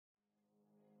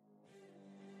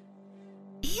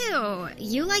Oh,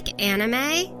 you like anime?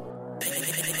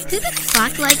 Who the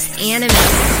fuck likes anime?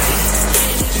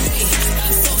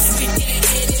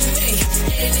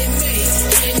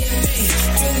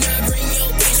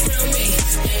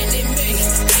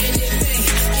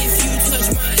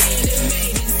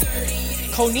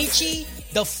 Konichi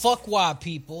the fuckwa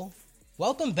people.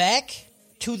 Welcome back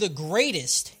to the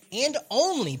greatest and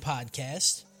only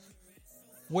podcast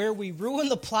where we ruin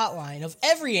the plotline of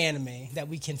every anime that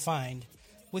we can find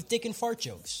with dick and fart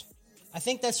jokes. I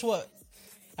think that's what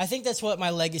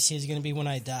my legacy is going to be when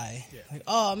I die. Yeah. Like,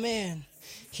 oh man,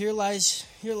 here lies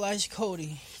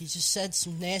Cody. He just said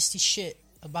some nasty shit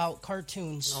about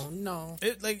cartoons. Oh no.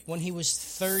 When he was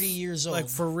 30 years old. Like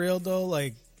for real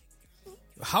though,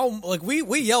 how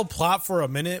we yell plot for a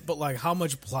minute, but how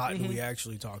much plot do we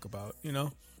actually talk about, you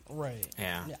know? Right.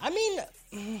 Yeah. I mean,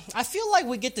 I feel like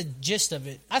we get the gist of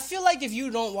it. I feel like if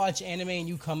you don't watch anime and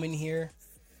you come in here,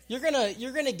 you're gonna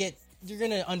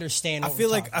understand. What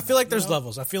I feel like there's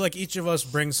levels. I feel like each of us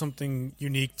brings something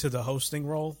unique to the hosting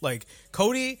role. Like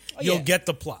Cody, you'll get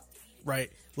the plot,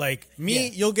 right? Like me,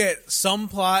 you'll get some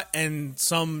plot and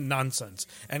some nonsense.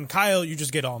 And Kyle, you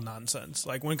just get all nonsense.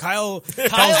 Like when Kyle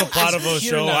tells the plot of a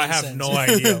show, nonsense. I have no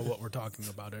idea what we're talking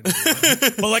about anymore.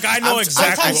 But I know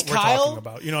exactly what we're talking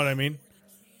about. You know what I mean?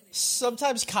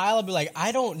 Sometimes Kyle will be like,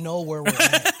 I don't know where we're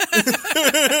at.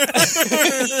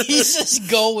 He's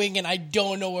just going, and I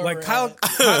don't know where we're at.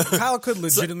 Kyle could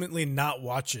legitimately So, not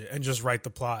watch it and just write the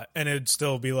plot, and it'd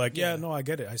still be like, yeah, no, I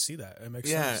get it. I see that. It makes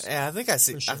sense. Yeah, I think I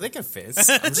see. Sure. I think it fits.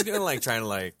 I'm just gonna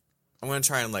I'm gonna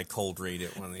try and cold read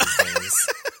it one of these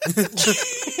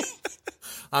days.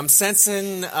 I'm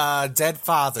sensing dead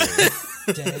father.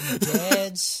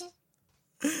 Dads.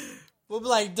 We'll be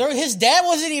like, his dad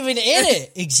wasn't even in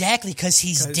it. Exactly, because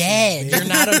he's dead. You're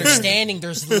not understanding.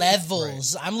 There's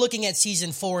levels. Right. I'm looking at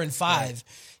season 4 and 5. Right.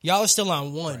 Y'all are still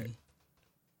on 1. Right.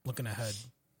 Looking ahead.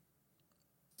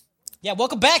 Yeah,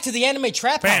 welcome back to the Anime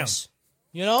Trap House.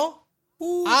 You know?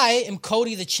 Ooh. I am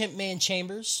Cody the Chimp Man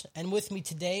Chambers, and with me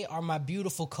today are my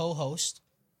beautiful co-host,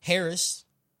 Harris.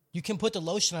 You can put the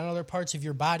lotion on other parts of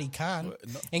your body, Khan.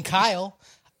 No. And Kyle.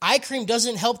 Eye cream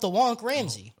doesn't help the wonk,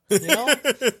 Ramsey. You know?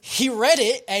 He read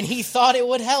it and he thought it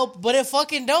would help, but it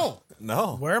fucking don't.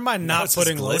 No. Where am I not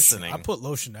putting lotion? I put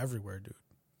lotion everywhere, dude.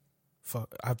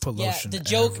 Fuck, I put lotion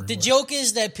everywhere. The joke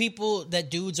is that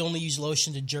dudes only use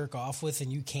lotion to jerk off with,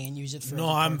 and you can use it for. No,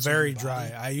 I'm very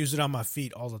dry. I use it on my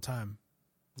feet all the time.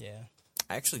 Yeah.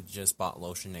 I actually just bought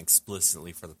lotion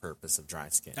explicitly for the purpose of dry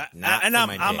skin.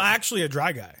 I'm actually a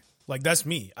dry guy. That's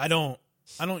me. I don't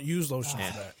use lotion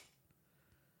for that.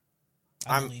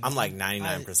 I'm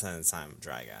 99% of the time a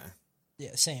dry guy.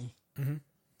 Yeah, same. Mm-hmm.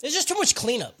 It's just too much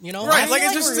cleanup, you know? Right,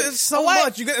 it's so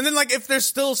much. And then if there's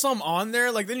still some on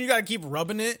there, then you gotta keep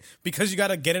rubbing it because you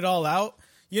gotta get it all out.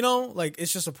 You know,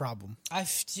 it's just a problem. I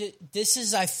feel this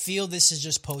is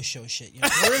just post-show shit. You know?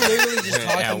 We're literally just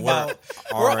talking about...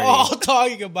 We're all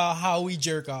talking about how we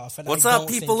jerk off. And what's up,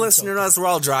 people listening to us? We're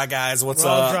all dry guys. What's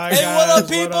up? Hey, what up,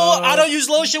 people? I don't use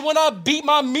lotion when I beat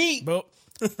my meat. But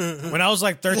when I was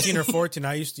 13 or 14,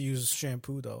 I used to use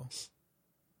shampoo, though.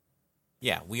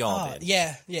 Yeah, we all did.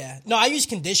 Yeah. No, I use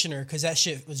conditioner because that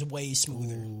shit was way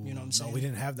smoother. Ooh, you know what I'm saying? No, we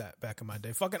didn't have that back in my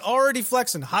day. Fucking already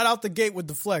flexing. Hot out the gate with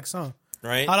the flex, huh?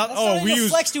 Right? We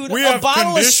use flex, dude. A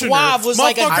bottle of Suave was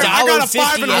like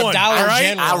 $1.50 at Dollar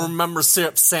General. I remember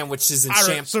syrup sandwiches and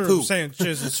shampoo.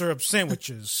 Syrup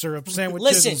sandwiches.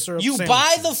 Listen, you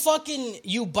buy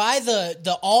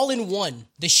the all-in-one,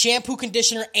 the shampoo,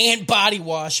 conditioner, and body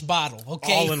wash bottle.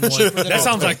 Okay, all in one. That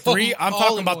sounds like 3. I'm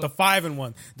talking about the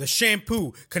 5-in-1: the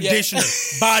shampoo, conditioner,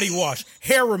 body wash,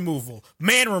 hair removal,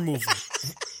 man removal,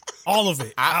 all of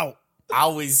it out. I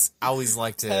always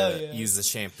like to use the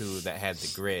shampoo that had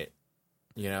the grit,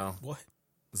 you know? What?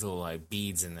 Those little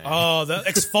beads in there. Oh, the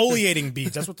exfoliating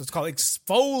beads. That's what it's called.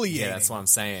 Exfoliating. Yeah, that's what I'm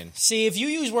saying. See, if you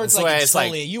use words like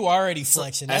exfoliate, you already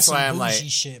flexing. That's some bougie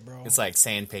shit, bro. It's like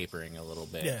sandpapering a little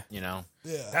bit, you know?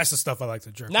 Yeah. That's the stuff I like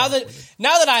to jerk now off with.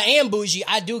 Now that I am bougie,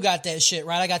 I do got that shit,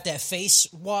 right? I got that face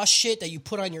wash shit that you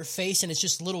put on your face, and it's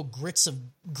just little grits of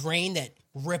grain that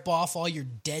rip off all your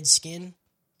dead skin.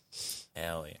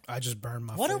 Hell yeah. I just burned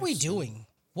my face. What are we doing?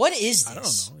 What is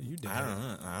this? I don't know. You did. I don't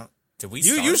know. Did we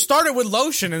You started with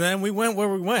lotion, and then we went where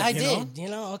we went. I did. You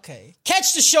know, okay.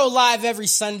 Catch the show live every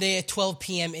Sunday at 12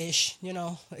 p.m.-ish. You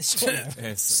know, it's whatever.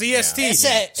 CST.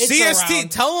 Yeah. It's CST.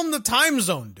 around. Tell them the time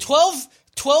zone, dude. 12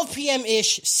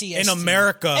 p.m.-ish CST. In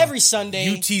America. Every Sunday.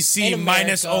 UTC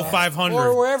minus 0500.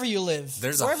 Or wherever you live.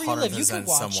 There's wherever 100%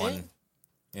 someone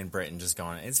in Britain just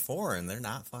going, it's 4, and they're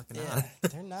not fucking on.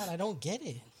 They're not. I don't get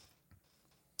it.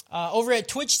 Over at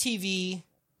Twitch TV,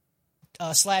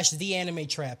 / The Anime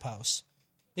Trap House.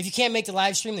 If you can't make the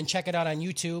live stream, then check it out on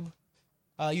YouTube.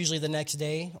 Usually the next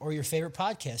day, or your favorite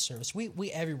podcast service.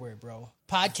 We everywhere, bro.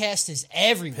 Podcast is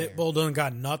everywhere. Pitbull done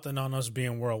got nothing on us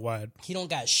being worldwide. He don't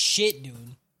got shit,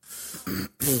 dude.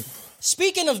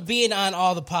 Speaking of being on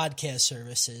all the podcast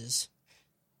services,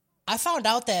 I found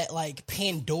out that like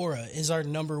Pandora is our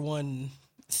number one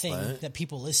thing that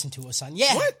people listen to us on.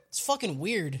 Yeah, What? It's fucking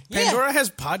weird. Pandora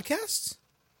has podcasts?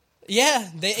 Yeah,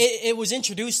 it was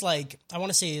introduced like I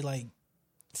want to say like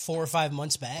 4 or 5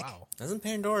 months back. Wow. Doesn't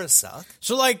Pandora suck?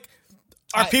 So, like,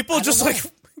 are people I don't just, know. like,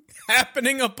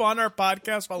 happening upon our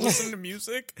podcast while listening to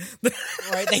music?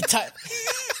 Right? They type.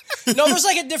 No, there's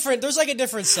like a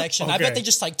different section. I Okay. bet they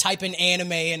just like type in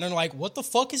anime and they're like, "What the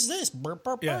fuck is this?" Burp,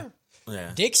 burp, Yeah. burp.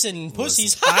 Yeah. Dicks and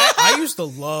pussies. I used to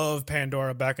love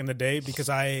Pandora back in the day because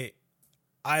I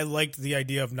liked the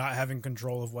idea of not having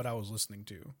control of what I was listening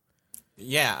to.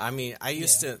 Yeah, I mean, I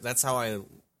used to. That's how I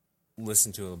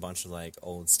listened to a bunch of like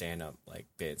old stand-up like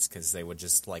bits because they would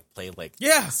just like play like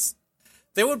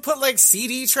they would put like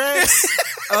CD tracks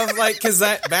of like because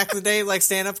that back in the day like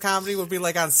stand-up comedy would be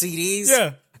like on CDs.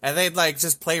 Yeah. And they'd like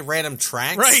just play random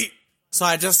tracks. Right. So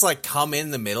I just like come in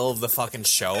the middle of the fucking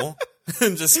show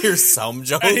and just hear some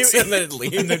jokes and then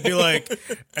leave. And they'd be like,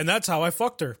 and that's how I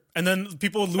fucked her. And then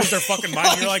people would lose their fucking mind.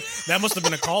 And you're like, that must have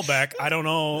been a callback. I don't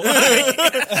know.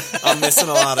 I'm missing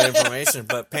a lot of information.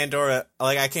 But Pandora,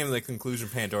 like I came to the conclusion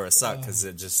Pandora sucked because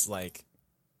it just like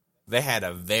they had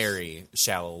a very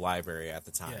shallow library at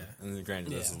the time. Yeah. And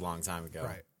granted, this was a long time ago.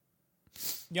 Right.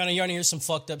 You wanna hear some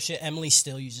fucked up shit? Emily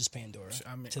still uses Pandora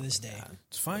to this day.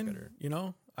 It's fine. You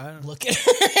know, I don't Look at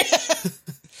her.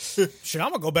 Shit, I'm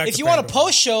going to go back If to you want a Pandora.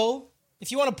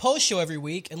 post show every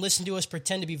week and listen to us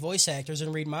pretend to be voice actors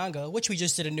and read manga, which we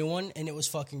just did a new one and it was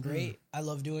fucking great. I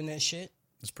love doing that shit.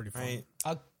 It's pretty fun. Right?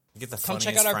 I'll You get the Come funniest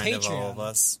check out our friend of all Patreon. of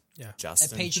us. Yeah. at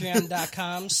Justin.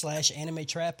 patreon.com/anime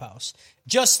trap house.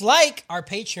 Just like our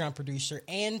Patreon producer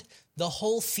and the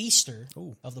whole feaster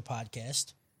of the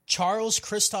podcast, Charles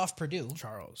Christoph Purdue.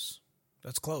 Charles.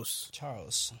 That's close.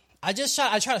 Charles. I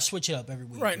try to switch it up every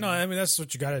week. Right. No, I mean, that's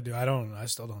what you got to do. I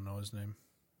still don't know his name.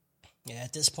 Yeah,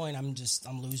 at this point I'm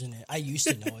losing it. I used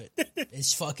to know it.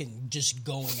 It's fucking just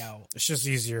going out. It's just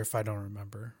easier if I don't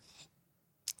remember.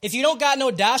 If you don't got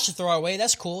no dash to throw our way,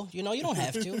 that's cool. You know, you don't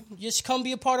have to. Just come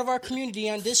be a part of our community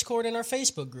on Discord and our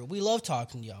Facebook group. We love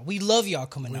talking to y'all. We love y'all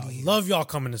coming out here. Love y'all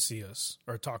coming to see us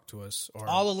or talk to us. Or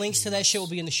All the links to that shit will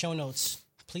be in the show notes.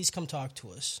 Please come talk to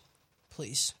us.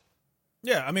 Please.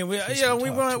 Yeah, I mean, we come talk to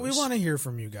us. want to hear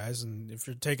from you guys, and if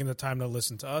you're taking the time to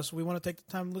listen to us, we want to take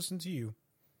the time to listen to you.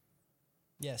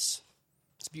 Yes.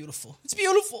 It's beautiful. It's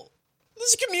beautiful.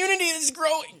 This community is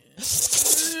growing.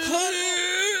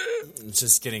 It's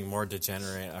just getting more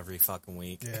degenerate every fucking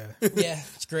week. Yeah, Yeah,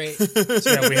 it's great.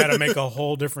 so yeah, we had to make a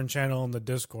whole different channel in the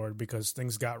Discord because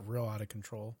things got real out of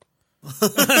control.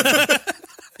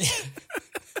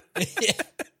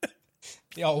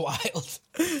 Y'all wild.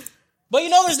 But you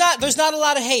know, there's not a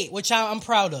lot of hate, which I'm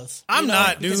proud of. I'm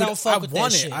not, because dude. I don't fuck I with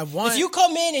want that it. shit. I want- If you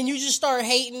come in and you just start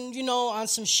hating, you know, on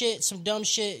some shit, some dumb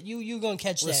shit, you gonna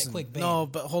catch that quick, baby. No,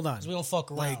 but hold on. We don't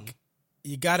fuck around. Like,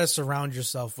 you got to surround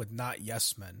yourself with not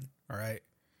yes men, all right?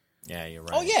 Yeah, you're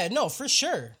right. Oh yeah, no, for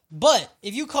sure. But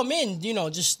if you come in, you know,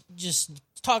 just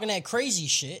talking that crazy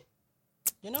shit,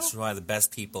 you know, That's why the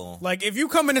best people. Like, if you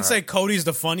come in and say Cody's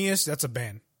the funniest, that's a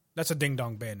ban. That's a ding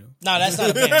dong ban. no, that's not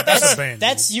a ban. That's a ban,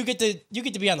 That's you get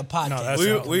to be on the podcast. No,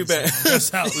 that's We've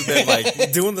been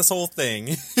like doing this whole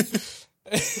thing.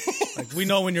 like, we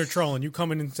know when you're trolling. You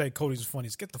come in and say Cody's the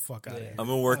funniest. Get the fuck out of here. I've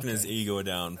been working his ego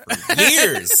down for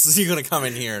years. You're gonna come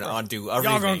in here and undo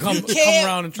everything. Y'all gonna come Can't-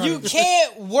 around and try you to...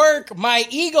 can't work my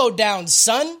ego down,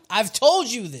 son. I've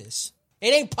told you this.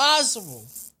 It ain't possible.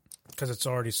 Because it's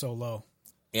already so low.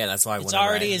 Yeah, that's why. It's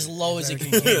already as low as it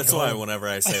can get. That's why whenever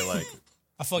I say like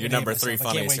I fucking you're hate number myself. 3 I can't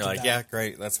funniest, wait you're to like, die. yeah,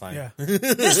 great, that's fine. Yeah.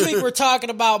 This week we're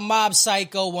talking about Mob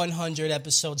Psycho 100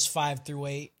 episodes 5 through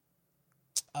 8.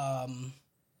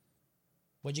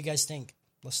 What'd you guys think?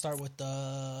 Let's start with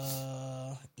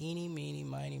the eeny, meeny,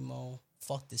 miny, mo.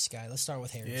 Fuck this guy. Let's start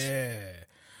with Harris. Yeah.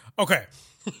 Okay.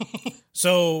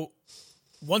 So,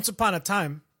 once upon a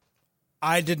time,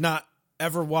 I did not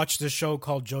ever watch this show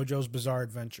called JoJo's Bizarre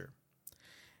Adventure.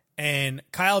 And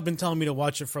Kyle had been telling me to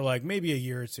watch it for like maybe a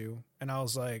year or two. And I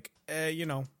was like, you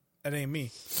know, that ain't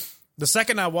me. The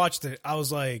second I watched it, I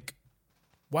was like,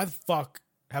 why the fuck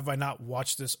have I not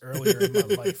watched this earlier in my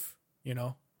life? You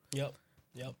know? Yep.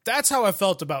 That's how I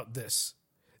felt about this.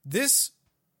 This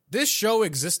show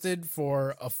existed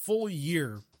for a full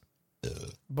year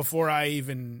before I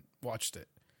even watched it,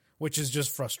 which is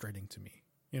just frustrating to me,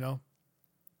 you know?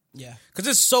 Yeah. Because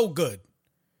it's so good.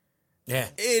 Yeah.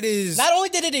 It is. Not only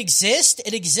did it exist,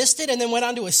 it existed and then went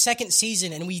on to a second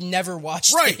season and we never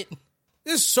watched it.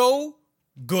 It's so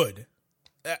good.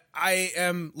 I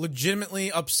am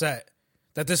legitimately upset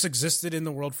that this existed in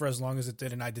the world for as long as it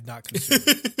did and I did not consume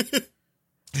it.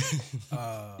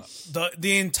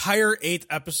 The entire 8th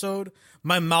episode,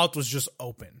 my mouth was just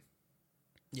open.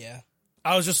 Yeah.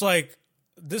 I was just like,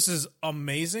 this is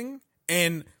amazing.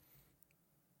 And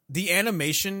the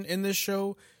animation in this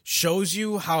show shows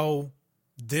you how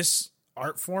this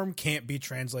art form can't be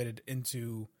translated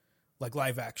into like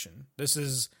live action. This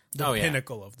is the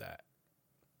pinnacle of that.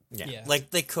 Yeah.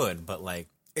 Like they could, but like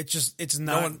it's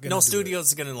not no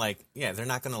studio's gonna like they're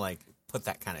not gonna like put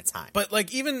that kind of time. But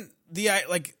like even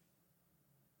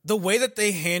the way that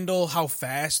they handle how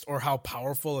fast or how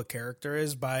powerful a character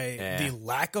is by the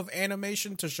lack of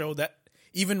animation to show that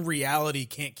even reality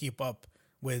can't keep up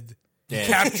with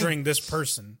capturing this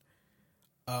person.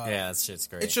 That shit's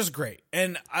great. It's just great.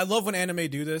 And I love when anime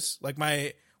do this. Like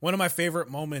one of my favorite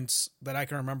moments that I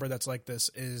can remember that's like this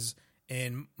is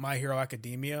in My Hero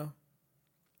Academia.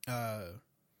 At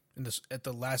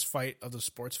the last fight of the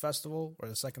sports festival, or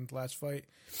the second to last fight.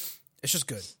 It's just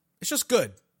good. It's just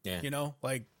good. Yeah. You know,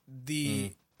 like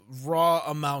the raw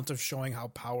amount of showing how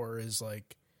power is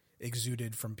like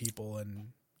exuded from people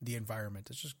and the environment.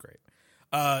 It's just great.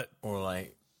 Or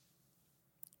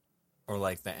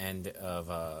like the end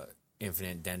of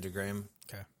Infinite Dendrogram.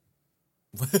 Okay.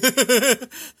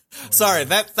 Sorry,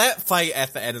 that fight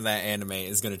at the end of that anime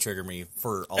is going to trigger me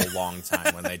for a long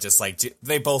time when they just like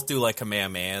they both do like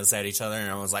Kamehamehas at each other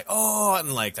and I was like, oh,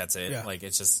 and like that's it. Yeah. Like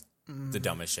it's just the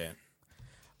dumbest shit.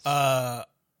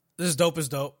 This is dope as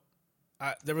dope.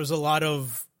 There was a lot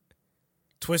of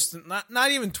twists,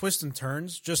 not even twists and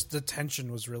turns, just the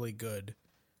tension was really good.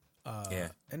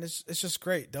 And it's just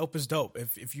great. Dope is dope.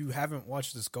 If you haven't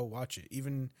watched this, go watch it.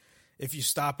 Even if you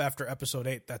stop after episode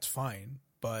 8, that's fine.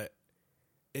 But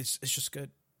it's just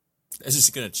good. It's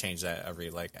just gonna change that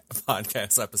every like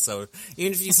podcast episode.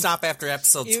 Even if you stop after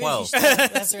episode 12.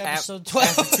 After episode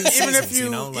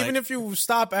 12. Even if you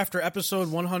stop after episode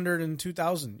 100 and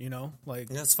 2000, you know, like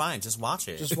that's fine. Just watch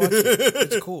it. Just watch it.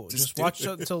 It's cool. just watch it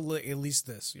until at least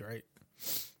this. Right?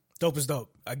 Dope is dope.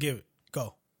 I give it.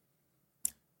 Go.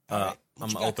 I'm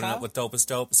gonna open up with dope is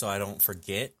dope so I don't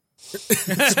forget.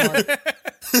 Smart.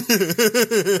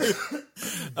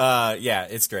 Yeah,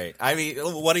 it's great. I mean,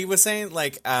 what he was saying,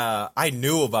 like, I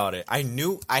knew about it.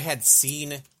 I had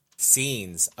seen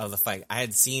scenes of the fight. I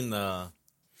had seen the,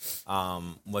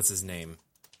 what's his name?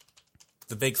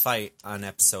 The big fight on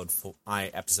episode 5.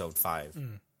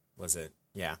 Was it?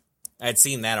 Yeah. I had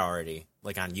seen that already,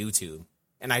 like on YouTube.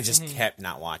 And I just kept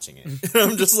not watching it.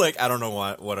 I'm just like, I don't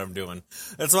know what I'm doing.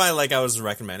 That's why, like, I was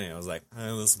recommending it. I was like,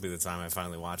 this will be the time I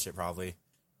finally watch it, probably.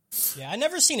 Yeah, I've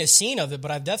never seen a scene of it,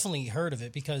 but I've definitely heard of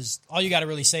it because all you got to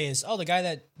really say is, oh, the guy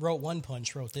that wrote One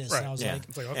Punch wrote this. Right. And I was like,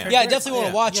 okay, I definitely want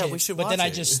to watch it. We should but watch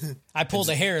then it. I pulled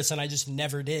a Harris and I just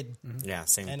never did. Yeah,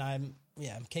 same. And I'm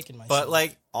kicking myself. But,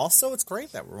 like, also it's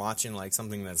great that we're watching, like,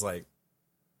 something that's, like,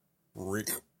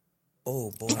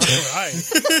 oh, boy.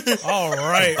 All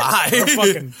right. Bye. We're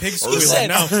fucking pig squealing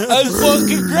now. That's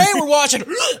fucking great. We're watching.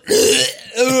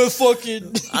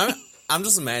 I'm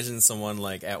just imagining someone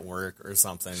like at work or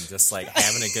something, just like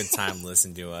having a good time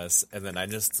listening to us, and then I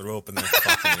just threw up in their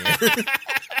fucking ear.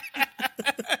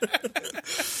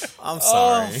 I'm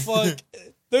sorry. Oh, fuck.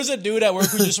 There's a dude at work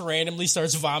who just randomly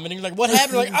starts vomiting. Like, what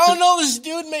happened? Like, I don't know. This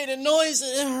dude made a noise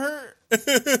and it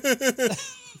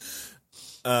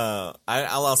hurt.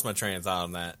 I lost my train of thought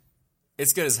on that.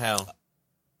 It's good as hell.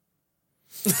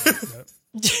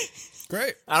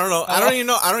 Great. I don't know. I don't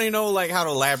even know like how to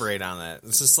elaborate on that.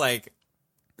 It's just like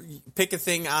pick a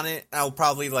thing on it. I'll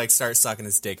probably like start sucking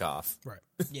his dick off. Right.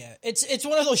 Yeah, it's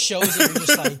one of those shows that you're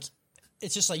just like,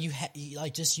 it's just like you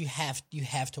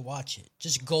have to watch it.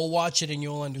 Just go watch it and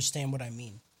you'll understand what I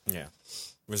mean. Yeah.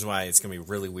 Which is why it's gonna be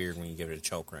really weird when you give it a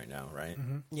choke right now, right?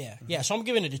 Mm-hmm. Yeah, yeah. So I'm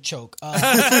giving it a choke.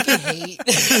 I fucking hate.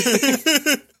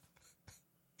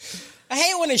 I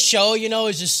hate when a show,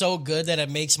 is just so good that it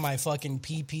makes my fucking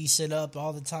pee sit up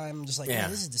all the time. I'm just like,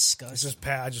 man, this is disgusting.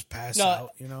 I just pass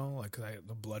out, like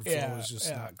the blood flow is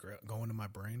just not going to my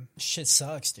brain. Shit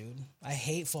sucks, dude. I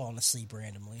hate falling asleep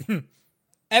randomly.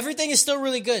 Everything is still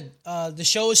really good. The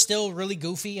show is still really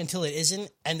goofy until it isn't,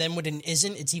 and then when it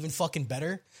isn't, it's even fucking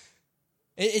better.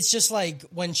 It's just like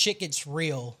when shit gets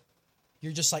real,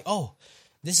 you're just like, oh,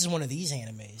 this is one of these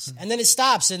animes. And then it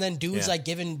stops, and then dudes like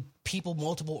giving people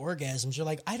multiple orgasms. You're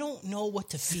like, I don't know what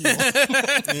to feel.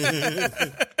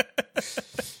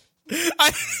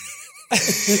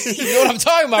 You know what I'm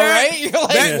talking about, right? You're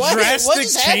like, that what drastic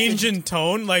just change happened? in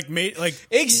tone, made me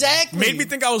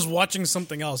think I was watching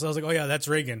something else. I was like, oh yeah, that's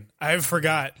Reagan. I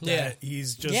forgot that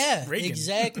he's just Reagan.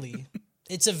 Exactly.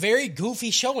 It's a very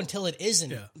goofy show until it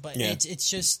isn't, but Yeah.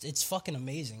 it's fucking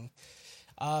amazing.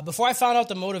 Before I found out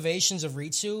the motivations of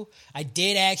Ritsu, I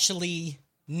did actually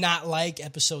not like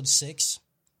episode 6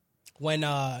 when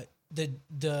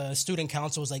the student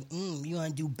council was like, you want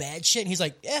to do bad shit? And he's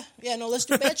like, yeah, no, let's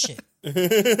do bad shit.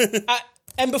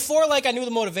 And before, like, I knew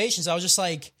the motivations, I was just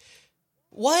like,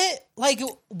 what? Like,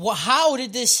 how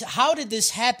did this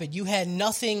happen? You had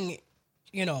nothing,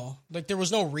 like, there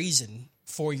was no reason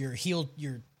for your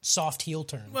soft heel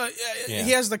turn. Well,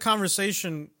 he has the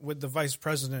conversation with the vice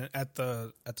president at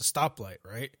the stoplight,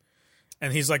 right?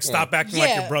 And he's like, stop acting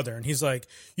like your brother. And he's like,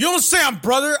 you don't say I'm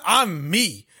brother, I'm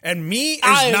me. And me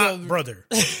is not brother.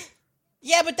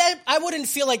 Yeah, but that I wouldn't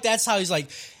feel like that's how he's like,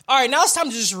 all right, now it's time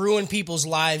to just ruin people's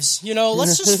lives.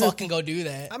 Let's just fucking go do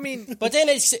that. I mean, but then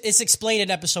it's explained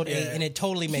in episode 8, and it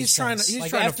totally makes sense. He's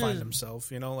like, trying to find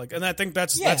himself, and I think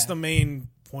that's the main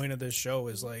point of this show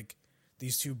is like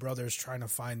these two brothers trying to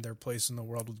find their place in the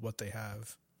world with what they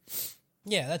have.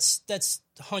 Yeah, that's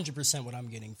 100% what I'm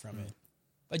getting from it.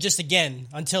 But just again,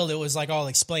 until it was like all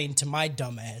explained to my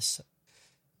dumb ass.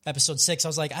 Episode 6, I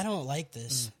was like, I don't like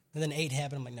this. And then 8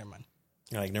 happened. I'm like, never mind.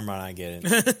 You're like, never mind, I get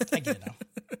it. I get it now.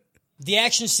 The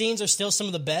action scenes are still some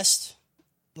of the best,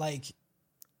 like,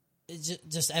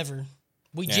 just ever.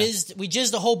 We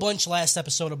jizzed a whole bunch last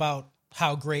episode about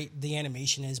how great the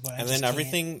animation is, but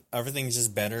everything's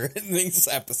just better in these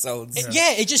episodes.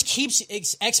 It just keeps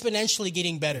exponentially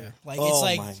getting better. Like, it's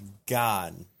like, my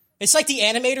god. It's like the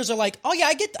animators are like, oh yeah,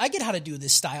 I get how to do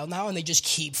this style now, and they just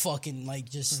keep fucking like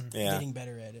just getting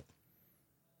better at it.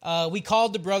 We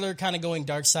called the brother kind of going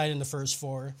dark side in the first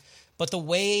 4, but the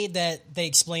way that they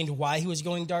explained why he was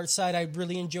going dark side, I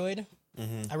really enjoyed.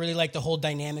 I really like the whole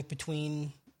dynamic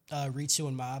between Ritsu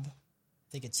and Mob. I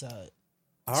think it's I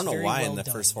don't know why in the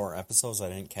first 4 episodes I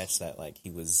didn't catch that like he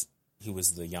was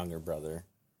the younger brother.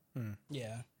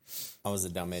 Yeah, I was a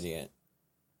dumb idiot.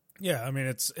 Yeah, I mean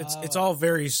it's all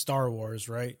very Star Wars,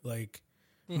 right? Like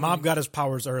Mob got his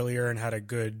powers earlier and had a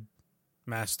good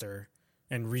master,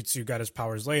 and Ritsu got his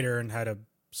powers later and had a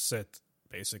Sith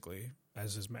basically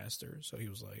as his master. So he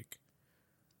was like,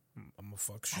 "I'm a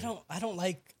fuck shit." I don't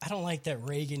like that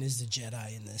Reagan is the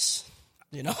Jedi in this.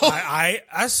 I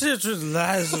see the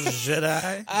lies of the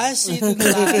Jedi. I see the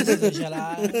lies of the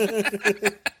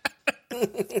Jedi.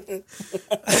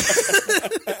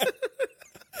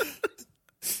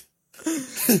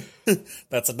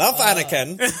 That's enough,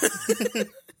 Anakin.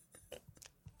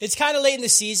 It's kind of late in the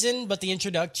season, but the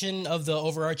introduction of the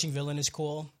overarching villain is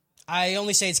cool. I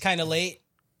only say it's kind of late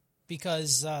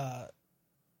because I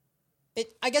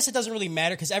guess it doesn't really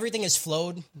matter because everything has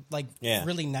flowed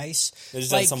really nice.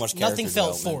 There's like, so much nothing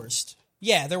felt development. Forced.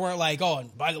 Yeah, there weren't like, oh,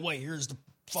 and by the way, here's the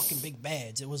fucking big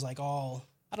bads. It was like all,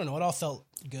 I don't know, it all felt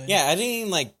good. Yeah, I didn't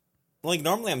even like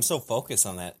normally I'm so focused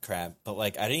on that crap, but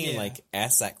like I didn't even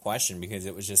ask that question because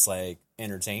it was just like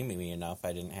entertaining me enough.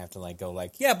 I didn't have to go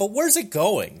yeah, but where's it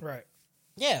going? Right.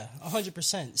 Yeah,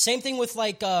 100%. Same thing with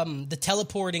the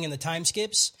teleporting and the time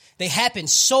skips. They happen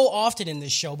so often in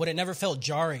this show, but it never felt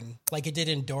jarring like it did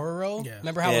in Dororo. Yeah.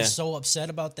 Remember how I was so upset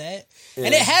about that? Yeah.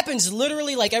 And it happens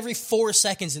literally every 4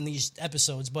 seconds in these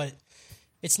episodes, but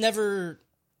it never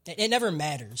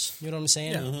matters. You know what I'm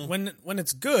saying? Yeah. Mm-hmm. When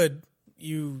it's good,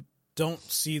 you don't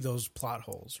see those plot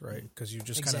holes, right? Because you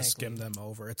just kind of skim them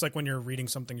over. It's like when you're reading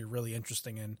something you're really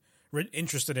interested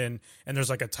in, and there's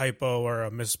like a typo or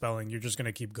a misspelling, you're just going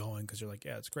to keep going because you're like,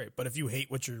 yeah, it's great. But if you hate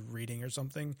what you're reading or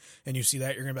something and you see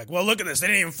that, you're going to be like, well, look at this. They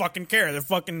didn't even fucking care. They're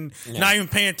fucking not even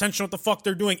paying attention to what the fuck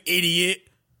they're doing, idiot.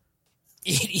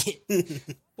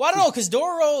 Well, I don't know, because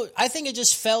Dororo, I think it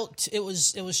just felt, it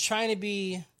was trying to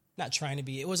be, not trying to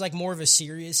be, it was like more of a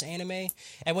serious anime.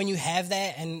 And when you have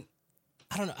that, and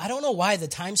I don't know why the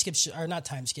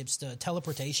the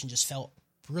teleportation just felt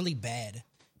really bad.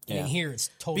 I mean, here it's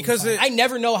totally fine. I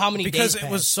never know how many days because it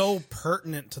was so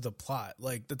pertinent to the plot.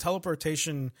 Like the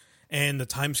teleportation and the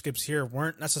time skips here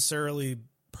weren't necessarily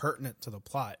pertinent to the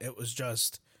plot. It was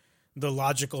just the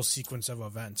logical sequence of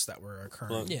events that were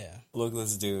occurring. Look at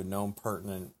this dude, no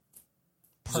pertinent.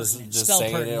 Pertinent. Just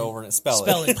say it over and spell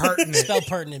it. Pertinent. Spell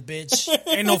pertinent, bitch.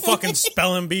 Ain't no fucking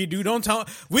spelling bee, dude. Don't tell.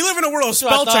 We live in a world of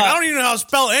spell check. I don't even know how to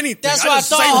spell anything. That's what I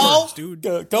thought, words, dude.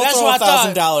 Go throw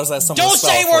 $1,000 at someone. Don't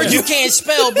say words you can't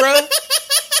spell, bro.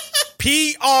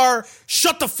 PR.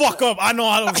 Shut the fuck up. I know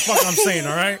how the fuck I'm saying.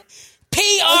 All right.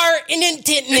 PR and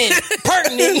intent.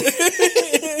 Pertinent.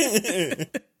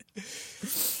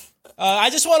 I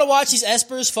just want to watch these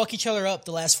Espers fuck each other up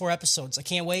the last 4 episodes. I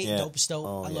can't wait. Yeah. Dope is dope.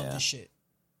 Oh, I love yeah. this shit.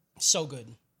 So good.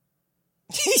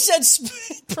 He said,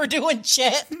 Purdue in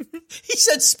chat, he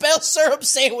said spell syrup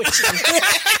sandwiches.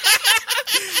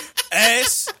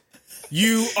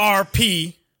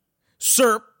 SURP.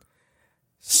 SERP.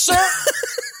 Sir.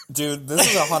 Dude,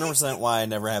 this is 100% why I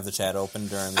never have the chat open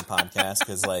during the podcast,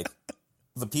 because, like,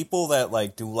 the people that,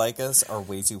 like, do like us are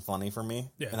way too funny for me,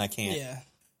 and I can't. Yeah.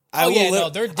 I Oh, yeah, will no,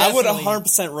 they're I would definitely-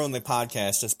 100% ruin the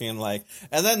podcast just being like,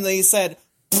 and then they said,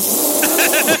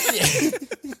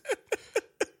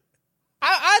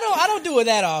 I don't do it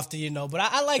that often, you know, but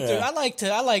I like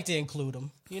to include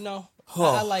them, you know.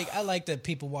 I like that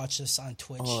people watch this on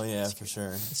Twitch. oh, yeah, for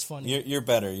sure. It's funny. You're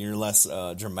better. You're less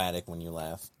dramatic when you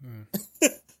laugh.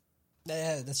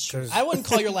 Yeah, that's true. I wouldn't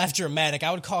call your laugh dramatic.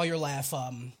 I would call your laugh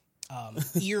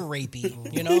ear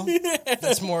rapey, you know?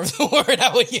 That's more of the word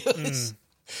I would use.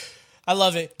 I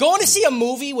love it. Going to see a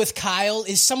movie with Kyle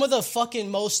is some of the fucking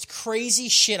most crazy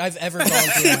shit I've ever gone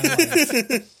through in my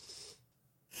life.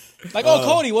 Like,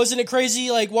 Cody, wasn't it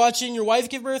crazy, like, watching your wife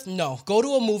give birth? No. Go to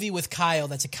a movie with Kyle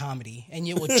that's a comedy, and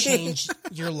it will change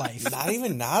your life.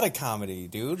 Not a comedy,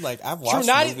 dude. Like, I've watched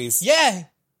movies. Yeah.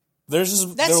 There'll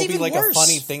be even like worse. a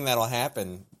funny thing that'll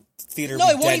happen. Theater No,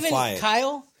 be it won't dead even, quiet.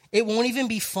 Kyle, it won't even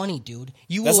be funny, dude.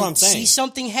 You That's what will I'm saying. see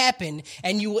something happen,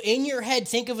 and you will, in your head,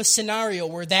 think of a scenario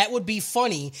where that would be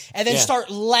funny, and then Yeah.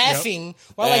 start laughing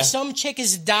while, Yeah. like, some chick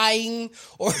is dying,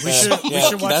 or We should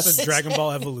watch That's- the Dragon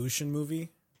Ball Evolution movie,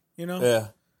 you know? Yeah.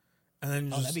 And then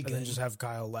that'd be good. just have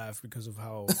Kyle laugh because of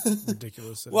how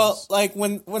ridiculous it is. Well, like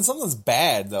when something's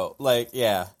bad though, like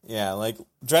yeah, like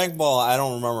Dragon Ball, I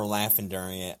don't remember laughing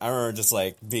during it. I remember just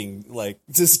like being like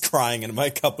just crying into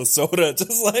my cup of soda,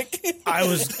 just like I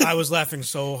was laughing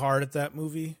so hard at that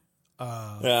movie.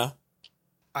 yeah.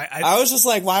 I I was just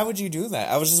like, why would you do that?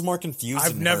 I was just more confused.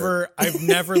 I've never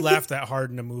laughed that hard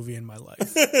in a movie in my life.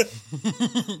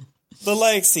 the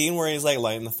like scene where he's like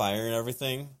lighting the fire and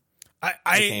everything, the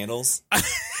candles. I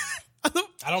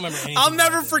don't remember anything. I'll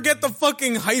never about it. forget the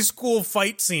fucking high school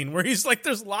fight scene where he's like,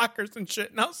 there's lockers and shit,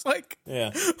 and I was like,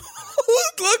 Yeah,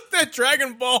 look, that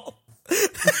Dragon Ball.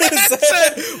 It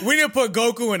said, we need to put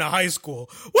Goku in a high school.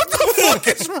 What the fuck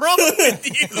is wrong with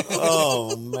you?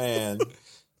 oh man,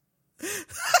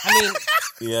 I mean,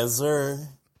 yes sir.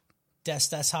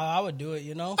 that's how I would do it,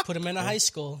 you know? Put him in a high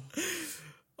school.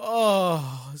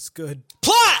 Oh, it's good.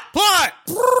 Plot!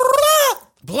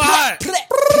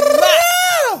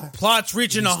 Plot's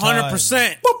reaching It's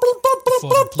 100%. For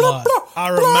the plot. I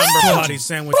remember potty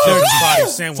sandwiches. Potty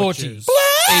sandwiches.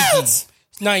 40,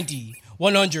 80, 90,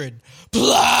 100.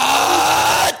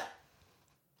 Plot!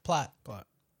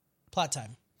 Plot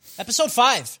time. Episode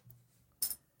 5.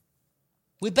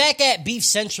 We back at Beef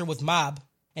Central with Mob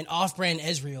and off-brand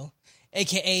Ezreal,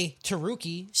 a.k.a.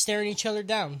 Taruki, staring each other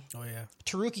down. Oh, yeah.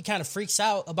 Taruki kind of freaks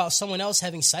out about someone else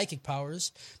having psychic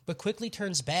powers, but quickly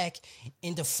turns back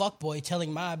into fuckboy,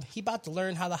 telling Mob he about to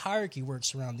learn how the hierarchy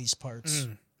works around these parts.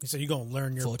 He said, you're going to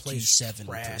learn your place.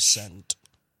 47%.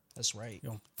 That's right. You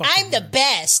gonna fucking I'm the learn.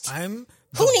 best. I'm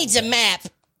Who needs a map?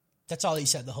 That's all he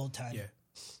said the whole time. Yeah.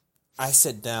 I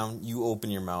sit down, you open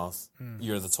your mouth,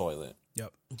 you're the toilet.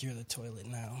 Yep. You're the toilet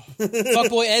now.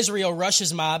 Fuckboy Ezreal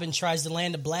rushes Mob and tries to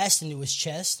land a blast into his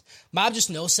chest. Mob just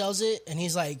no-sells it, and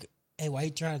he's like, hey, why are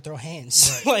you trying to throw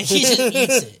hands? Like, he just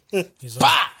eats it. He's Bah!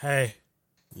 like, hey,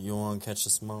 You want to catch the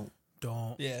smoke?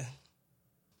 don't Yeah.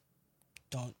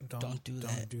 Don't do that.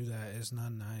 Don't do that. It's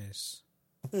not nice.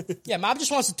 Yeah, Mob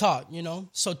just wants to talk, you know?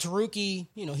 So Taruki,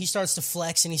 you know, he starts to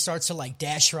flex and he starts to, like,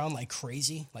 dash around like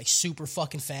crazy, like super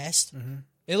fucking fast.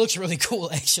 It looks really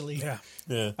cool, actually. Yeah.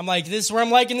 Yeah. I'm like, this is where I'm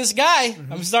liking this guy.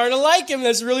 I'm starting to like him.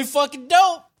 That's really fucking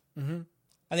dope. I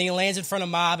think he lands in front of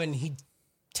Mob and he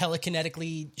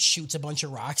telekinetically shoots a bunch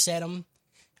of rocks at him.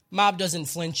 Mob doesn't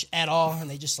flinch at all, and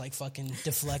they just, like, fucking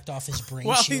deflect off his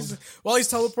brain shield. While he's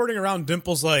teleporting around,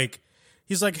 Dimple's like,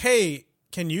 he's like, hey,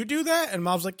 can you do that? And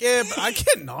Mom's like, yeah, but I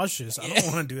get nauseous. I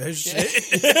don't want to do that shit.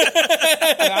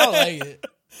 I don't like it.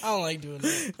 I don't like doing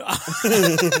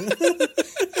that.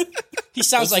 He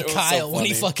sounds like It was so Kyle when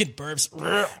he funny. fucking burps.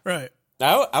 Right.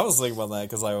 I was thinking about that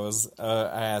because I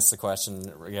asked the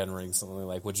question again recently,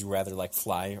 like, would you rather like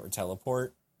fly or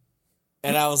teleport?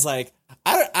 And I was like,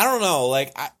 I don't know,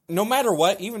 like, no matter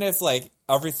what, even if like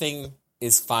everything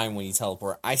is fine when you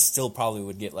teleport, I still probably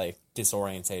would get like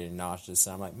disorientated and nauseous.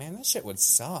 And I'm like, man, that shit would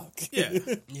suck. Yeah.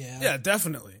 Yeah. Yeah,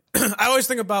 definitely. I always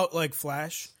think about like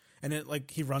Flash, and it like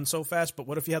he runs so fast. But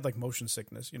what if he had like motion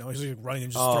sickness? You know, he's like running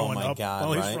and just Oh throwing my up God,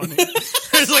 while right? he's running.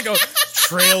 It's like a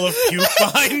trail of puke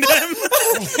behind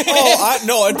them.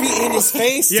 No, it'd be in his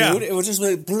face, Yeah. dude. It would just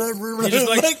be like, blah, blah, blah, He just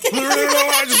like, like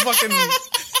just fucking.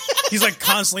 He's like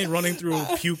constantly running through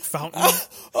a puke fountain.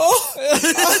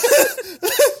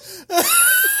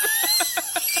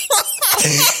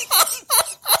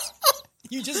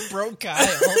 You just broke Kyle.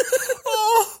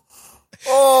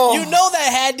 You know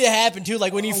that had to happen too.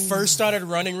 Like when he first started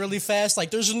running really fast.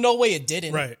 Like there's no way it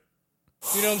didn't. Right.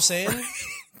 You know what I'm saying?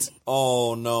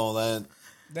 oh no,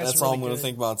 that's all really I'm going to good.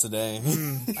 think about today.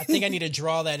 I think I need to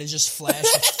draw that and just flash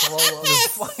and throw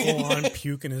up. Full on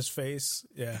puke in his face.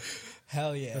 Yeah.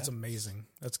 Hell yeah. That's amazing.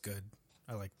 That's good.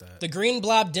 I like that. The green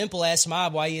blob Dimple asks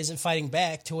Mob why he isn't fighting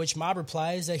back, to which Mob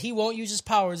replies that he won't use his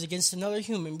powers against another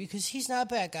human because he's not a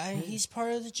bad guy. He's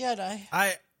part of the Jedi.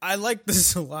 I like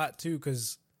this a lot too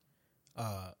because he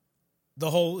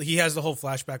has the whole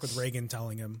flashback with Reagan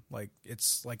telling him like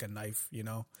it's like a knife, you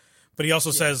know. But he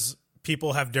also says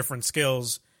people have different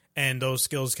skills and those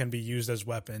skills can be used as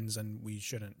weapons and we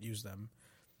shouldn't use them.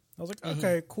 I was like,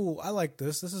 okay, cool. I like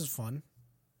this. This is fun.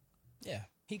 Yeah,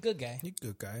 he good guy. He's a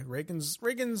good guy. Reagan's,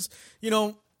 you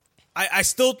know, I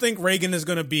still think Reagan is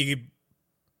going to be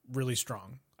really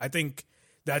strong. I think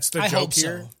that's the I joke hope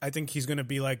here. so. I think he's going to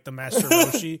be like the Master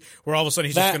Roshi, where all of a sudden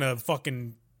he's just going to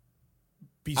fucking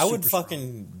be I super would strong.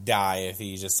 fucking die if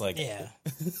he just like... Yeah.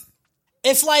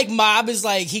 If like Mob is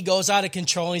like he goes out of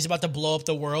control and he's about to blow up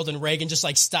the world and Reagan just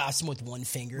like stops him with one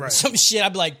finger or Right. some shit,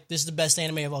 I'd be like, this is the best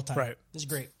anime of all time. Right. This is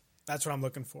great. That's what I'm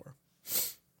looking for.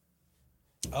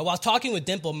 While talking with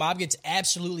Dimple, Mob gets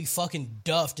absolutely fucking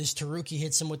duffed as Taruki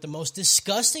hits him with the most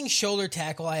disgusting shoulder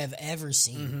tackle I have ever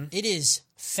seen. It is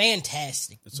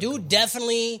fantastic. Dude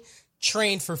definitely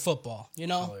trained for football, you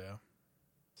know?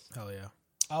 Hell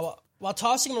yeah. While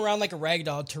tossing him around like a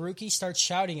ragdoll, Taruki starts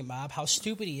shouting at Mob how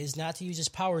stupid he is not to use his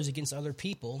powers against other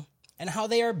people and how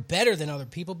they are better than other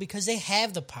people because they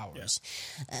have the powers.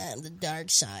 The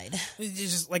dark side. He's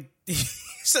just like, he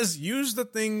says, use the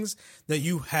things that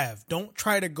you have. Don't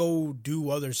try to go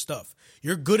do other stuff.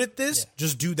 You're good at this,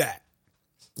 just do that.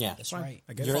 Yeah. That's right.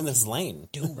 I guess. You're in this lane.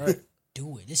 Do it.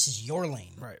 Do it. This is your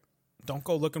lane. Right. Don't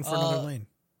go looking for another lane.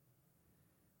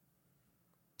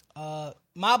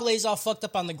 Mob lays all fucked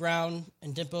up on the ground,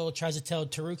 and Dimple tries to tell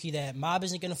Taruki that Mob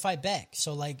isn't going to fight back.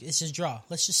 So, like, it's his draw.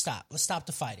 Let's just stop. Let's stop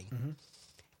the fighting.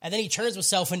 And then he turns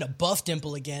himself into Buff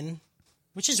Dimple again,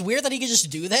 which is weird that he could just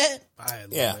do that. I love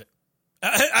Yeah. it.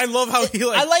 I love how he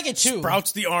like I like it too.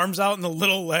 sprouts the arms out and the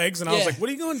little legs, and I was Yeah. like, "What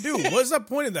are you going to do? What is that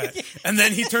point of that?" And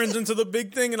then he turns into the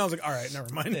big thing, and I was like, "All right,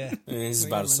 never mind." Yeah. And he's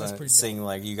about that's to pretty sing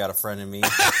like "You Got a Friend in Me."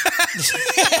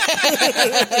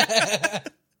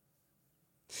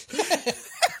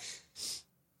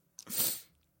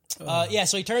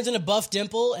 So he turns into Buff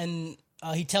Dimple, and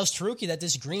he tells Taruki that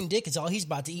this green dick is all he's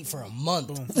about to eat for a month.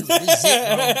 This is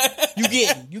it,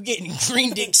 bro. You getting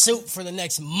green dick soup for the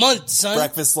next month, son.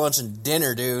 Breakfast, lunch, and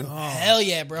dinner, dude. Hell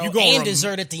yeah, bro. You gonna And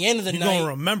dessert at the end of the You're going to night.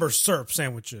 remember syrup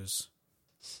sandwiches.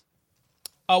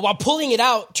 While pulling it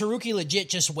out, Taruki legit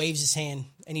just waves his hand,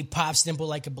 and he pops Dimple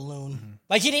like a balloon.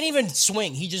 Like, he didn't even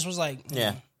swing. He just was like,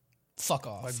 Yeah. fuck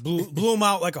off. Like blew him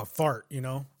out like a fart, you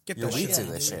know? Get You're that weak shit. to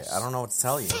this shit. I don't know what to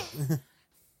tell you.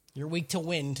 You're weak to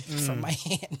wind from my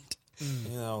hand.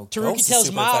 You know, Taruki Ghost is tells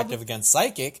super Mob- effective against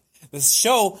Psychic. This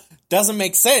show doesn't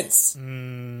make sense.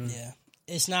 Yeah.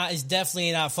 It's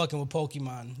definitely not fucking with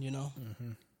Pokemon, you know?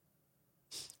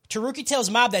 Taruki tells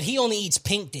Mob that he only eats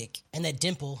pink dick and that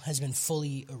Dimple has been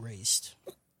fully erased.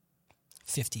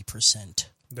 50%.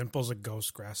 Dimple's a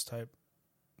ghost grass type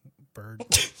bird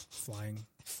flying.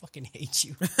 Fucking hate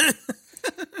you.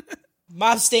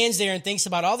 Mob stands there and thinks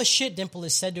about all the shit Dimple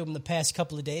has said to him the past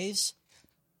couple of days.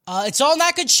 It's all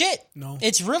not good shit. No.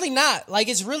 It's really not. Like,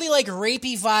 it's really like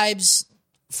rapey vibes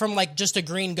from like just a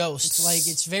green ghost. Like,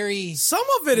 it's very... Some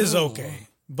of it is okay,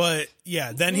 but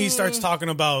yeah, then he starts talking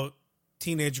about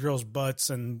teenage girls' butts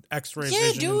and X-ray Yeah,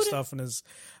 vision and dude. stuff, and his,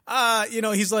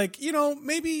 he's like,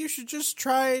 maybe you should just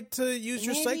try to use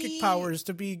your psychic Maybe- powers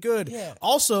to be good. Yeah.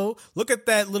 Also, look at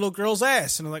that little girl's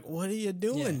ass, and I'm like, what are you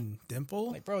doing,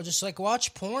 Dimple? Like, bro, just like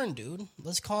watch porn, dude.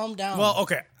 Let's calm down. Well,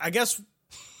 okay, I guess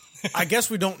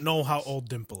we don't know how old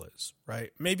Dimple is, right?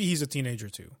 Maybe he's a teenager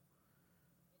too.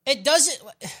 it doesn't...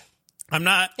 I'm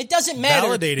not. It doesn't matter.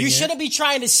 Validating You it. shouldn't be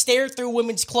trying to stare through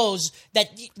women's clothes that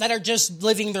are just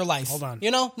living their life. Hold on.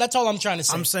 You know? That's all I'm trying to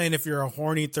say. I'm saying if you're a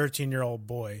horny 13-year-old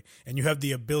boy and you have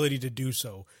the ability to do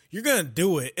so, you're going to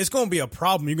do it. It's going to be a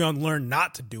problem. You're going to learn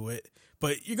not to do it,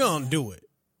 but you're going to do it.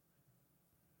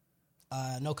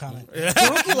 No comment.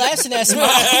 Taruki Lasson asks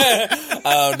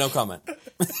Mob. No comment.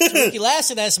 Taruki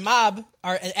Lasson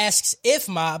asks if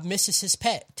Mob misses his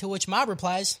pet, to which Mob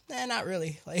replies, "Nah, not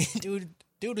really. Like, dude,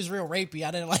 dude was real rapey.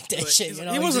 I didn't like that shit. You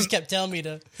know, he he just kept telling me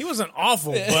to. He wasn't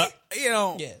awful, but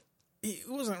Yeah. he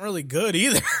wasn't really good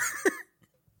either.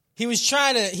 He was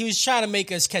trying to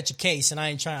make us catch a case, and I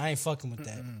ain't fucking with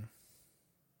that.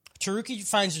 Taruki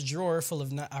finds a drawer full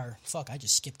of I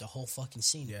just skipped the whole fucking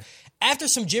scene. Yeah. After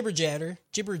some jibber jabber,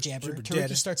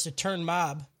 Taruki starts to turn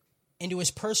Mob into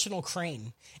his personal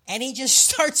crane, and he just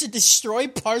starts to destroy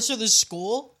parts of the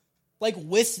school, like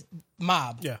with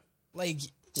Mob. Yeah. Like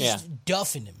just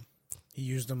duffing him. He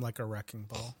used him like a wrecking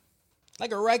ball.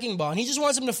 Like a wrecking ball, and he just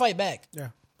wants him to fight back. Yeah.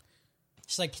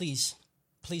 He's like, please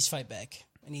fight back.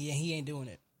 And he ain't doing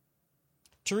it.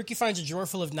 Taruki finds a drawer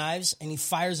full of knives, and he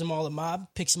fires them all at Mob,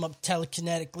 picks them up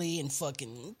telekinetically, and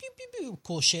fucking pew, pew, pew,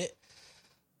 cool shit.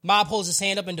 Mob holds his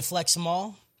hand up and deflects them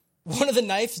all. One of the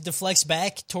knives deflects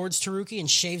back towards Taruki and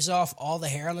shaves off all the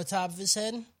hair on the top of his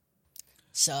head.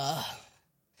 So,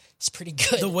 it's pretty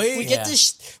good. The way we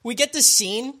get this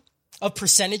scene of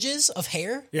percentages of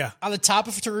hair on the top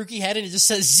of Taruki head, and it just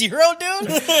says 0,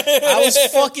 dude. I was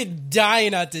fucking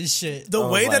dying at this shit. The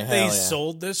way that they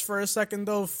sold this for a second,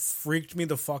 though, freaked me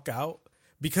the fuck out.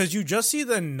 Because you just see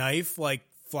the knife, like,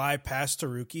 fly past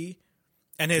Taruki,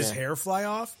 and his hair fly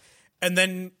off, and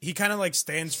then he kind of, like,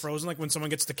 stands frozen, like when someone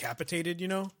gets decapitated, you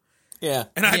know? Yeah.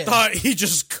 And I thought he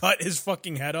just cut his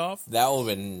fucking head off. That would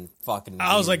have been fucking...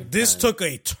 I was like, this took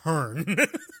a turn.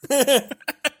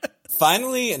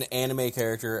 Finally, an anime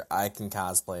character I can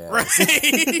cosplay as.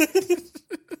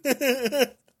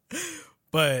 Right.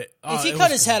 But if he cut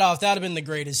his head off, that'd have been the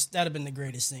greatest. That'd have been the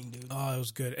greatest thing, dude. Oh, it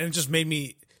was good, and it just made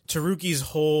me. Taruki's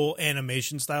whole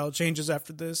animation style changes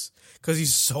after this because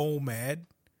he's so mad.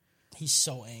 He's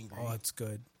so angry. Oh, it's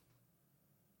good.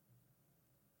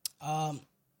 Now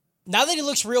that he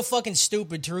looks real fucking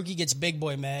stupid, Taruki gets big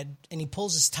boy mad and he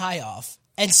pulls his tie off.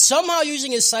 And somehow,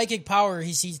 using his psychic power,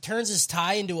 he turns his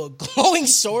tie into a glowing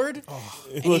sword. Oh,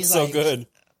 it looks so good.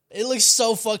 It looks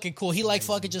so fucking cool. He like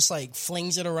fucking just like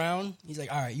flings it around. He's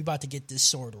like, all right, you about to get this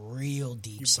sword real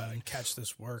deep, son. Catch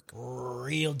this work.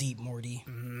 Real deep, Morty.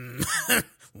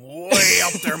 Way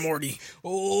up there, Morty.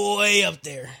 Way up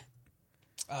there.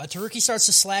 Taruki starts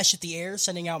to slash at the air,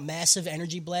 sending out massive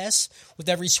energy blasts with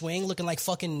every swing, looking like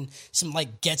fucking some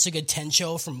like Getsuga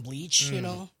Tencho from Bleach, you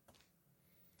know?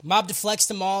 Mob deflects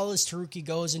them all as Taruki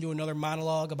goes into another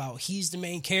monologue about he's the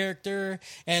main character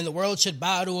and the world should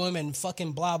bow to him and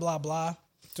fucking blah, blah, blah.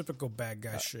 Typical bad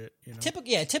guy shit, you know?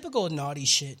 Typical naughty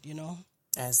shit, you know?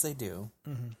 As they do.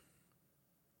 Mm-hmm.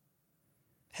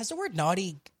 Has the word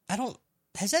naughty,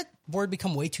 has that word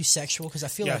become way too sexual? Because I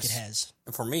feel like it has.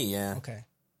 For me, yeah. Okay.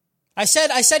 I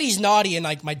said he's naughty and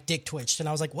like my dick twitched and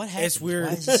I was like, what happened? It's weird.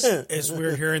 It's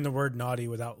weird hearing the word naughty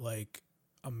without like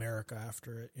America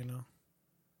after it, you know?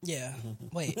 Yeah.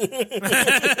 Wait.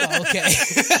 Oh, okay.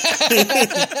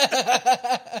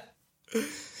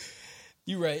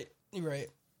 You're right.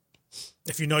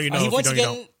 If you know, you know. If you don't, you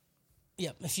don't.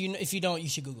 Yeah. If you don't, you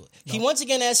should Google it. No. He once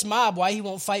again asks Mob why he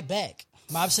won't fight back.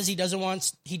 Mob says he doesn't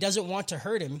want to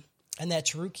hurt him, and that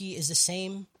Taruki is the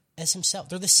same as himself.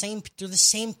 They're the same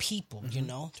people. You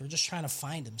know. They're just trying to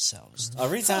find themselves.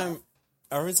 Every time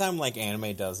like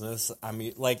anime does this, I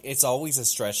mean, like it's always a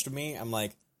stretch to me. I'm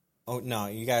like, oh no,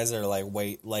 you guys are like,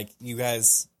 wait, like you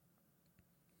guys,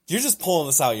 you're just pulling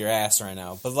this out your ass right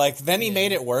now. But like, then he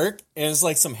made it work, and it's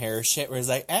like some hair shit where he's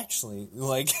like, actually,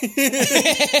 like,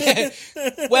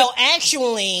 well,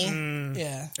 actually,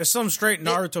 yeah, it's some straight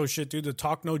Naruto shit, dude. The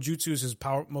talk no jutsu is his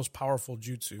most powerful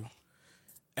jutsu.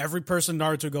 Every person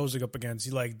Naruto goes up against,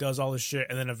 he like does all this shit,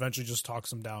 and then eventually just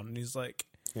talks him down, and he's like,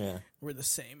 yeah, we're the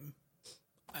same.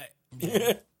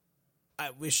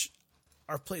 I wish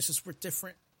our places were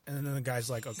different. And then the guy's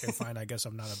like, okay, fine, I guess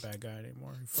I'm not a bad guy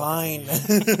anymore. Fine.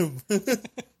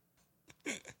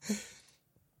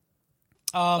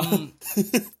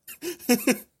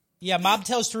 Yeah, Mob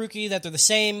tells Taruki that they're the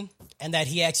same and that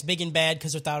he acts big and bad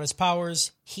because without his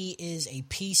powers, he is a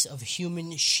piece of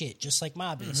human shit, just like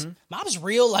Mob is. Mob's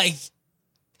real, like,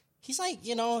 he's like,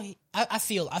 you know, I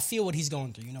feel what he's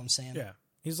going through, you know what I'm saying? Yeah.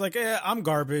 He's like, I'm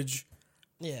garbage.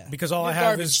 Yeah. Because all I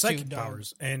have is psychic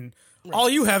powers. And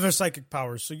all you have is psychic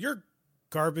powers, so you're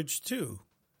garbage too.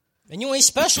 And you ain't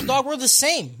special, dog. We're the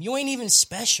same. You ain't even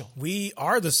special. We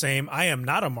are the same. I am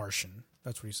not a Martian.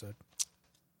 That's what he said.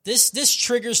 This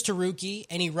triggers Taruki,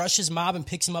 and he rushes Mob and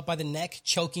picks him up by the neck,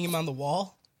 choking him on the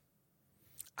wall.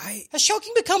 Has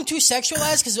choking become too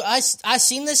sexualized? Because I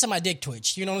seen this and my dick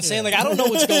twitched. You know what I'm saying? Like, I don't know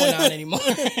what's going on anymore.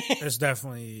 There's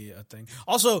definitely a thing.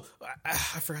 Also,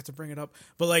 I forgot to bring it up,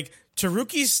 but like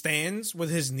Taruki stands with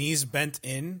his knees bent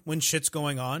in when shit's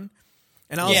going on,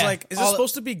 And I was like, is this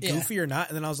supposed to be goofy or not?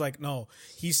 And then I was like, no,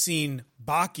 he's seen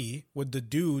Baki with the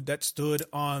dude that stood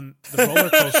on the roller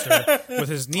coaster with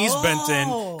his knees bent in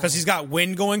because he's got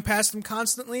wind going past him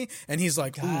constantly. And he's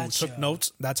like, ooh, took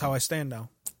notes. That's how I stand now.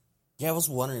 Yeah, I was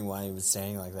wondering why he was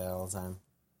standing like that all the time.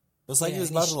 It was like he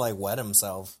was about to like wet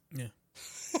himself. Yeah.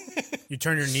 You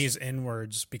turn your knees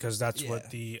inwards because that's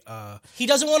what the... he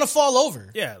doesn't want to fall over.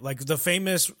 Yeah, like the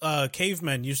famous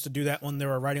cavemen used to do that when they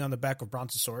were riding on the back of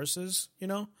brontosauruses, you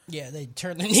know? Yeah, they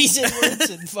turn their knees inwards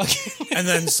and fucking... And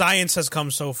then science has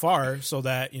come so far so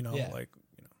that, you know, like...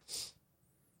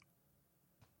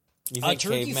 You think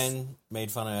cavemen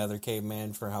made fun of other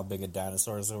cavemen for how big a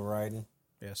dinosaurs they were riding?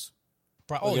 Yes.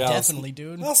 Definitely,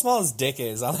 dude. How small his dick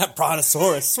is on that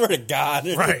brontosaurus, swear to God.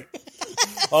 Right.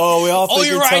 We all think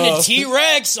you're riding a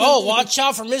T-Rex? Oh, watch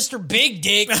out for Mr. Big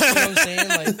Dick. You know what I'm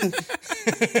saying?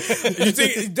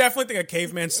 You definitely think a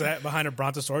caveman sat behind a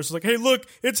brontosaurus like, hey, look,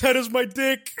 its head is my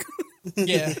dick.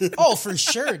 Yeah. Oh, for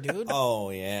sure, dude.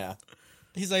 Oh, yeah.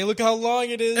 He's like, look how long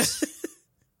it is.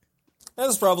 That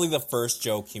was probably the first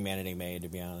joke humanity made, to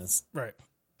be honest. Right.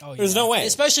 Oh, yeah. There's no way.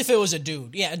 Especially if it was a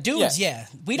dude. Yeah, dudes,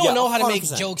 We don't know how to make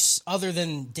 100%. jokes other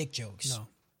than dick jokes. No.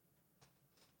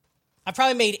 I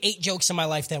probably made 8 jokes in my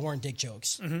life that weren't dick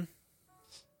jokes. Mm-hmm.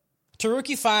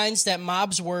 Taruki finds that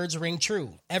Mob's words ring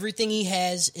true. Everything he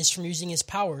has is from using his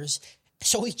powers,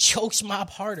 so he chokes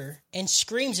Mob harder and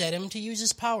screams at him to use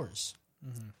his powers.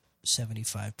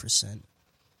 75%.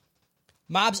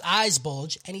 Mob's eyes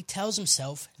bulge, and he tells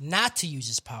himself not to use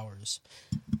his powers.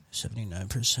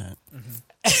 79%.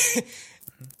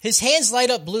 His hands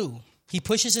light up blue. He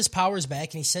pushes his powers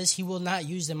back, and he says he will not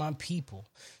use them on people.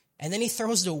 And then he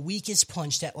throws the weakest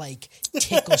punch that, like,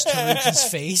 tickles Taruki's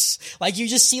face. Like, you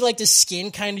just see, like, the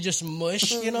skin kind of just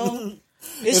mush, you know?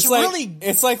 It's really... Like,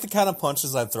 it's like the kind of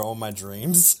punches I throw in my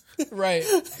dreams. Right.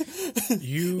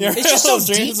 It's just so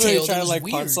dreams detailed. where you're trying to, It like,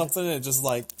 was punch weird. something and it just,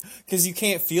 like... Because you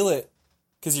can't feel it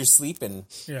because you're sleeping,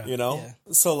 you know? Yeah.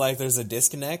 So, like, there's a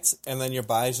disconnect, and then your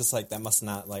body's just like, that must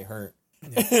not, like, hurt.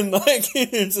 Yeah. And, like, you're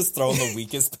just throwing the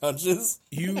weakest punches.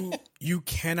 You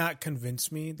cannot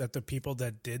convince me that the people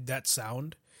that did that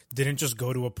sound didn't just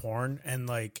go to a porn and,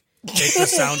 like, take the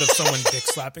sound of someone dick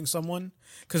slapping someone.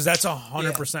 Because that's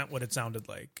 100% what it sounded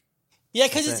like. Yeah,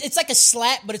 because it's like a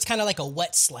slap, but it's kind of like a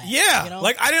wet slap. Yeah. You know?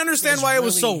 Like, I didn't understand why it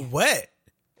was so wet.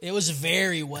 It was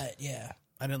very wet, yeah.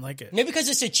 I didn't like it. Maybe because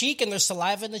it's a cheek and there's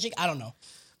saliva in the cheek. I don't know.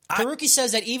 Taruki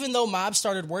says that even though Mob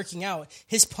started working out,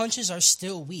 his punches are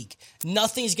still weak.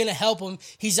 Nothing's going to help him.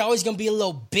 He's always going to be a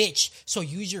little bitch. So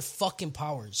use your fucking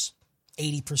powers.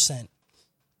 80%.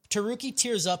 Taruki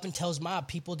tears up and tells Mob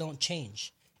people don't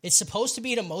change. It's supposed to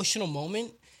be an emotional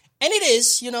moment. And it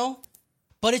is, you know.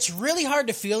 But it's really hard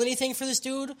to feel anything for this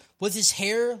dude with his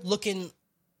hair looking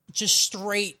just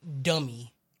straight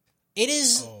dummy. It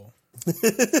is...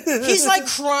 He's like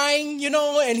crying, you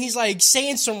know, and he's like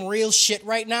saying some real shit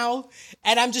right now.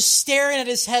 And I'm just staring at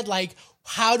his head like,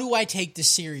 how do I take this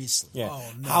seriously? Yeah.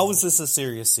 Oh, no. How is this a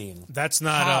serious scene? That's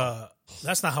not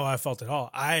how I felt at all.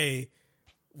 I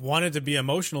wanted to be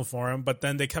emotional for him, but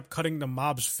then they kept cutting the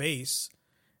Mob's face,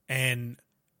 and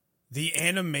the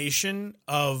animation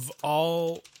of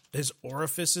all his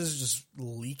orifices just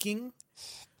leaking.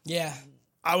 Yeah.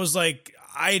 I was like,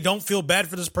 I don't feel bad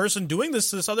for this person doing this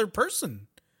to this other person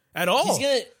at all.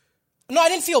 No, I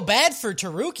didn't feel bad for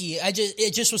Taruki.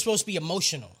 It just was supposed to be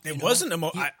emotional. It wasn't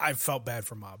I felt bad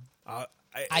for Mob. I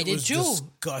did was too.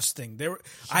 Disgusting.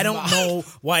 I don't know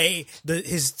why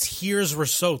his tears were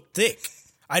so thick.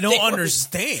 I don't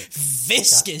understand.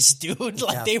 Viscous, dude.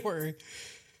 Like they were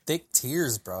thick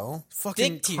tears, bro.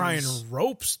 Fucking thick crying tears.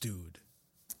 ropes, dude.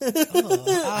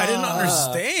 I didn't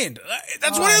understand.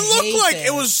 That's what it looked like. that.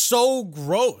 It was so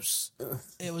gross.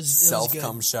 It was Self good.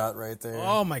 cum shot right there.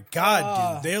 Oh my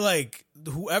god, dude! They like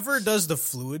whoever does the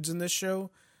fluids in this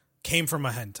show came from a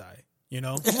hentai. You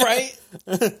know, Right?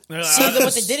 They're like, So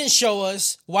what they didn't show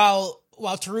us, while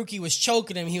Taruki was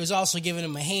choking him, he was also giving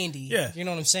him a handy. Yeah. You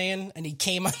know what I'm saying? And he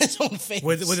came on his own face.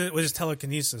 with his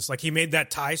telekinesis, like he made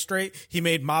that tie straight. He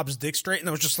made Mob's dick straight, and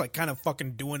it was just like kind of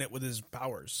fucking doing it with his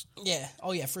powers. Yeah.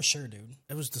 Oh, yeah, for sure, dude.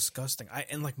 It was disgusting.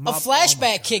 Mob, A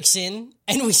flashback kicks in,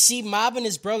 and we see Mob and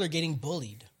his brother getting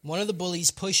bullied. One of the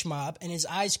bullies push Mob, and his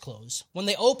eyes close. When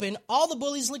they open, all the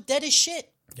bullies look dead as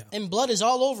shit. Yeah. And blood is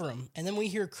all over him. And then we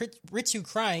hear Ritsu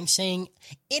crying, saying,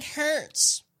 "It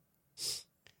hurts."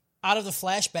 Out of the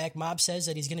flashback, Mob says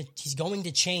that he's going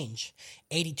to change.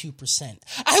 82%.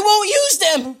 I won't use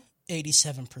them.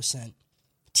 87%.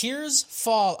 Tears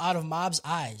fall out of Mob's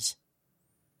eyes.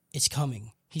 It's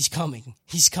coming. He's coming.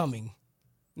 He's coming.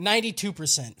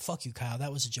 92%. Fuck you, Kyle.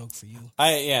 That was a joke for you.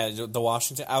 The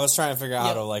Washington. I was trying to figure out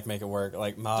how to like make it work.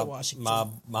 Like mob.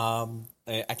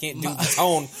 I can't do the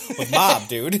tone with mob,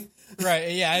 dude.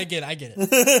 Right? Yeah, I get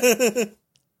it.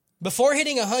 Before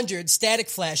hitting 100, static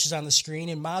flashes on the screen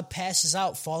and Mob passes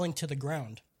out, falling to the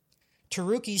ground.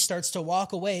 Taruki starts to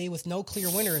walk away with no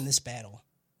clear winner in this battle.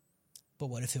 But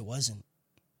what if it wasn't?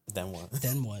 Then what?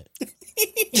 Then what?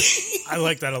 I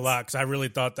like that a lot because I really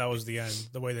thought that was the end.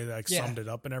 The way they like summed it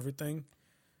up and everything.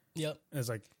 Yep. It's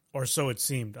like, or so it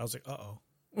seemed. I was like, uh-oh.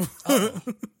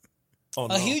 Oh,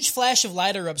 no. A huge flash of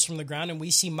light erupts from the ground and we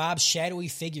see Mob's shadowy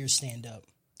figure stand up.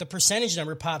 The percentage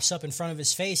number pops up in front of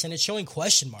his face and it's showing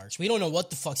question marks. We don't know what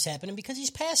the fuck's happening because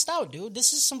he's passed out, dude.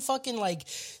 This is some fucking like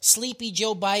sleepy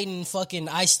Joe Biden fucking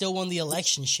I still won the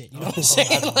election shit. You know what I'm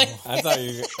saying? I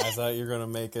thought you were gonna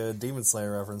make a Demon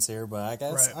Slayer reference here, but I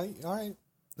guess all right.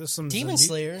 There's some Demon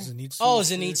Slayer. Zenitsu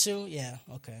Zenitsu? Yeah,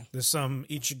 okay. There's some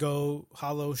Ichigo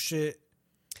hollow shit.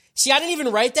 See, I didn't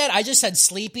even write that. I just said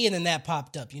sleepy and then that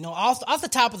popped up. You know, off the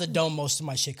top of the dome most of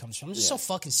my shit comes from. I'm just so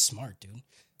fucking smart, dude.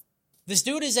 This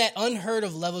dude is at unheard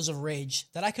of levels of rage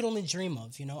that I could only dream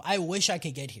of, you know? I wish I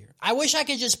could get here. I wish I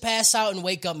could just pass out and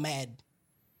wake up mad.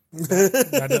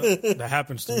 That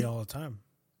happens to me all the time.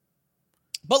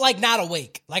 But like not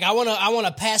awake. Like I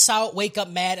wanna pass out, wake up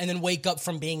mad, and then wake up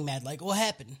from being mad. Like, what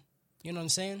happened? You know what I'm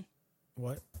saying?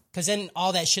 What? Because then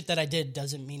all that shit that I did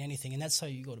doesn't mean anything, and that's how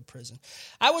you go to prison.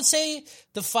 I would say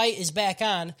the fight is back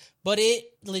on, but it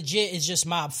legit is just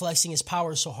Mob flexing his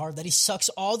power so hard that he sucks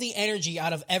all the energy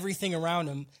out of everything around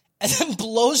him and then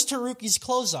blows Taruki's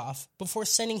clothes off before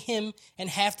sending him and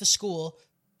half the school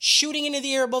shooting into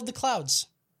the air above the clouds.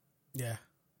 Yeah.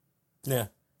 Yeah.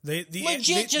 They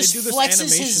legit just do this flexes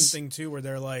animation his thing too where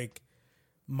they're like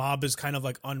Mob is kind of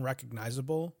like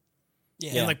unrecognizable.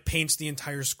 Yeah. And like paints the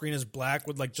entire screen as black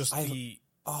with like just the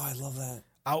I love that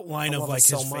outline of like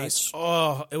his face.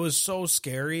 Oh, it was so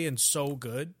scary and so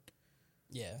good.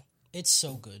 Yeah, it's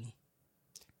so good.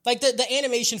 Like the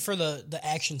animation for the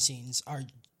action scenes are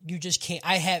you just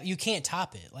can't. You can't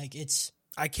top it. Like it's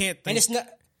I can't think and it's not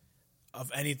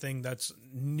of anything that's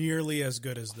nearly as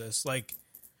good as this. Like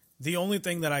the only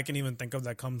thing that I can even think of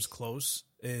that comes close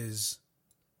is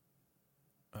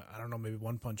I don't know, maybe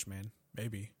One Punch Man,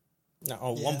 maybe. No,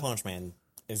 One Punch Man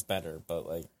is better, but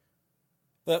like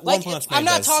One Punch Man. I'm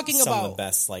not talking some about of the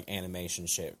best like animation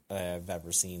shit I've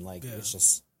ever seen. Like it's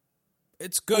just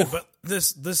it's good, but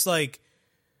this like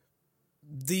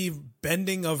the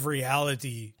bending of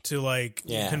reality to like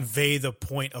convey the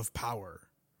point of power.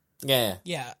 Yeah.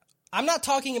 I'm not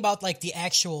talking about like the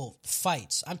actual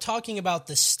fights. I'm talking about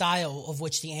the style of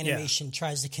which the animation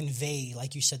tries to convey,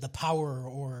 like you said, the power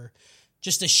or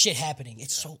just the shit happening.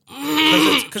 It's so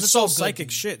because it's all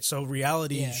psychic shit. So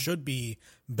reality should be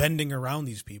bending around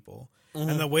these people,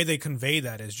 and the way they convey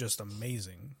that is just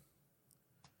amazing.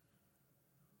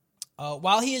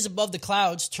 While he is above the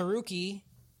clouds, Taruki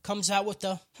comes out with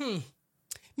the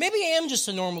maybe I am just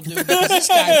a normal dude because this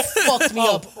guy fucked me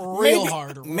up real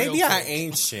hard. Maybe I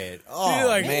ain't shit. Oh He's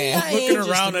like, man, looking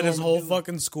around at his whole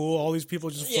fucking school, all these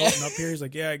people just floating up here. He's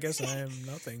like, I guess I am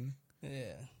nothing.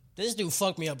 Yeah. This dude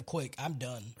fucked me up quick. I'm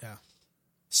done. Yeah.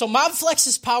 So Mob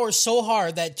flexes power so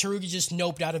hard that Taruki just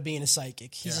noped out of being a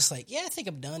psychic. He's just like, I think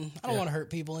I'm done. I don't want to hurt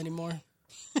people anymore.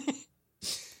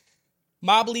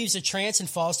 Mob leaves a trance and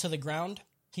falls to the ground.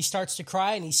 He starts to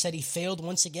cry and he said he failed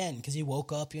once again because he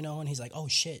woke up, you know, and he's like, oh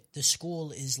shit, the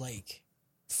school is like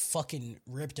fucking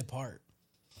ripped apart.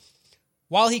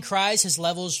 While he cries, his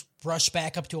levels rush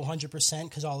back up to 100%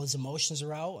 because all his emotions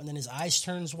are out, and then his eyes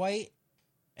turns white.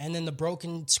 And then the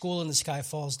broken school in the sky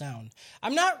falls down.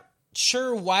 I'm not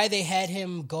sure why they had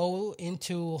him go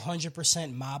into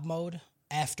 100% mob mode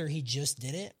after he just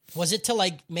did it. Was it to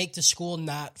like make the school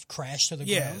not crash to the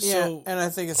ground? Yeah, and I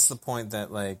think it's the point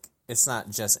that like it's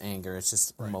not just anger; it's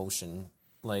just emotion.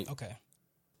 Like,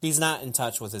 he's not in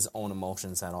touch with his own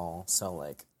emotions at all. So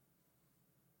like,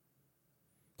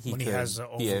 he could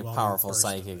be a powerful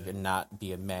psychic and not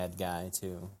be a mad guy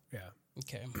too. Yeah.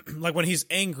 Okay. Like when he's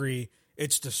angry,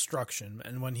 it's destruction,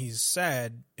 and when he's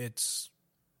sad, it's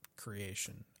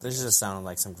creation. This just sounded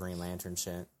like some Green Lantern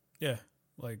shit. Yeah,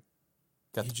 like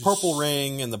got the purple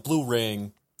ring and the blue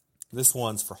ring. This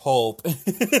one's for hope, and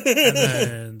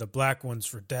then the black one's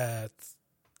for death.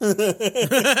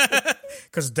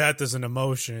 Because death is an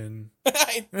emotion.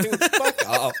 Dude, fuck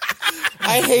off.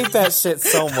 I hate that shit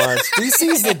so much.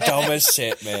 DC's the dumbest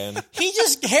shit, man.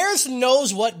 Harrison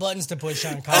knows what buttons to push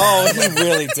on. Oh, he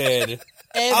really did.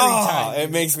 Every time. It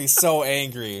makes me so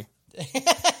angry.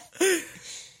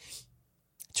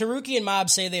 Taruki and Mob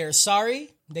say they are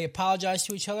sorry. They apologize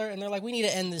to each other, and they're like, we need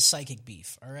to end this psychic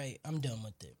beef. All right, I'm done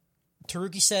with it.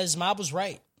 Taruki says Mob was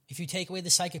right. If you take away the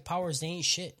psychic powers, they ain't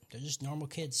shit. They're just normal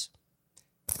kids.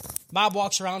 Mob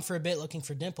walks around for a bit looking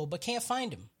for Dimple, but can't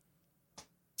find him.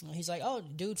 He's like, oh,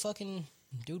 dude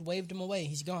waved him away.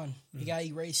 He's gone. He got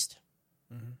erased.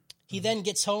 He then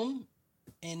gets home,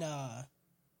 and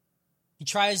he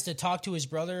tries to talk to his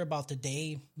brother about the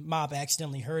day Mob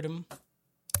accidentally hurt him.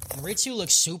 And Ritsu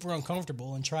looks super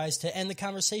uncomfortable and tries to end the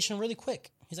conversation really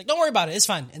quick. He's like, don't worry about it. It's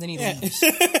fine. And then he leaves.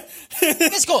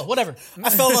 It's cool. Whatever. I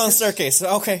fell down the staircase.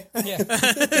 Okay. Yeah.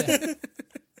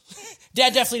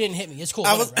 Dad definitely didn't hit me. It's cool.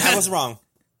 I was wrong.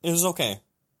 It was okay.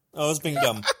 I was being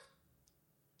dumb.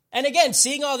 And again,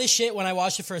 seeing all this shit when I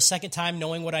watched it for a second time,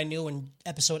 knowing what I knew in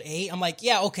episode 8, I'm like,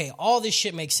 yeah, okay, all this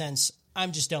shit makes sense.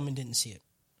 I'm just dumb and didn't see it.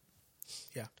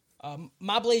 Yeah.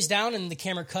 Mob lays down and the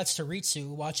camera cuts to Ritsu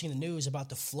watching the news about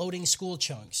the floating school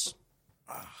chunks.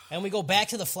 And we go back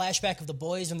to the flashback of the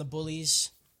boys and the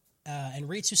bullies. And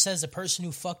Ritsu says the person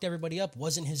who fucked everybody up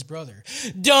wasn't his brother.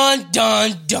 Dun,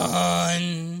 dun,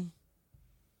 dun.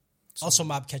 Also,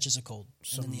 Mob catches a cold.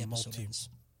 And then the episode ends.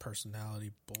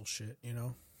 Personality bullshit, you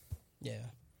know? Yeah.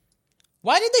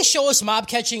 Why did they show us Mob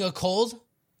catching a cold?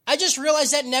 I just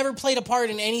realized that never played a part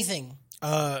in anything.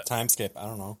 Time skip. I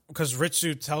don't know. Because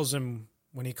Ritsu tells him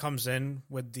when he comes in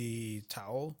with the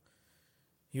towel,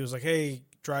 he was like, hey,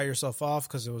 dry yourself off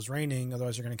because it was raining,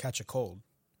 otherwise you're going to catch a cold.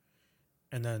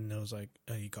 And then it was like,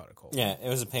 oh, he caught a cold. Yeah, it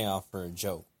was a payoff for a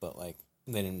joke, but like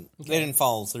they didn't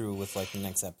follow through with like the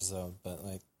next episode, but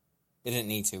like they didn't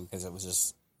need to because it was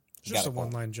just a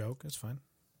one-line joke. It's fine.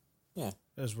 Yeah.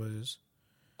 It is what it is.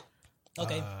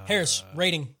 Okay. Harris,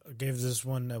 rating. I gave this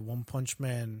one a One Punch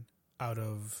Man out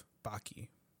of Baki.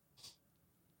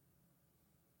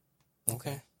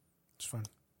 Okay. It's fine.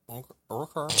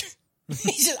 Okay.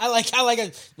 He said, I like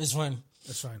it. It's fine.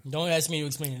 It's fine. Don't ask me to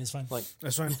explain it. It's fine. Like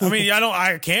It's fine. I mean,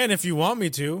 I can if you want me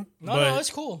to. No, it's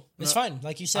cool. It's fine.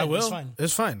 Like you said, I will. it's fine.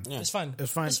 It's fine. Yeah. It's fine.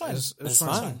 It's fine. It's fine. It's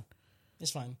fine.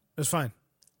 It's fine. It's fine.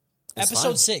 Episode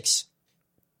fine. 6.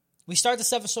 We start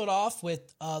this episode off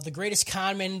with the greatest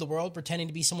con man in the world pretending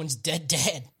to be someone's dead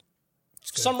dad.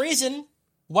 For some reason,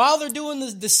 while they're doing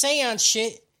the seance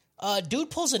shit,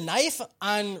 dude pulls a knife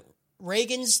on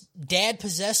Reagan's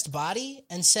dad-possessed body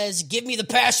and says, give me the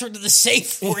password to the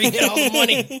safe before you get all the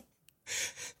money.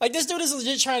 Like, this dude is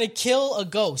legit trying to kill a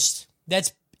ghost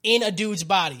that's in a dude's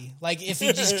body. Like, if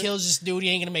he just kills this dude, he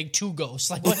ain't gonna make 2 ghosts.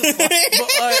 Like, what the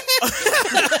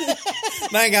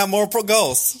fuck? now I got more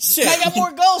ghosts. Shit. I got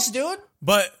more ghosts, dude.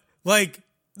 But, like,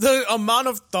 the amount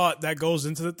of thought that goes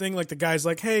into the thing, like the guy's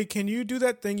like, hey, can you do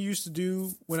that thing you used to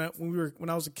do when I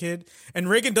was a kid? And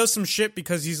Reagan does some shit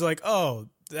because he's like, oh,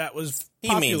 that was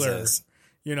popular,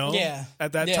 you know? Yeah.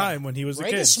 At that time when he was a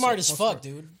kid. Reagan's smart as fuck,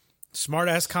 dude. Smart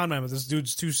ass con man, but this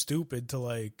dude's too stupid to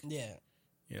like, Yeah.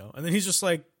 you know? And then he's just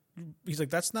like,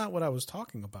 that's not what I was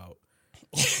talking about.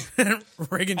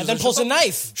 Reagan And just then pulls a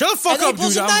knife. Shut the fuck And then up, he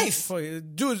pulls dude. a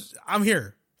knife. Dude, I'm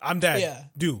here. I'm dead.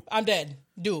 Yeah. I'm dead.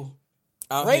 Dude.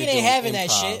 Out Reagan here ain't doing having that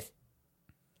improv. shit.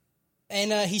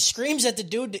 And he screams at the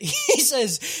dude. He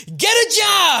says, get a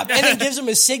job! And then gives him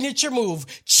his signature move.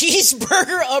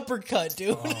 Cheeseburger uppercut,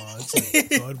 dude. Oh, that's a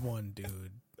good one,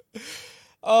 dude.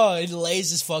 Oh, it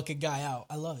lays this fucking guy out.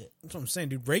 I love it. That's what I'm saying,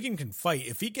 dude. Reagan can fight.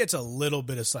 If he gets a little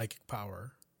bit of psychic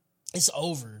power. It's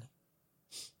over.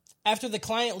 After the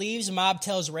client leaves, Mob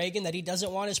tells Reagan that he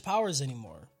doesn't want his powers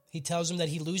anymore. He tells him that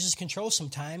he loses control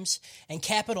sometimes, and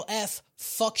capital F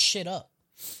fucks shit up.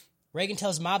 Reagan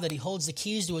tells Mob that he holds the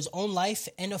keys to his own life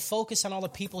and to focus on all the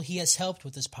people he has helped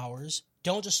with his powers.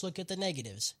 Don't just look at the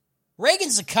negatives.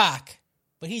 Reagan's a cock,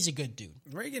 but he's a good dude.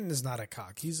 Reagan is not a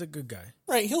cock. He's a good guy.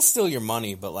 Right, he'll steal your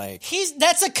money, but like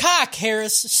That's a cock,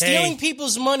 Harris. Stealing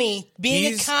people's money,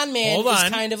 being a con man is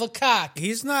kind of a cock.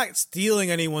 He's not stealing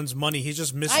anyone's money. He's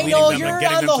just misleading I know, them you're and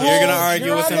getting on them the to. whole, You're gonna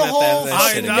argue with him at the end of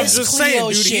that shit. I'm Miss just saying,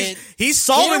 dude. Shit. He's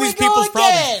solving Here we these go people's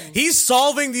again. problems. He's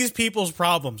solving these people's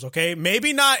problems. Okay,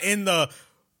 maybe not in the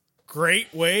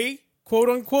great way, quote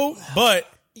unquote, but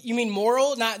You mean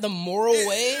moral, not the moral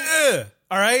way?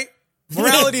 all right.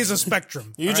 Morality is a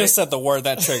spectrum. you just said the word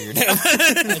that triggered him.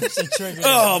 It's a trigger.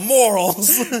 Oh,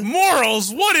 morals.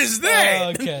 Morals. What is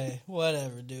that? Okay,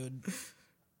 whatever, dude.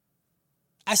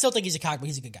 I still think he's a cock, but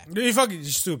he's a good guy. You're fucking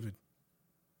stupid.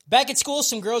 Back at school,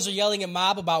 some girls are yelling at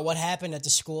Mob about what happened at the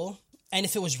school, and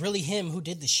if it was really him who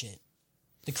did the shit.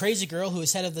 The crazy girl, who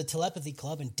is head of the telepathy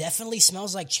club and definitely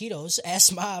smells like Cheetos,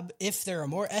 asks Mob if there are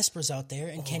more espers out there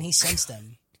and can he sense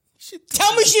them.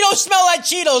 Tell me she don't smell like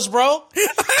Cheetos, bro.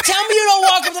 Tell me you don't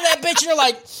walk up to that bitch and you're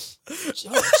like,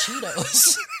 oh,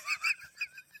 Cheetos.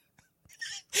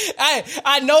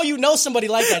 I know you know somebody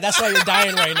like that. That's why you're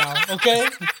dying right now, okay?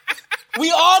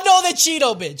 We all know that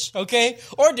Cheeto bitch, okay?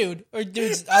 Or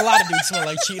dudes. A lot of dudes smell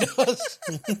like Cheetos.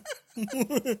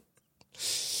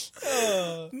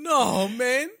 No,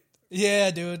 man.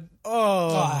 Yeah, dude.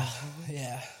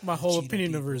 Yeah. My whole Cheeto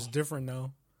opinion of people. her is different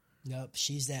now. Nope,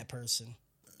 she's that person.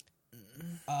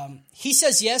 He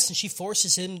says yes, and she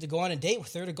forces him to go on a date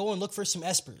with her to go and look for some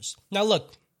espers. Now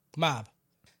look, Mob,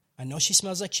 I know she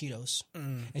smells like Cheetos,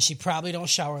 and she probably don't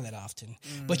shower that often,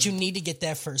 but you need to get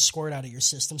that first squirt out of your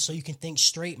system so you can think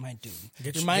straight, my dude.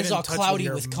 Your mind's all cloudy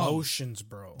with cum. Emotions,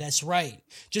 bro. That's right.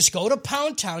 Just go to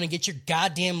Pound Town and get your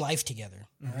goddamn life together,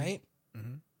 all right?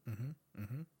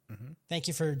 Thank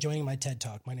you for joining my TED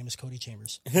Talk. My name is Cody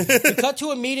Chambers. We cut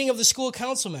to a meeting of the school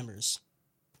council members.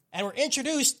 And we're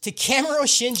introduced to Kamuro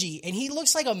Shinji, and he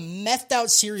looks like a methed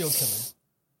out serial killer.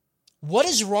 What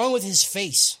is wrong with his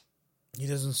face? He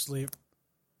doesn't sleep.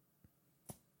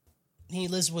 He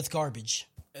lives with garbage.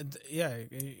 Yeah,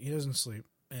 he doesn't sleep,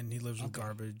 and he lives with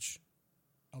garbage.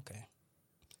 Okay.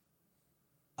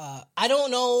 I don't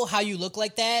know how you look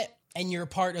like that, and you're a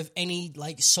part of any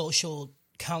like social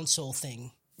council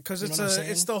thing. Because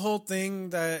it's the whole thing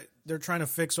that they're trying to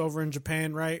fix over in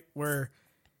Japan, right? Where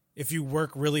if you work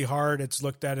really hard, it's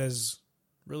looked at as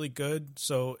really good.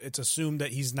 So it's assumed that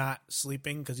he's not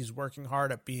sleeping because he's working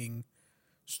hard at being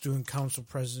student council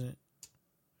president.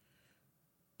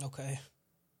 Okay.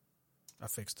 I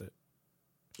fixed it.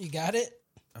 You got it?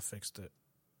 I fixed it.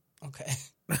 Okay.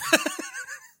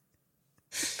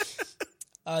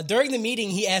 During the meeting,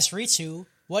 he asked Ritsu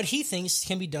what he thinks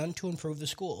can be done to improve the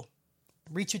school.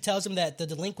 Ritsu tells him that the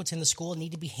delinquents in the school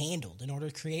need to be handled in order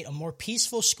to create a more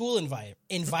peaceful school environment.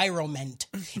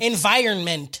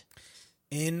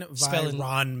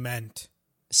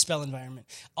 Spell environment.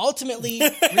 Ultimately,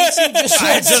 Ritsu just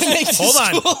wants to make the hold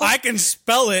on. school. I can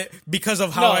spell it because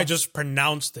of how I just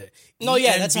pronounced it. No,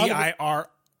 yeah, that's how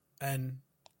ENVIRN.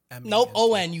 Nope,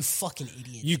 O-N, you fucking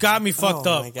idiot. You got me fucked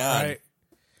up. My God. Right?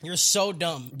 You're so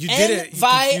dumb. You did it. You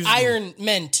confused me.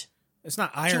 Environment. It's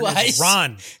not iron. Two It's eyes.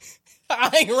 Ron.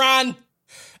 Iron.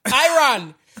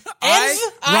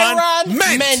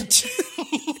 Environment.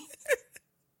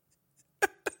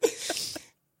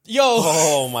 Yo.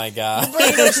 Oh my God.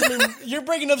 You're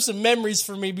bringing up some memories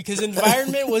for me because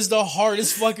environment was the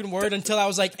hardest fucking word until I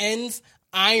was like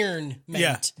environment.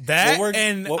 Yeah, that What word-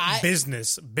 and what-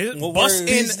 business. what Bus word-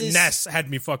 in Business. Ness had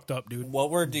me fucked up, dude. What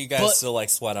word do you guys But- still like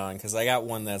sweat on? Because I got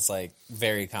one that's like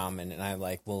very common, and I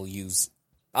like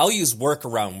I'll use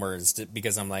workaround words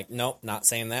because I'm like, nope, not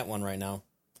saying that one right now.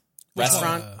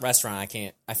 Restaurant. I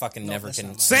can't. I fucking never that's can.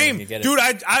 not mine. Same, never get it. dude.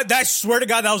 I swear to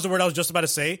God, that was the word I was just about to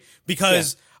say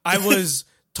because I was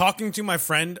talking to my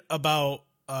friend about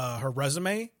her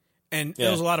resume, and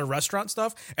there was a lot of restaurant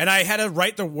stuff, and I had to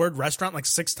write the word restaurant like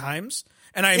 6 times,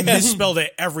 and I misspelled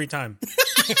it every time.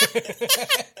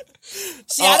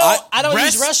 See, I don't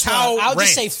use Restaurant. restaurant. I'll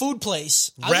just say food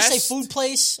place. I'll just say Rest. food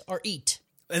place or eat.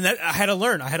 And that I had to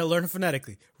learn. I had to learn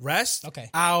phonetically. Rest. Okay.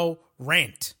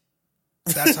 Rant.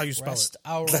 That's how you spell Rest, it.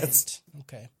 I'll rant.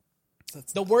 Okay.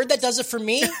 The word that does it for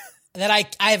me that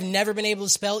I have never been able to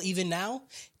spell even now,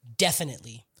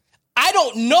 definitely. I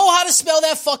don't know how to spell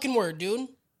that fucking word, dude.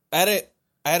 I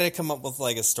had to come up with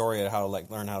like a story of how to like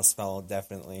learn how to spell it.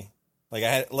 Definitely.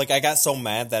 I got so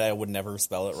mad that I would never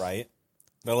spell it right,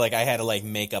 but like I had to like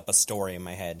make up a story in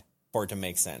my head for it to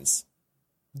make sense.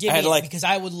 Give I had me it, like- because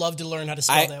I would love to learn how to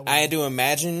spell that word. I had to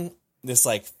imagine this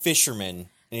like fisherman, and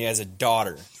he has a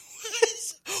daughter.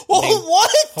 Whoa,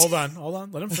 what? Hold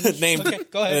on. Let him finish. Named, Okay,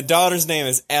 go ahead. And the daughter's name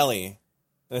is Ellie.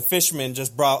 And the fisherman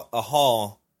just brought a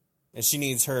haul, and he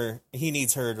needs her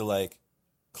to like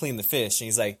clean the fish. And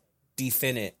he's like,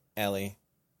 defin it, Ellie.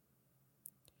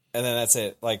 And then that's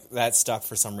it. Like that stuck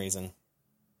for some reason.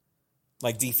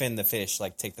 Like defin the fish,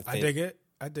 like take the fish.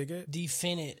 I dig it.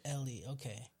 Definite Ellie.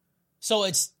 Okay. So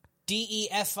it's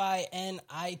DEFINITELY?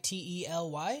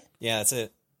 Yeah, that's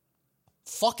it.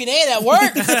 Fucking A, that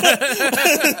worked.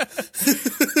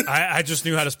 I just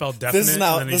knew how to spell definite. This is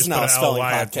now and then you this is just now put a an spelling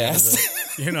LY at the end of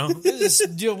podcast. it, you know?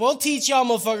 Dude, we'll teach y'all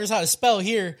motherfuckers how to spell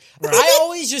here. I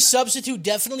always just substitute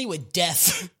definitely with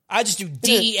def. I just do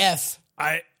DEF.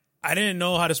 I didn't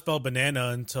know how to spell banana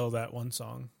until that one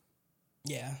song.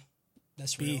 Yeah,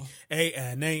 that's real.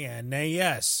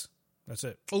 BANANAS. That's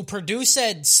it. Oh, Purdue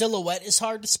said silhouette is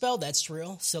hard to spell. That's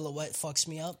real. Silhouette fucks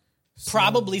me up.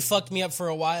 Probably fucked me up for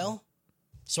a while.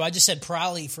 So I just said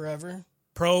probably forever.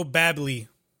 Probably.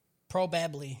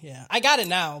 Yeah. I got it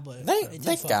now, but it did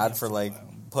Thank fuck me God up for a like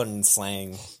while. putting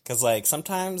slang, because like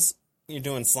sometimes you're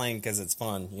doing slang because it's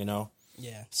fun, you know.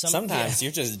 Yeah. Sometimes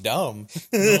you're just dumb.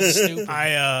 stupid.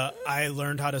 I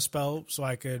learned how to spell so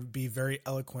I could be very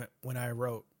eloquent when I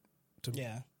wrote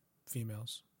to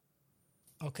females.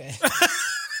 Okay.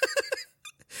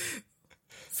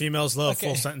 Females love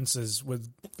full sentences with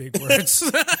big words.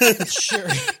 Sure.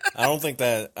 I don't think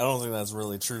that's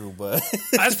really true, but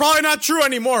That's probably not true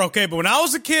anymore, okay? But when I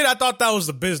was a kid, I thought that was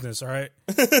the business, all right?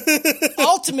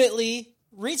 Ultimately,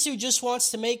 Ritsu just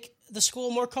wants to make the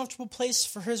school a more comfortable place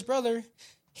for his brother.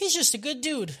 He's just a good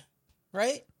dude,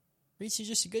 right? Ritsu's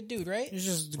just a good dude, right? He's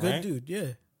just a good dude, yeah.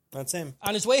 that's him.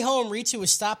 On his way home, Ritsu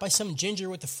was stopped by some ginger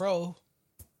with a fro.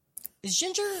 Is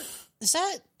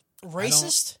that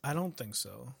racist? I don't think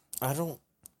so.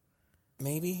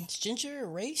 Maybe Is ginger a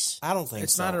race? I don't think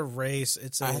It's so. not a race.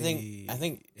 It's I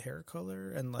think hair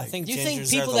color and like. I think Do you think gingers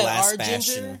people are the that last are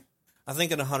bastion. ginger- I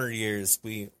think in 100 years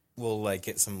we will like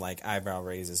get some like eyebrow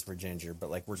raises for ginger, but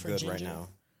like we're good ginger? right now.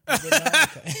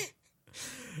 Okay.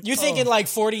 You're thinking like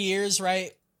 40 years,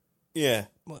 right? Yeah.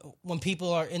 When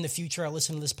people are in the future are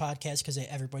listening to this podcast, because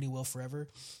everybody will forever.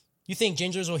 You think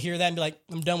gingers will hear that and be like,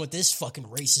 I'm done with this fucking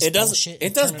racist bullshit.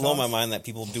 It does and turn blow off? my mind that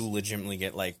people do legitimately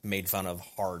get like made fun of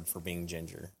hard for being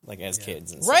ginger, like as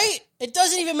kids and stuff. Right? It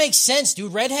doesn't even make sense,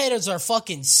 dude. Redheads are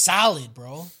fucking solid,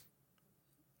 bro.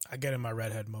 I get in my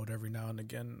redhead mode every now and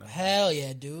again. Hell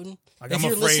yeah, dude. Like, If I'm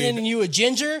you're afraid- listening and you a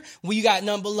ginger, well, you got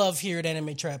none but love here at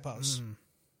Anime Trap House.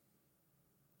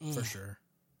 For sure.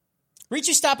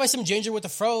 Ritsu stopped by some ginger with a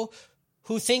fro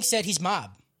who thinks that he's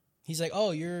Mob. He's like,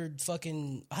 oh, you're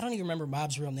fucking... I don't even remember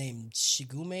Mob's real name.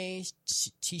 Shigume?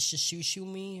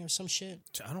 Tishishushumi or some shit?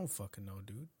 I don't fucking know,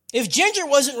 dude. If ginger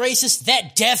wasn't racist,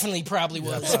 that definitely probably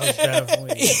was. I was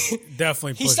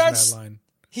definitely pushing starts- that line.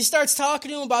 He starts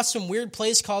talking to him about some weird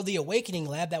place called the Awakening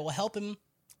Lab that will help him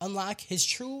unlock his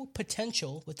true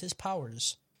potential with his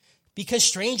powers. Because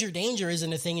stranger danger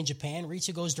isn't a thing in Japan,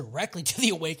 Ritsu goes directly to the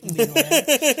Awakening Lab.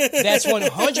 That's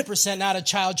 100% not a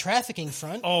child trafficking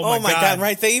front. Oh my god!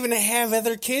 Right? They even have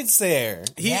other kids there.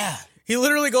 Yeah. He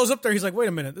literally goes up there. He's like, "Wait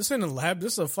a minute, this isn't a lab.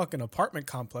 This is a fucking apartment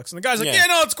complex." And the guy's like, Yeah. "Yeah,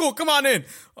 no, it's cool. Come on in."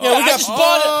 Yeah, I just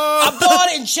bought it. I bought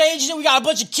it and changed it. We got a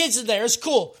bunch of kids in there. It's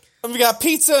cool. We got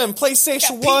pizza and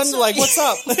PlayStation Got 1. pizza. Like, what's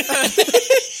up?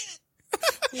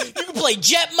 You can play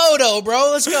Jet Moto, bro.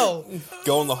 Let's go.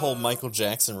 Going the whole Michael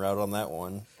Jackson route on that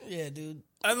one. Yeah, dude.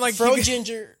 And like, Fro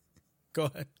Ginger. go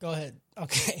ahead. Go ahead.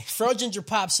 Okay. Fro Ginger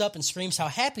pops up and screams how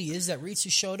happy he is that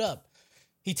Ritsu showed up.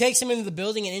 He takes him into the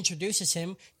building and introduces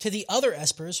him to the other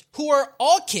Espers, who are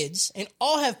all kids and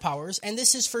all have powers, and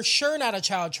this is for sure not a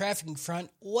child trafficking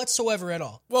front whatsoever at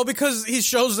all. Well, because he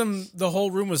shows them the whole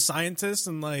room with scientists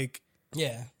and like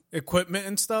Yeah. equipment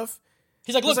and stuff.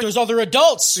 He's like, look, there's other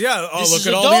adults. Yeah. Oh, This look is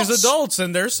at all adults. these adults,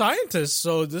 and they're scientists,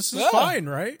 so this is Yeah. fine,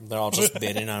 right? They're all just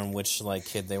bidding on which like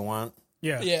kid they want.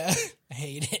 Yeah. Yeah. I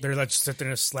hate it. They're like sitting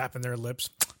there slapping their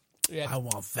lips. Yeah. I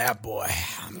want that boy.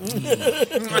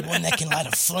 The one that can light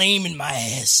a flame in my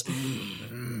ass.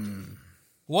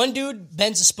 One dude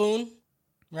bends a spoon,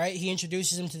 right? He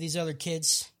introduces him to these other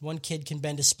kids. One kid can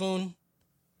bend a spoon.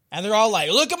 And they're all like,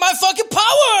 look at my fucking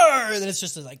power! And it's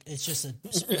just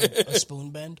a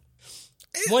spoon bend.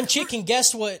 One chick can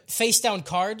guess what face down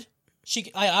card.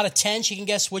 Out of 10, she can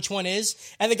guess which one is.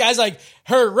 And the guy's like,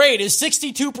 her rate is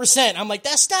 62%. I'm like,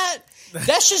 that's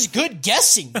just good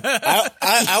guessing.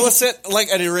 I was saying, like,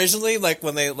 originally, like,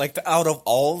 when they, like, out of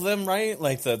all of them, right?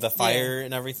 Like, the fire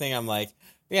and everything, I'm like,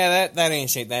 yeah, that ain't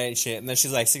shit, that ain't shit. And then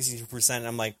she's like, 62%, and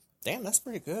I'm like, damn, that's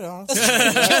pretty good, honestly.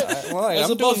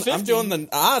 I'm doing the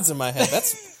odds in my head.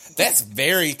 That's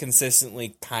very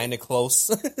consistently kind of close.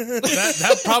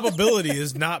 that probability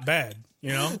is not bad,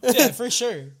 you know? Yeah, for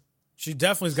sure. She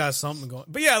definitely's got something going.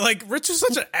 But yeah, like, Rich is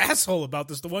such an asshole about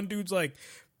this. The one dude's like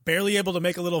barely able to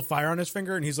make a little fire on his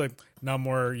finger, and he's like, not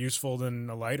more useful than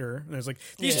a lighter. And it's like,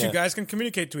 these two guys can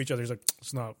communicate to each other. He's like,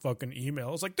 it's not fucking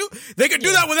email. It's like, dude, they could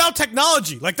do that without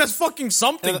technology. Like, that's fucking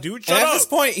something, dude. Shut and up. at this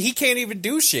point, he can't even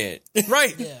do shit.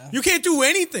 Right. Yeah. You can't do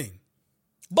anything.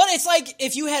 But it's like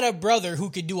if you had a brother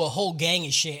who could do a whole gang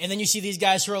of shit, and then you see these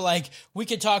guys who are like, we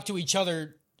could talk to each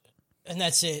other, and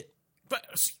that's it. But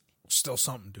still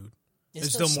something, dude. It's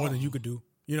It's still more something. than you could do,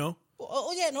 you know?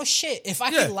 Oh yeah, no shit. If I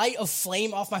Yeah. could light a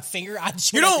flame off my finger, I'd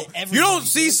just You went don't to everybody, you don't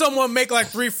see dude. someone make like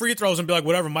 3 free throws and be like,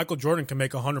 whatever, Michael Jordan can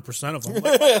make 100% of them.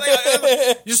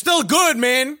 Like, you're still good,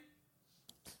 man.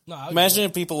 No, I would Imagine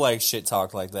if people, like, shit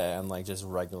talk like that on, like, just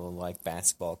regular, like,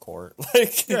 basketball court.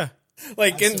 Like, Yeah.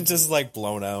 like, getting just, like,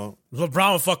 blown out.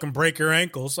 LeBron will fucking break your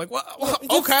ankles. Like, what?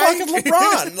 It's Okay. fucking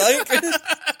LeBron. Like,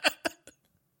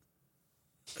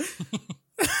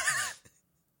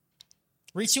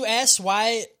 Ritsu asks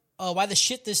why the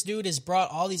shit this dude has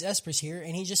brought all these espers here,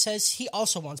 and he just says he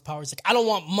also wants powers. Like, I don't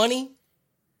want money.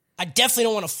 I definitely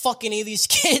don't want to fuck any of these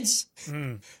kids.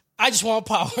 I just want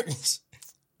powers.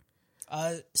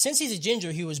 Since he's a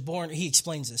ginger, he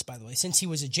explains this, by the way. Since he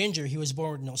was a ginger, he was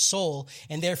born with no soul,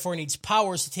 and therefore needs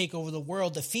powers to take over the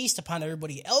world to feast upon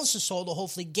everybody else's soul to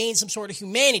hopefully gain some sort of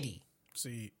humanity.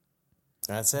 See,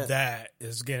 that's it. That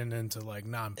is getting into like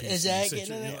non-PC. Is that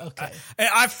getting in it? Okay.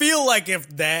 I feel like if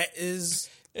that is,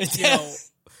 you know,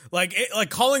 like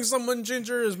calling someone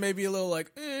ginger is maybe a little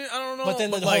like, I don't know. But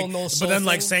then the like, whole no soul but then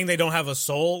like thing? saying they don't have a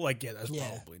soul, like that's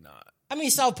probably not. I mean,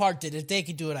 South Park did it. If they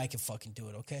could do it, I could fucking do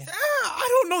it, okay? I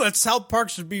don't know that South Park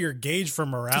should be your gauge for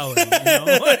morality. You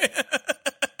know?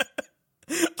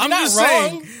 I'm not just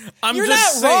wrong. saying. You're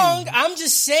not wrong. I'm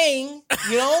just saying,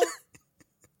 you know,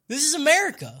 this is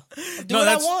America. I do what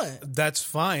I want. That's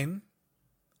fine.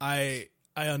 I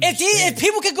understand. If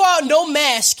people could go out no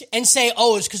mask and say,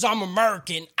 "Oh, it's because I'm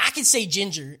American," I could say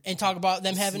ginger and talk about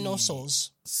them having no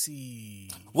souls. See,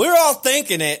 we're all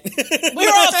thinking it. We're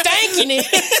all thinking it.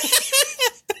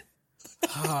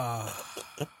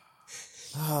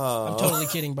 I'm totally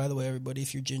kidding, by the way, everybody.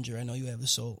 If you're ginger, I know you have a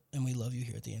soul, and we love you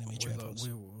here at the Anime Trap House.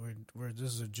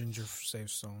 This is a ginger safe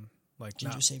zone. Like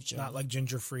ginger safe zone. Not like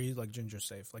ginger free, like ginger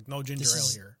safe. Like no ginger ale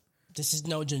here. This is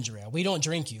no ginger ale. We don't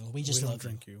drink you. We just love you. We don't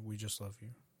drink you. We just love you.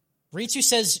 Ritsu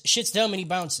says shit's dumb and he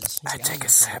bounces. I take a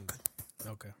sip.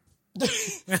 Okay.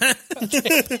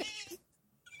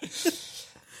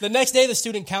 The next day, the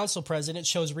student council president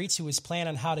shows Ritsu his plan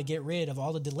on how to get rid of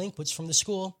all the delinquents from the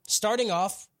school, starting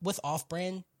off with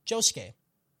off-brand Josuke.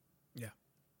 Yeah.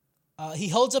 He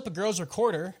holds up a girl's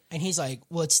recorder, and he's like,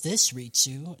 "What's this,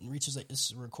 Ritsu?" And Ritsu's like, "This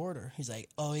is a recorder." He's like,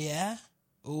 "Oh, yeah?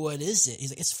 What is it?"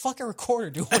 He's like, "It's a fucking recorder,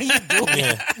 dude. What are you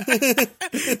doing?"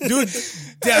 Dude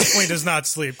definitely does not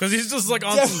sleep because he's just like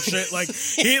on some shit. Like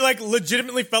he like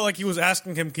legitimately felt like he was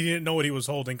asking him because he didn't know what he was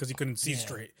holding because he couldn't see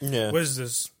straight. Yeah. What is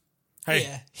this?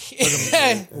 Hey,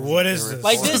 Yeah. what is this?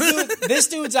 Like this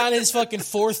dude's on his fucking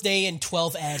 4th day in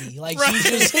 12 Addy. Like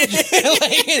he's just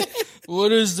like,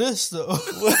 what is this though?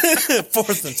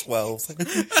 4th and 12. And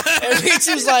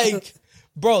Ritsu's like,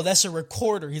 "Bro, that's a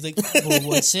recorder." He's like, "Well,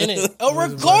 what's in it?" A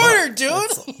recorder, dude.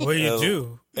 What do you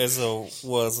do? It's a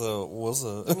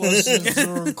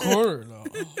recorder though.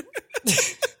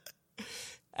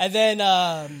 And then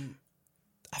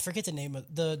I forget the name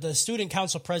of the student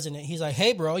council president. He's like,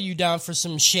 "Hey, bro, you down for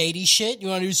some shady shit? You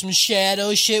want to do some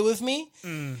shadow shit with me?"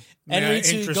 May And I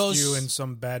Ritsu interest goes, you in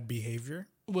some bad behavior?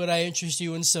 "Would I interest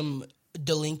you in some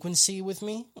delinquency with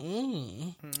me?"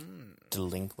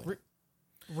 delinquent.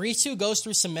 Ritsu goes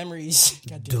through some memories.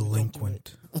 God damn it,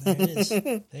 Delinquent. There it is.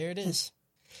 There it is.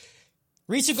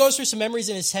 Ritsu goes through some memories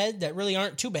in his head that really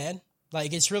aren't too bad.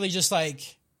 Like, it's really just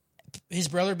like his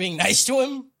brother being nice to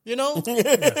him, you know?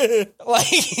 Yeah. Like,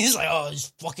 he's like, "Oh,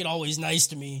 he's fucking always nice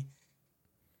to me."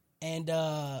 And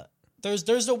there's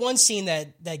the one scene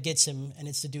that gets him, and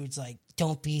it's the dude's like,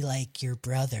 "Don't be like your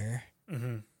brother."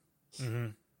 Mm-hmm. Mm-hmm.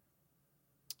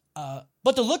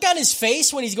 But the look on his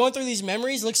face when he's going through these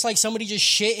memories looks like somebody just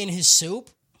shit in his soup.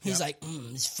 He's like,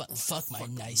 fuck my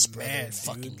nice brother, mad,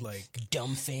 fucking dude, like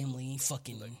dumb family,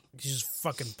 fucking. He's just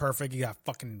fucking perfect. He got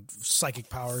fucking psychic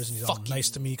powers, and he's all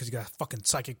nice to me because he got fucking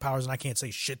psychic powers, and I can't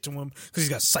say shit to him because he's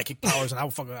got psychic powers, and I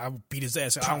would beat his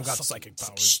ass. And I don't got psychic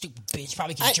powers. Stupid bitch,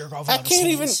 probably can jerk off. I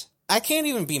can't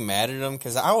even be mad at him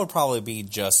because I would probably be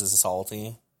just as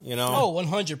salty. You know? Oh,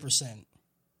 100%. 100%.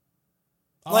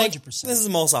 Like, this is the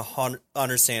most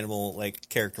understandable like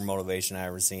character motivation I've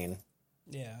ever seen.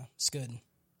 Yeah, it's good.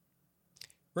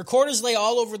 Recorders lay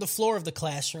all over the floor of the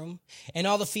classroom, and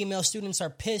all the female students are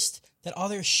pissed that all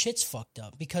their shit's fucked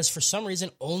up because for some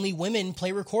reason only women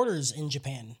play recorders in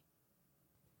Japan.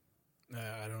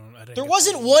 I there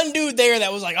wasn't one dude there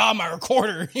that was like, "Oh, my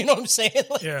recorder." You know what I'm saying?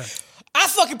 Like, yeah. I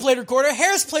fucking played recorder.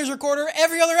 Harris plays recorder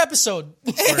every other episode.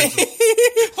 Where is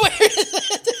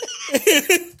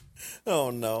it?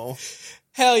 Oh no.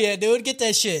 Hell yeah, dude. Get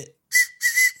that shit.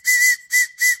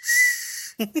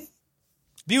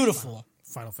 Beautiful.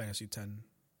 Final Fantasy X.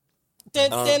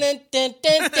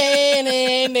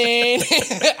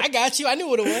 I got you. I knew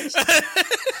what it was.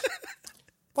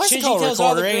 Why's it called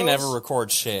recorder? I ain't never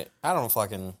record shit. I don't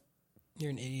fucking... You're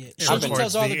an idiot. Shinji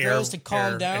tells all the girls to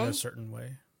calm down. In a certain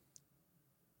way.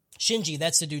 Shinji,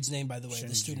 that's the dude's name, by the way.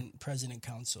 The student president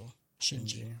council.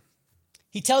 Shinji.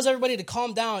 He tells everybody to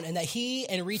calm down and that he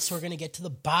and Ritsu are going to get to the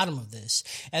bottom of this.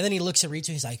 And then he looks at Ritsu.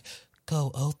 He's like,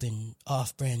 "Go open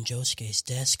off-brand Josuke's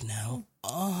desk now."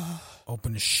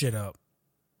 Open the shit up.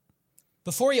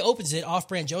 Before he opens it,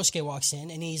 off-brand Josuke walks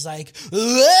in and he's like,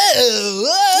 "Whoa,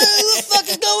 what the fuck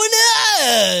is going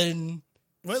on?"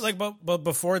 Wait, like, but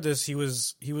before this, he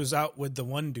was out with the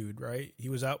one dude, right? He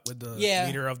was out with the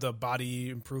leader of the body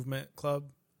improvement club.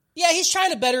 Yeah, he's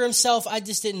trying to better himself. I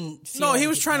just didn't feel No, he like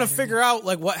was it trying to mattered. figure out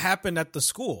like what happened at the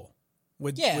school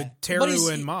with but Teru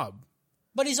and Mob.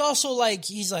 But he's also like,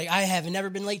 I have never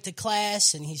been late to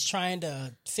class, and he's trying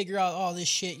to figure out all this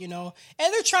shit, you know?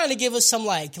 And they're trying to give us some,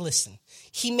 like, listen,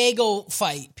 he may go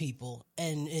fight people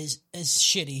and is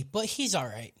shitty, but he's all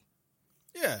right.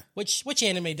 Yeah. Which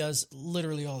anime does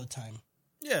literally all the time.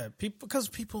 Yeah, because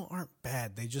people aren't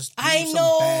bad. They just do I some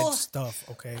know. bad stuff,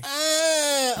 okay?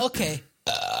 Okay.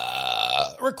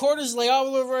 Recorders lay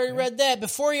all over. Already read that.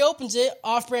 Before he opens it,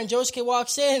 off-brand Josuke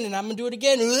walks in, and I'm gonna do it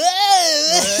again.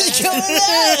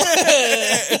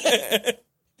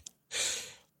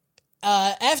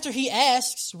 After he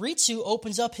asks, Ritsu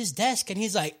opens up his desk, and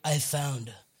he's like, "I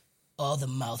found all the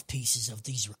mouthpieces of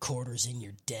these recorders in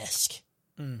your desk."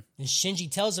 And Shinji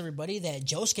tells everybody that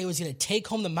Josuke was gonna take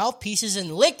home the mouthpieces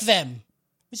and lick them,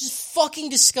 which is fucking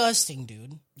disgusting,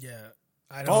 dude. Yeah.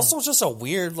 I don't Also, just a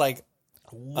weird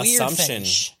assumption.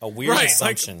 fetish. A weird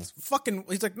assumption. Like, fucking,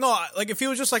 he's like, no, like if he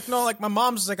was just like, no, like my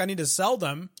mom's like, I need to sell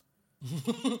them.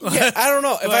 Yeah, I don't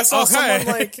know. If I saw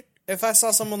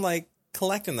okay. someone like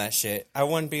collecting that shit, I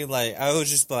wouldn't be like. I would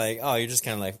just be like, oh, you're just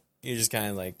kind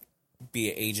of like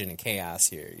be an agent of chaos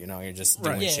here. You know, you're just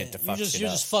doing shit to fuck shit you're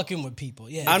up. just fucking with people.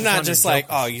 Yeah, I'm not running just like,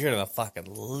 jokers. oh, you're gonna fucking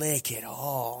lick it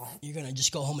all. You're gonna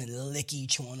just go home and lick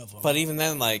each one of them. But even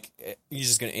then, like, you're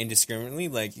just gonna indiscriminately,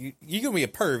 like, you're gonna be a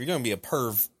perv. You're gonna be a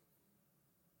perv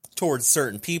towards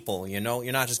certain people. You know,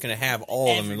 you're not just gonna have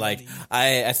all of them. Like,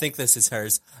 I think this is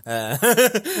hers. I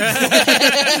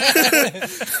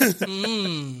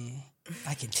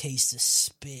can taste the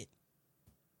spit.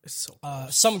 It's so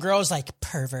Some girl's like,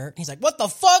 pervert. He's like, what the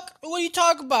fuck? What are you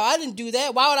talking about? I didn't do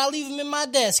that. Why would I leave him in my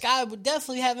desk? I would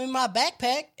definitely have him in my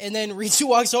backpack. And then Ritsu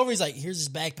walks over. He's like, here's his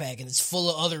backpack, and it's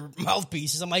full of other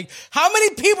mouthpieces. I'm like, how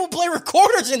many people play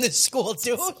recorders in this school,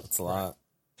 dude? It's a lot.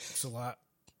 It's a lot.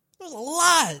 There's a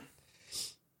lot.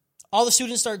 All the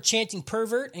students start chanting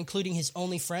pervert, including his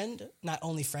only friend. Not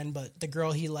only friend, but the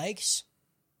girl he likes.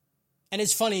 And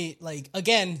it's funny, like,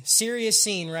 again, serious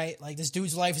scene, right? Like, this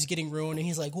dude's life is getting ruined, and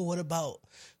he's like, well, what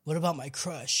about my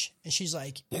crush? And she's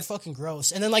like, you're fucking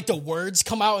gross. And then, like, the words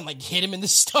come out and, like, hit him in the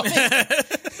stomach.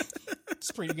 It's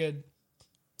pretty good.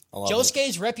 I love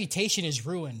Josuke's reputation is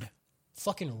ruined.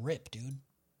 Fucking rip, dude.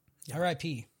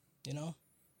 R.I.P., you know?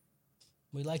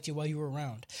 We liked you while you were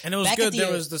around. And it was Back good. at the-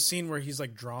 There was the scene where he's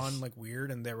like drawn like weird,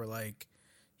 and they were like,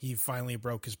 he finally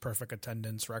broke his perfect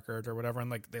attendance record or whatever, and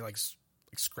like they like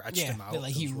scratched Yeah, him out. they,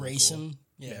 like, It was he really erase cool. him.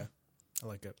 Yeah, I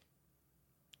like it.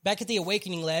 Back at the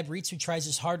Awakening Lab, Ritsu tries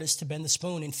his hardest to bend the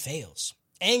spoon and fails.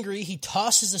 Angry, he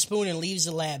tosses the spoon and leaves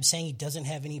the lab, saying he doesn't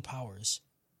have any powers.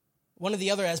 One of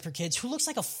the other Esper kids, who looks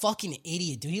like a fucking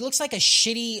idiot, dude. He looks like a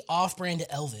shitty off-brand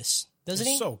Elvis, doesn't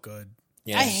He's he? so good.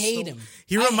 Yeah. I hate him.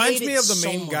 He I reminds hate me it of the so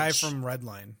main guy much. from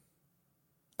Redline.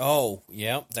 Oh,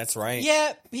 yeah, that's right.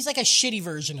 Yeah, he's like a shitty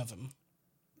version of him.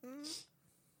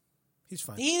 He's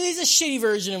fine. He's a shitty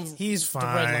version of He's the Redline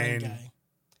fine. guy.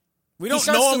 We He don't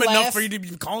starts know to him enough laugh. for you to be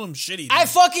calling him shitty. I dude.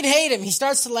 fucking hate him. He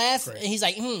starts to laugh, and he's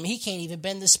like, he can't even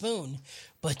bend the spoon.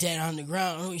 But then on the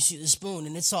ground, we see the spoon,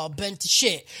 and it's all bent to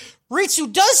shit.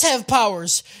 Ritsu does have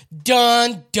powers.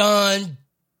 Dun, dun,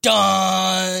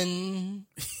 dun.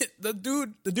 The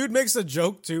dude makes a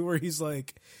joke too, where he's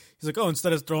like, oh,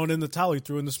 instead of throwing in the towel, he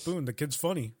threw in the spoon. The kid's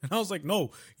funny, and I was like,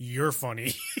 no, you're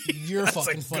funny. You're That's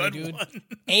fucking a funny, good dude. one.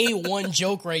 A1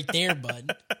 joke right there,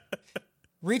 bud.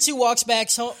 Ritsu walks back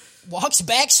home.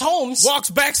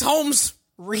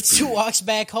 Ritsu walks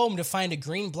back home to find a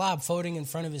green blob floating in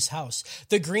front of his house.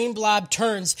 The green blob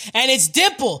turns, and it's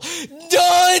Dimple.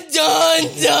 Dun, dun,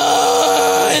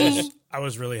 dun. I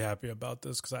was really happy about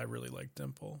this because I really like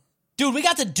Dimple. Dude, we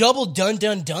got the double dun,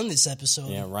 dun, dun this episode.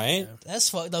 Yeah, right?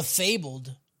 That's the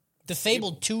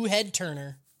Fabled 2 head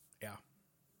turner. Yeah,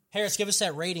 Harris, give us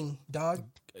that rating, dog.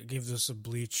 I gave this a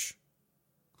Bleach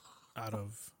out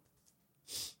of.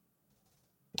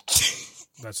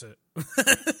 That's it.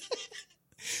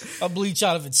 A Bleach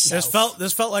out of itself.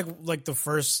 This felt like the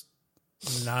first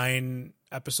 9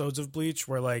 episodes of Bleach,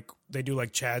 where like they do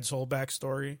like Chad's whole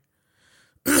backstory,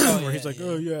 where he's like,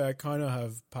 oh yeah, I kind of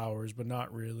have powers, but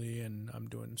not really, and I'm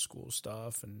doing school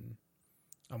stuff, and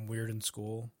I'm weird in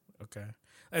school. Okay,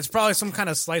 it's probably some kind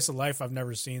of slice of life I've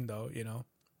never seen though, you know.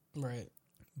 Right.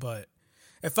 But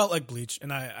it felt like Bleach,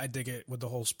 and I dig it with the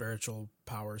whole spiritual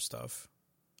power stuff.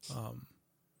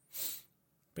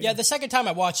 Yeah, the second time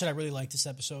I watched it, I really liked this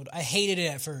episode. I hated it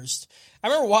at first. I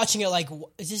remember watching it like,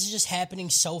 this is just happening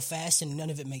so fast and none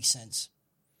of it makes sense.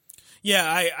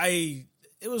 Yeah,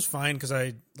 it was fine because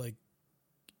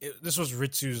this was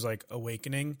Ritsu's like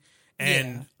awakening,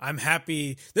 and Yeah. I'm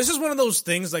happy. This is one of those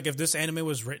things like if this anime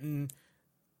was written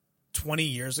 20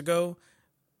 years ago,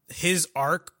 his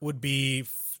arc would be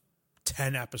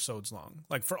 10 episodes long.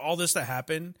 Like, for all this to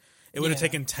happen, it would have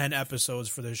taken 10 episodes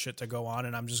for this shit to go on,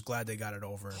 and I'm just glad they got it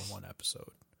over in one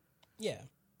episode. Yeah.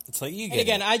 So you get and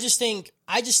again, it. I just think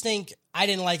I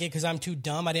didn't like it because I'm too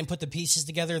dumb. I didn't put the pieces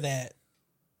together that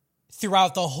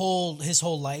throughout his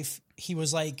whole life, he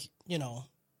was like, you know,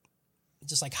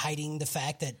 just like hiding the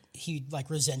fact that he like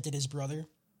resented his brother.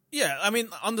 Yeah, I mean,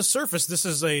 on the surface, this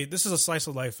is a slice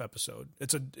of life episode.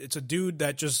 It's a dude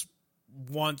that just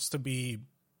wants to be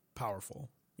powerful,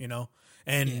 you know,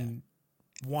 and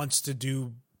wants to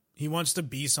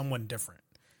be someone different.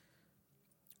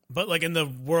 But like in the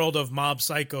world of Mob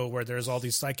Psycho, where there's all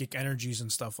these psychic energies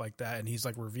and stuff like that, and he's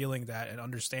like revealing that and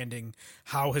understanding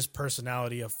how his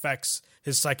personality affects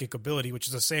his psychic ability, which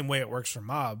is the same way it works for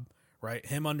Mob, right?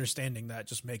 Him understanding that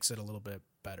just makes it a little bit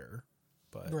better.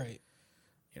 But Right.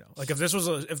 you know, like if this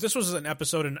was an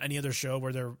episode in any other show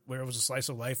where it was a slice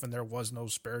of life and there was no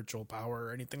spiritual power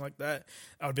or anything like that,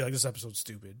 I would be like, this episode's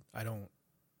stupid.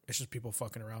 It's just people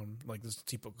fucking around, like this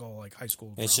typical like high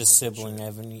school. It's just sibling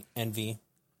envy.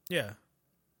 Yeah.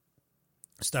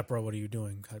 Step bro, what are you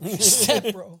doing?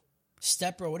 Step bro,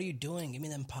 what are you doing? Give me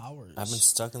them powers. I've been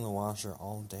stuck in the washer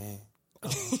all day.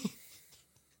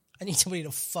 I need somebody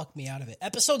to fuck me out of it.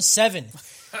 Episode 7.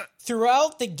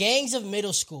 Throughout the gangs of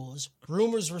middle schools,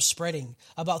 rumors were spreading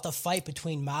about the fight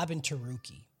between Mob and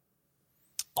Taruki.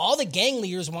 All the gang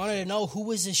leaders wanted to know who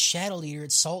was the shadow leader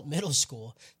at Salt Middle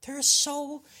School. There are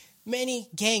so many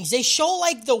gangs. They show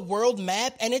like the world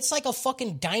map, and it's like a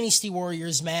fucking Dynasty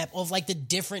Warriors map of like the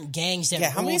different gangs that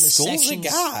how many rule the schools sections. they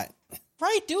got?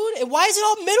 Right, dude. And why is it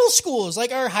all middle schools?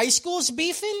 Like, are high schools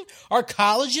beefing? Are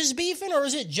colleges beefing? Or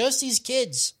is it just these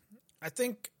kids? I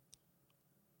think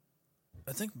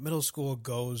middle school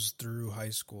goes through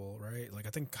high school, right? Like I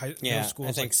think middle school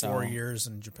is like 4 years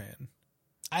in Japan.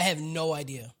 I have no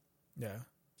idea. Yeah,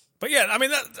 but yeah, I mean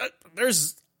that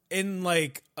there's in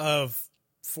like a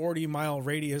 40-mile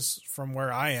radius from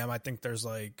where I am. I think there's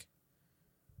like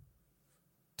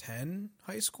 10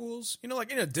 high schools. You know,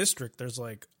 like in a district, there's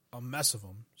like a mess of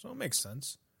them, so it makes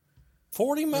sense.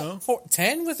 40 miles?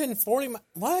 10 within 40 miles?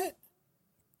 What?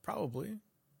 Probably.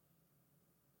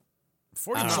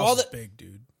 40 So miles is big,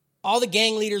 dude. All the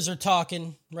gang leaders are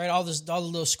talking, right? All the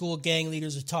little school gang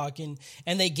leaders are talking,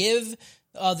 and they give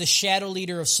the shadow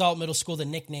leader of Salt Middle School the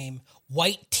nickname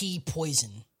White Tea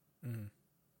Poison.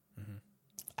 Mm-hmm.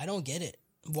 I don't get it.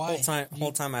 Why?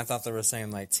 Whole time I thought they were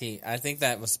saying like tea. I think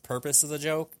that was the purpose of the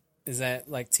joke. Is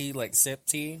that like tea, like sip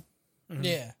tea? Mm-hmm.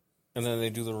 Yeah. And then they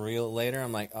do the real later.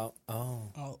 I'm like,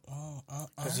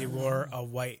 because he wore a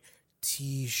white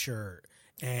T-shirt.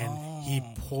 And he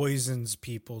poisons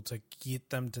people to get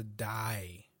them to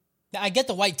die. I get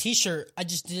the white T-shirt. I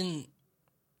just didn't.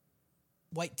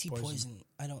 White tea poison.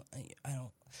 I don't.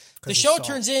 The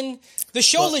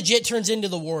show legit turns into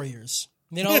the Warriors.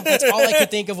 You know, that's all I could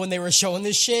think of when they were showing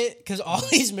this shit. Because all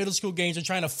these middle school games are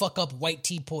trying to fuck up white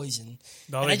tea poison.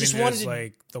 The only thing is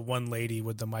like the one lady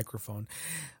with the microphone.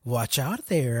 Watch out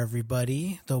there,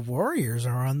 everybody! The Warriors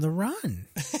are on the run.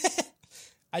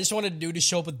 I just wanted a dude to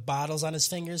show up with bottles on his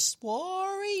fingers.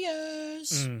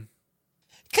 Warriors.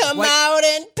 Come out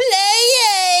and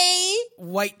play.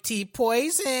 White tea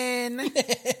poison.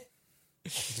 It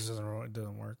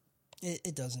doesn't work.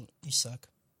 It doesn't. You suck.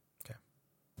 Okay.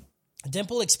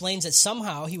 Dimple explains that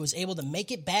somehow he was able to make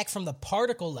it back from the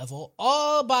particle level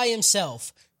all by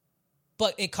himself,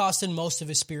 but it cost him most of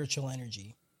his spiritual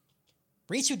energy.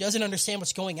 Ritsu doesn't understand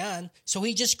what's going on, so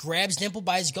he just grabs Dimple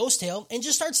by his ghost tail and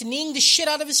just starts kneeing the shit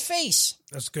out of his face.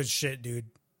 That's good shit, dude.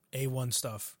 A1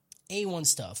 stuff. A1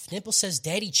 stuff. Dimple says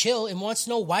Daddy chill and wants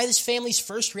to know why this family's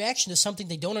first reaction to something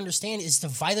they don't understand is to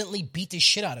violently beat the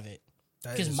shit out of it.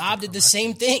 Because Mob did the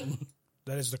same thing.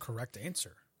 That is the correct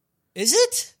answer. Is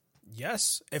it?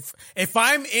 Yes. If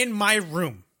I'm in my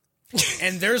room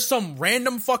and there's some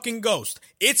random fucking ghost,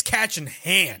 it's catching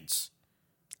hands.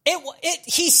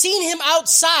 He's seen him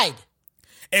outside.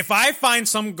 If I find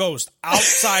some ghost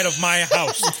outside of my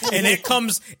house and it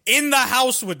comes in the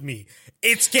house with me,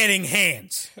 it's getting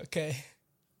hands. Okay.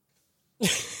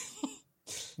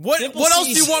 What else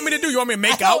do you want me to do? You want me to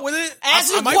make out with it?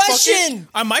 Ask a question.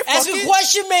 I might fuck Ask a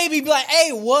question maybe. Be like,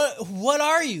 hey, what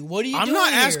are you? What are you doing I'm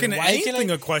not here? asking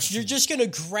anything a question. You're just going to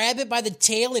grab it by the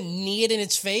tail and knee it in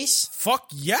its face? Fuck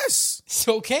yes. It's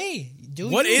okay.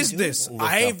 What is this?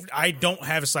 I don't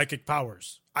have psychic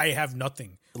powers. I have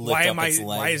nothing.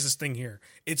 Why is this thing here?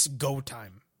 It's go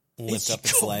time. Lift up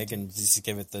its leg and just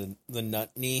give it the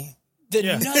nut knee. The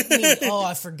nut knee. Oh,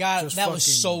 I forgot. That was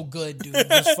so good, dude.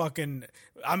 Just fucking.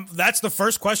 That's the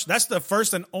first question. That's the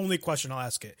first and only question I'll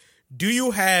ask it. Do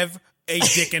you have a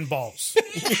dick and balls.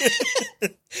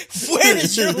 Where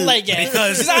is your leg at?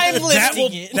 Because I'm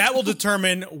lifting it. That will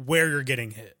determine where you're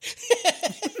getting hit.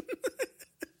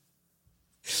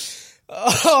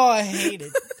 Oh, I hate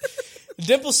it.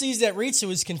 Dimple sees that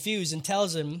Ritsu is confused and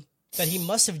tells him that he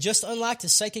must have just unlocked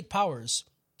his psychic powers.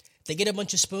 They get a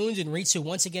bunch of spoons, and Ritsu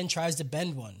once again tries to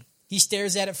bend one. He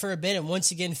stares at it for a bit and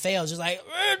once again fails. He's like,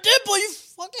 Dimple, you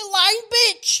fucking lying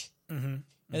bitch. Mm-hmm.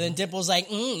 And then Dimple's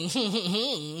like, and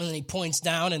then he points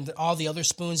down, and all the other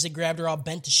spoons that grabbed are all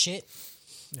bent to shit.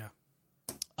 Yeah.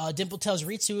 Dimple tells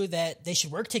Ritsu that they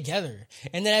should work together,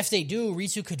 and that if they do,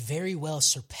 Ritsu could very well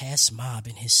surpass Mob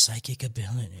in his psychic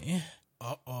ability.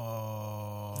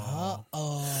 Uh-oh.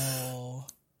 Uh-oh.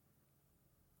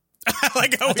 I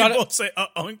like how we both say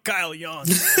uh-oh and Kyle yawns.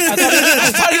 I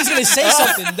thought he was going to say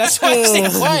something. That's why I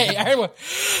stayed quiet. I heard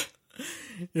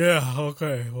yeah,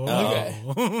 okay. Well, okay.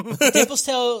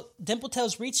 Dimple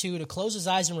tells Ritsu to close his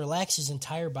eyes and relax his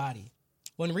entire body.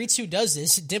 When Ritsu does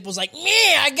this, Dimple's like,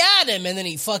 yeah, I got him, and then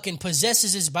he fucking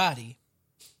possesses his body.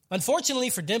 Unfortunately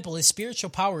for Dimple, his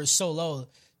spiritual power is so low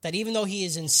that even though he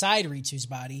is inside Ritsu's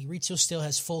body, Ritsu still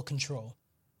has full control.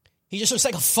 He just looks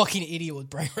like a fucking idiot with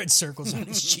bright red circles on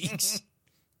his cheeks.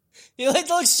 He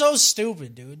looks so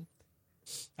stupid, dude.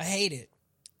 I hate it.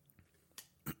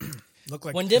 Look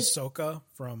like Hisoka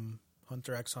from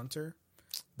Hunter x Hunter,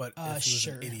 but if he was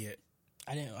an idiot.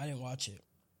 I didn't watch it.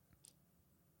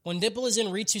 When Dimple is in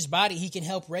Ritsu's body, he can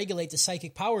help regulate the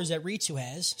psychic powers that Ritsu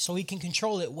has, so he can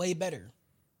control it way better.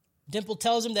 Dimple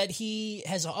tells him that he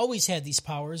has always had these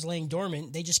powers laying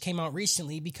dormant. They just came out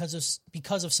recently because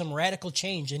of some radical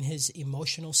change in his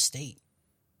emotional state.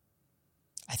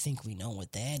 I think we know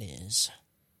what that is.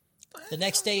 The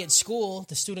next day at school,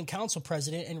 the student council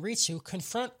president and Ritsu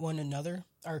confront one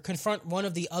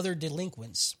of the other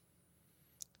delinquents.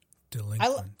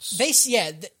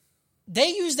 They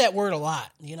use that word a lot,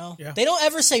 you know? Yeah. They don't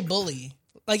ever say bully.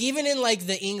 Like, even in, like,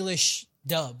 the English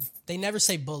dub, they never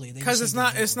say bully. Because it's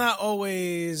not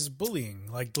always bullying.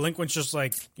 Like, delinquents just,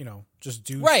 like, you know, just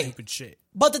do stupid shit.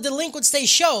 But the delinquents they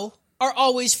show are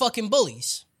always fucking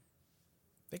bullies.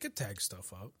 They could tag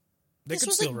stuff up. They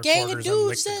could steal recorders and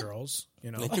lick the girls,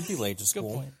 you know? They could be late to school.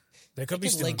 Good point. They could be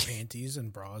stealing panties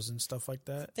and bras and stuff like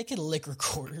that. They could lick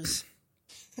recorders.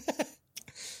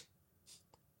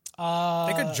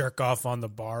 They could jerk off on the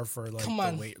bar for like the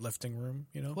weightlifting room,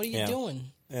 you know? What are you doing?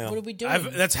 Yeah. What are we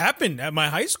doing? That's happened at my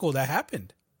high school. That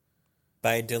happened.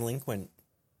 By a delinquent.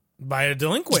 By a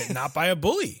delinquent, not by a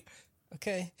bully.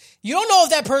 Okay. You don't know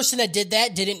if that person that did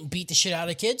that didn't beat the shit out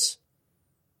of kids?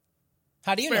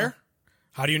 How do you know?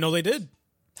 How do you know they did?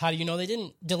 How do you know they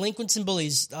didn't? Delinquents and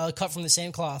bullies cut from the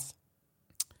same cloth.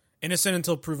 Innocent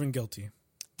until proven guilty.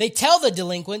 They tell the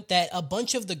delinquent that a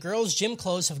bunch of the girls' gym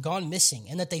clothes have gone missing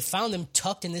and that they found them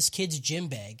tucked in this kid's gym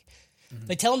bag. Mm-hmm.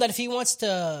 They tell him that if he wants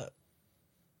to...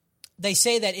 They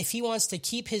say that if he wants to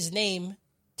keep his name,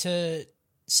 to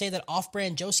say that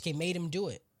Off-Brand Josuke made him do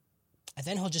it. And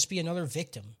then he'll just be another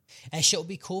victim. And shit will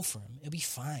be cool for him. It'll be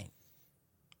fine.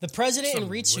 The president and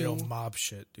Ritsu... Real mob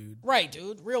shit, dude. Right,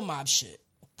 dude. Real mob shit.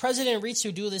 President and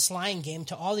Ritsu do this lying game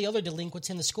to all the other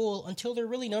delinquents in the school until there are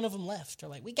really none of them left. They're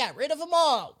like, we got rid of them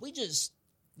all. We just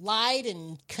lied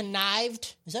and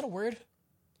connived. Is that a word?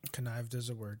 Connived is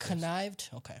a word. Connived?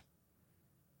 Yes. Okay.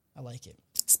 I like it.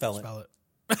 Spell it.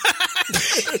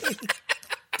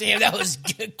 Damn, that was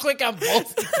good. Quick on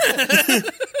both.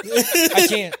 I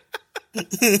can't.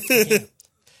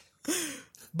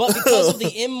 But because of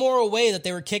the immoral way that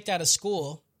they were kicked out of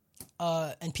school,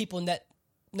 and people that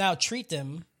now treat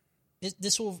them,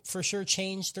 this will for sure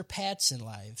change their paths in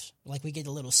lives. Like, we get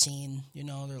a little scene, you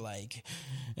know, they're like,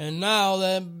 and now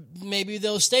then maybe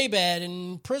they'll stay bad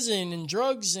in prison and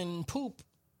drugs and poop.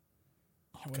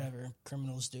 Or whatever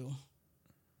criminals do.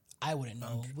 I wouldn't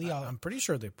know. I'm pretty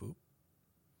sure they poop.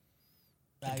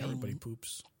 I think everybody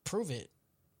poops. Prove it.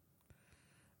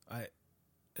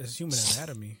 It's human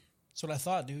anatomy. That's what I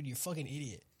thought, dude. You're a fucking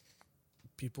idiot.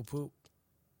 People poop.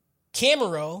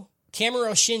 Kamuro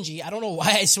Shinji. I don't know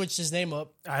why I switched his name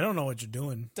up. I don't know what you're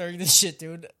doing during this shit,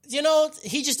 dude. You know,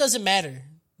 he just doesn't matter.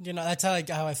 You know, that's how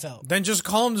I felt. Then just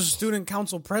call him the student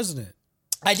council president.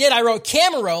 I did. I wrote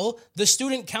Kamuro, the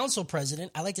student council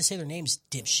president. I like to say their names,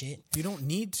 dipshit. You don't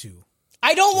need to.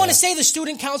 I don't want to say the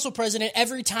student council president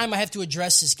every time I have to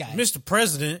address this guy. Mr.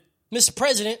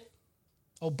 President,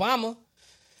 Obama.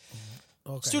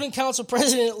 Okay. Student council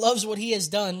president loves what he has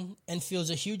done and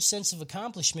feels a huge sense of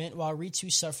accomplishment while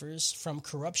Ritsu suffers from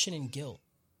corruption and guilt.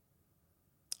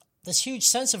 This huge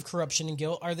sense of corruption and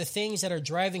guilt are the things that are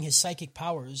driving his psychic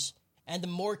powers, and the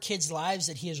more kids' lives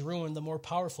that he has ruined, the more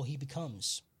powerful he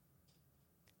becomes.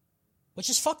 Which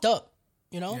is fucked up.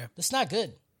 You know, Yeah. that's not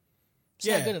good. It's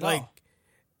not good at all.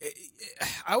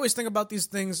 I always think about these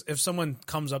things. If someone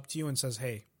comes up to you and says,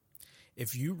 "Hey,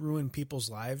 if you ruin people's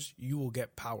lives, you will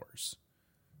get powers."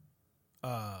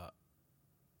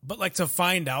 But like to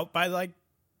find out by like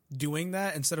doing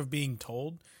that instead of being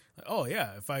told, like, "Oh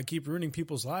yeah, if I keep ruining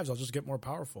people's lives, I'll just get more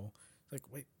powerful." Like,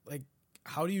 wait, like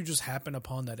how do you just happen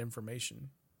upon that information?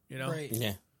 You know? Right.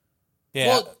 Yeah. Yeah.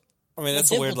 Well, I mean, that's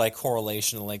a Dimple- weird like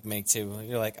correlation to like make too.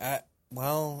 You're like,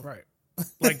 well, Right.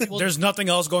 Like, there's nothing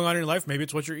else going on in your life. Maybe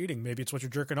it's what you're eating. Maybe it's what you're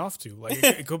jerking off to. Like,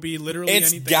 it could be literally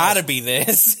it's anything. gotta else. be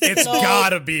this. It's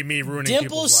gotta be me ruining Dimple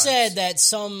people's said lives. that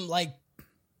some like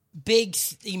big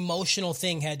emotional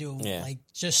thing had to like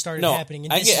just started No, happening.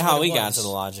 And I this get is how what it he got was. to the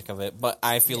logic of it, but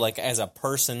I feel like as a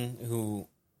person who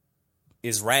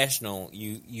is rational,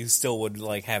 you still would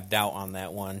like have doubt on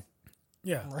that one.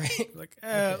 Yeah. Right.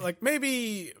 Like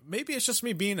maybe it's just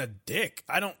me being a dick.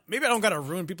 Maybe I don't gotta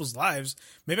ruin people's lives.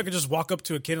 Maybe I could just walk up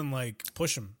to a kid and like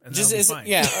push him and Just that'll be fine.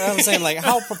 yeah, I'm saying like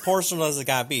how proportional does it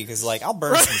gotta be? Because like I'll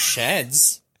burn some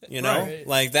sheds, you know, Right.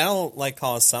 like that'll like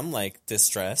cause some like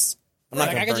distress. I'm not Like,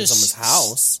 I gonna could burn just someone's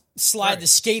house. Slide the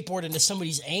skateboard into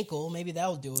somebody's ankle. Maybe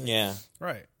that'll do it. Yeah,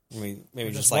 Right. maybe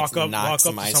just just like walk knock up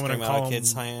some to ice someone cream and out call of a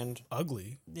kid's them hand.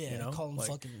 Ugly. Yeah, You know? call them Like,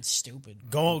 fucking stupid.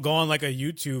 go on like a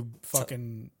YouTube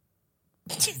fucking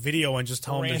video and just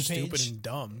tell them they're Rampage. stupid and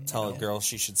dumb. Tell a girl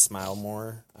she should smile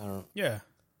more. I don't. Yeah.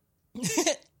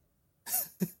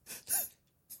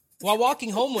 While walking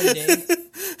home one day,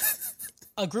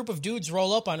 a group of dudes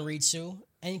roll up on Ritsu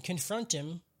and confront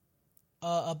him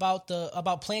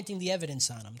about planting the evidence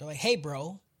on him. They're like, "Hey,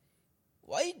 bro,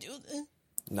 why you do this?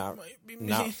 Not Why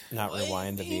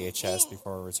rewind the me? VHS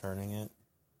before returning it.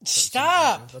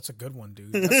 Stop! That's a good one,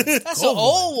 dude. That's That's an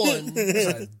old one.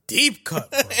 a deep cut,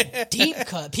 bro. Deep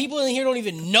cut. People in here don't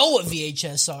even know what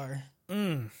VHS are.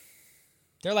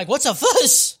 They're like, "What's a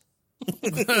fuss?"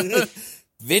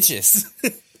 Vicious.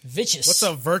 Vicious. What's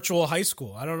a virtual high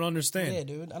school? I don't understand. Yeah,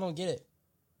 dude, I don't get it.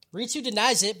 Ritsu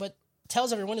denies it, but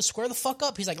tells everyone to square the fuck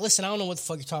up. He's like, "Listen, I don't know what the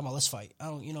fuck you're talking about. Let's fight. I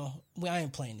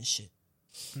ain't playing this shit."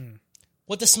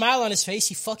 With a smile on his face,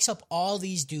 he fucks up all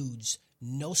these dudes.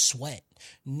 No sweat.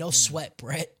 No sweat,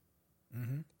 Brett.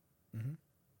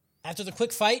 After the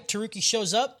quick fight, Taruki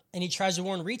shows up and he tries to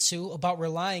warn Ritsu about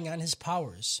relying on his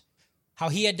powers. How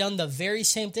he had done the very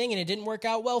same thing and it didn't work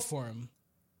out well for him.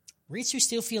 Ritsu's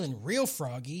still feeling real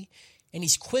froggy, and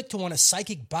he's quick to want a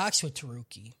psychic box with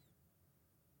Taruki.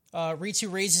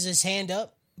 Ritsu raises his hand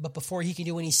up, but before he can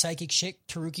do any psychic shit,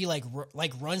 Taruki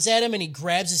like runs at him and he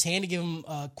grabs his hand to give him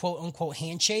a quote-unquote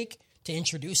handshake to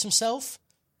introduce himself.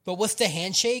 But with the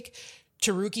handshake,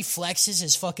 Taruki flexes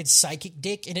his fucking psychic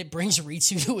dick and it brings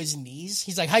Ritsu to his knees.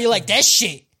 He's like, "How you like that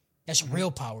shit? That's real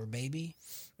power, baby."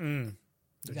 You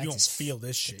don't feel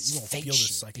this shit. You don't fake feel this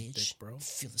shit, psychic bitch. dick, bro.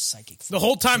 Feel the psychic. The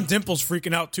whole time Dimple's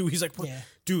freaking out too. He's like, Yeah.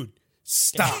 dude,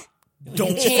 stop.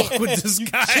 Don't can't- fuck with this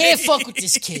guy. Can't fuck with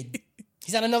this kid.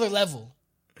 He's on another level.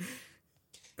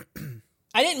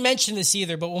 I didn't mention this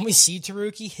either, but when we see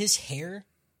Taruki, his hair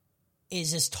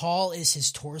is as tall as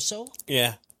his torso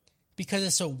Yeah. because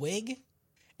it's a wig,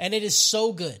 and it is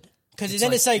so good. Because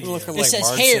then it's like looking it like says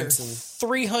Marge hair Simpson.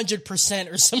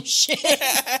 300% or some shit.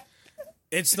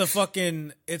 It's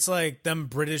it's like them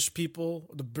British people,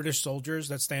 the British soldiers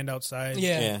that stand outside.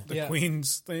 Yeah, The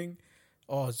Queen's thing.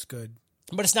 Oh, it's good.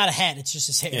 But it's not a hat; it's just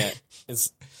his hair. Yeah.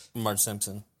 It's Marge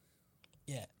Simpson.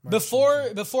 Yeah.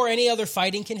 Before any other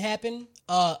fighting can happen,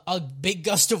 a big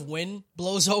gust of wind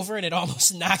blows over and it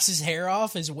almost knocks his hair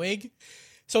off, his wig.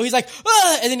 So he's like,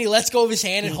 "Ah!" And then he lets go of his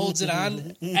hand and holds it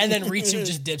on, and then Ritsu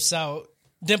just dips out.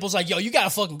 Dimple's like, "Yo, you gotta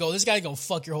fucking go. This guy's gonna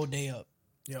fuck your whole day up."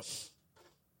 Yep.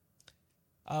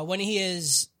 When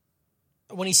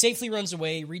he safely runs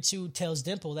away, Ritsu tells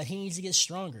Dimple that he needs to get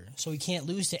stronger, so he can't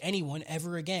lose to anyone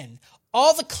ever again.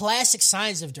 All the classic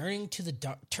signs of turning to the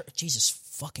dark. Jesus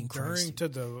fucking Christ. During to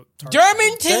the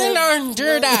Derming to the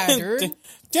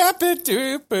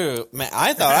dark. Man,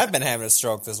 I thought I've been having a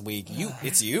stroke this week.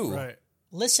 It's you. Right.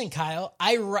 Listen, Kyle,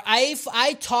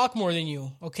 I talk more than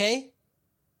you, okay?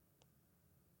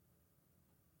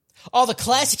 All the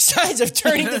classic signs of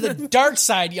turning to the dark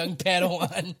side, young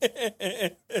Padawan.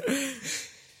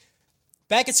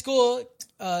 Back at school,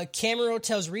 Camero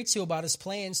tells Ritsu about his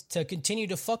plans to continue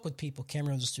to fuck with people.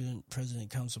 Camero's a student, president,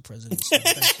 council president.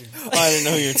 Thank you. Oh, I didn't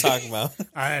know who you were talking about.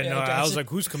 I know. gotcha. I was like,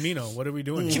 "Who's Camino? What are we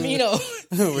doing?" here?" Camino.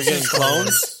 We're getting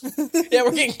clones. Yeah,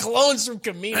 we're getting clones from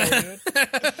Camino, dude.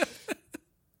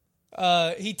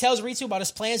 He tells Ritsu about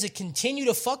his plans to continue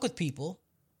to fuck with people,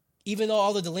 even though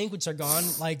all the delinquents are gone.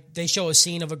 Like, they show a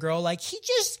scene of a girl like, "He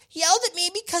just yelled at me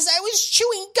because I was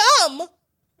chewing gum."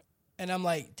 And I'm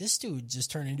like, this dude just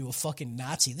turned into a fucking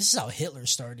Nazi. This is how Hitler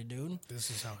started, dude.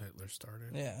 This is how Hitler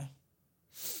started. Yeah.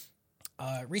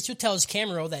 Ritsu tells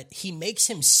Camero that he makes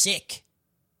him sick.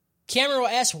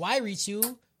 Camero asks why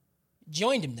Ritsu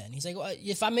joined him then. He's like, well,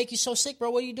 if I make you so sick, bro,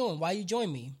 what are you doing? Why you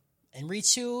join me? And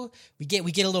Ritsu, we get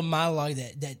a little monologue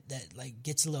that like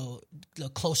gets a little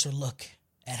closer look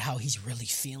at how he's really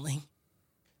feeling.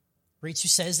 Ritsu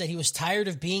says that he was tired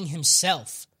of being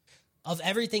himself, of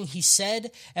everything he said,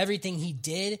 everything he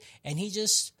did, and he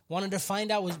just wanted to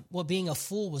find out what being a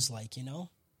fool was like, you know?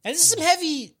 And this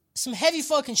is some heavy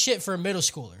fucking shit for a middle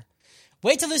schooler.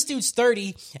 Wait till this dude's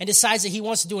 30 and decides that he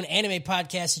wants to do an anime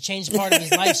podcast to change part of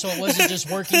his life so it wasn't just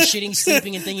working, shitting,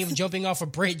 sleeping, and thinking of jumping off a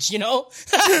bridge, you know?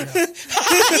 You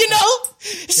know?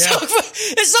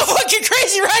 It's so fucking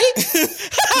crazy, right?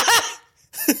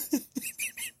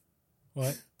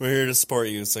 What? We're here to support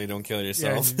you so you don't kill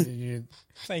yourself. Yeah,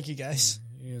 Thank you, guys.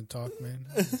 you talk, man.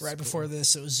 Right before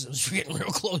this, it was getting real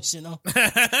close, you know?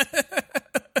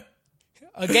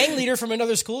 A gang leader from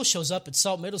another school shows up at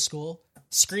Salt Middle School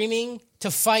screaming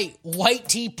to fight white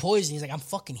tea poison. He's like, I'm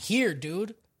fucking here,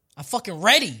 dude. I'm fucking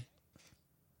ready.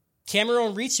 Camero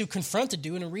and Ritsu confront the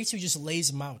dude, and Ritsu just lays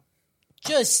him out.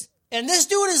 And this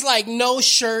dude is like no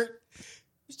shirt.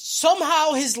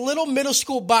 Somehow his little middle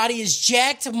school body is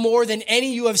jacked more than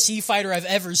any UFC fighter I've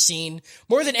ever seen.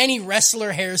 More than any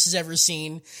wrestler Harris has ever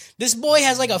seen. This boy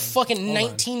has like a fucking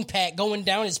 19-pack going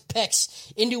down his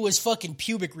pecs into his fucking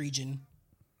pubic region.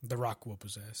 The Rock whoop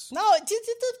his ass. No,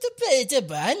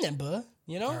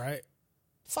 you know? All right.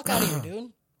 Fuck out of here,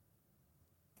 dude.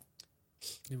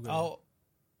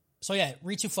 So yeah,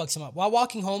 Ritsu fucks him up. While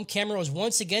walking home, Camero is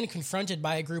once again confronted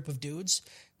by a group of dudes.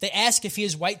 They ask if he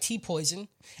has white tea poison,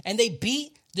 and they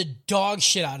beat the dog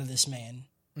shit out of this man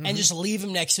and just leave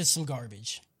him next to some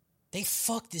garbage. They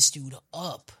fuck this dude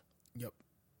up. Yep.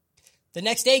 The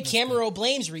next day, Camero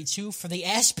blames Ritsu for the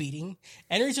ass beating,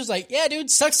 and Ritsu's like, yeah,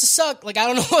 dude, sucks to suck. Like, I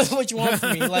don't know what you want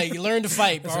from me. Like, you learn to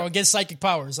fight or get psychic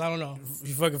powers. I don't know.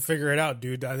 You fucking figure it out,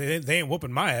 dude. They ain't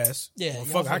whooping my ass. Yeah. Well,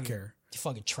 fuck, I care. You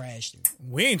fucking trash, dude.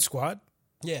 We ain't squad.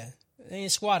 Yeah. They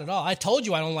ain't squad at all. I told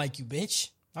you I don't like you, bitch.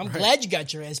 I'm glad you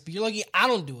got your ass beat. You're lucky I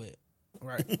don't do it.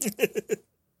 Right.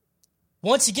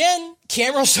 Once again,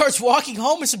 Camero starts walking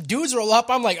home and some dudes roll up.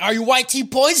 I'm like, are you white tea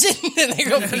poison? And they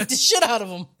go beat the shit out of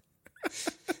him.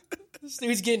 This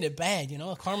dude's getting it bad, you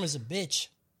know? Karma's a bitch.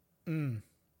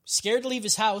 Scared to leave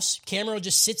his house, Camero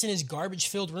just sits in his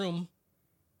garbage-filled room.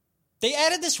 They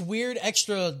added this weird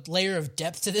extra layer of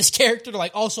depth to this character.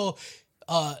 Like, also,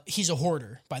 he's a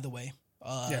hoarder, by the way.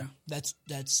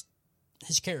 That's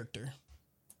his character.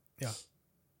 Yeah.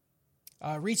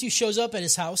 Ritsu shows up at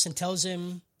his house and tells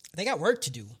him they got work to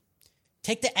do.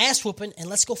 Take the ass whooping and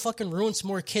let's go fucking ruin some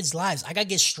more kids' lives. I gotta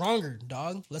get stronger,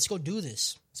 dog. Let's go do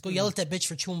this. Let's go yell at that bitch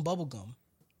for chewing bubblegum.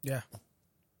 Yeah.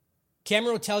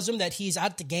 Camero tells him that he's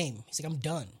out the game. He's like, I'm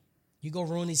done. You go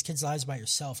ruin these kids' lives by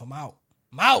yourself. I'm out.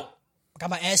 I got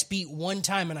my ass beat one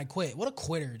time and I quit. What a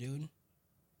quitter, dude.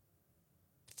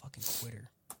 Fucking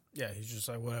quitter. Yeah, he's just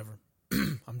like, whatever.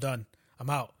 I'm done. I'm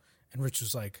out. And Rich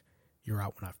was like, you're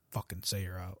out when I fucking say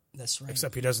you're out. That's right.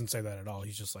 Except he doesn't say that at all.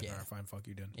 He's just like, all right, fine, fuck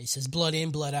you, then. He says, blood in,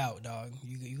 blood out, dog.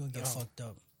 You gonna get fucked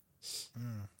up.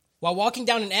 While walking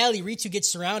down an alley, Ritsu gets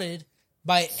surrounded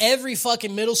by every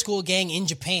fucking middle school gang in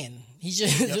Japan.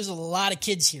 There's a lot of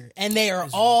kids here. And they are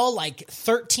all like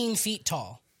 13 feet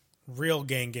tall. Real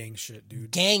gang shit,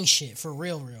 dude. Gang shit, for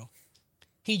real.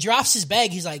 He drops his bag.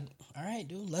 He's like, all right,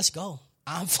 dude, let's go.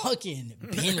 I'm fucking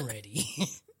been ready.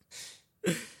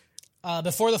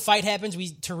 Before the fight happens,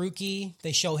 Taruki,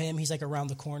 they show him. He's like around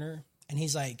the corner. And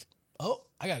he's like, oh,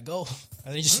 I gotta go.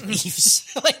 And he just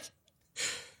leaves.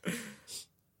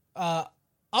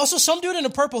 Also, some dude in a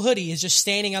purple hoodie is just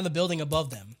standing on the building above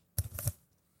them.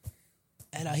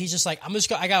 And he's just like,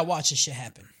 I gotta watch this shit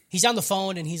happen. He's on the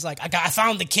phone and he's like, I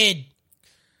found the kid.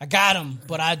 I got him,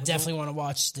 but I definitely want to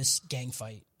watch this gang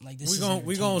fight. Like, this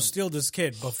we gonna steal this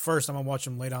kid, but first I'm gonna watch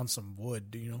him lay down some wood,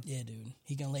 you know? Yeah, dude.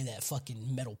 He gonna lay that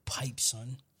fucking metal pipe,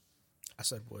 son. I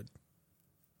said wood.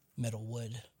 Metal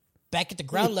wood. Back at the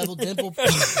ground level, Dimple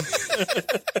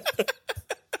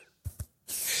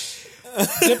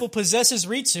possesses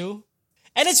Ritsu.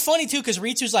 And it's funny, too, because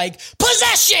Ritsu's like,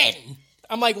 possession!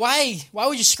 I'm like, why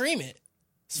would you scream it?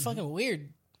 It's fucking weird.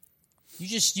 You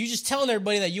just telling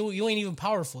everybody that you ain't even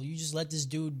powerful. You just let this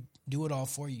dude do it all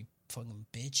for you, fucking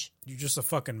bitch. You're just a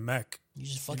fucking mech. You're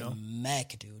just a fucking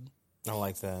mech, dude. I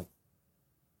like that.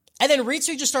 And then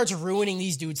Ritsu just starts ruining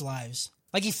these dudes' lives.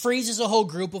 Like, he freezes a whole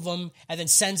group of them and then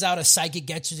sends out a psychic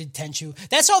Getsuga Tenshu.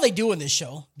 That's all they do in this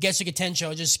show. Getsuga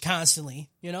Tenshu, just constantly,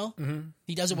 you know? Mm-hmm.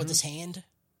 He does it with his hand.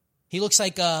 He looks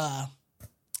like,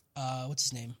 what's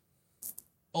his name?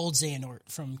 Old Xehanort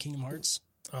from Kingdom Hearts.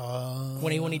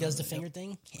 When he does the finger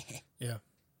thing. Yeah.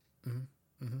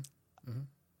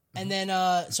 And then,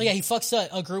 he fucks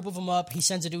a group of them up. He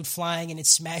sends a dude flying, and it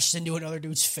smashes into another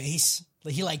dude's face.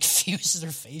 Like, he fuses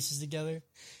their faces together.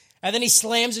 And then he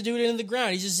slams a dude into the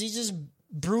ground. He's just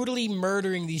brutally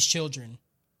murdering these children.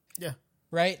 Yeah.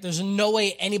 Right? There's no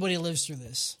way anybody lives through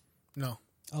this. No.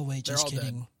 Oh wait, just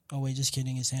kidding. Dead. Oh wait, just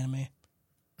kidding. It's anime.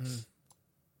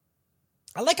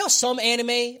 I like how some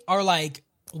anime are like,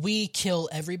 we kill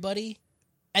everybody,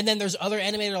 and then there's other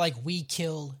anime that are like, we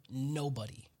kill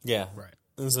nobody. Yeah. Right.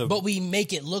 But we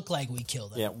make it look like we kill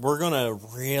them. Yeah, we're going to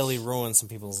really ruin some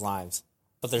people's lives,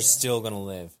 but they're still going to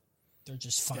live. They're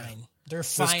just fine. Yeah. They're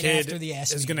fine this kid after the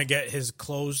ass is going to get his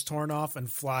clothes torn off and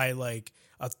fly like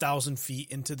 1,000 feet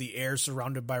into the air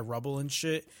surrounded by rubble and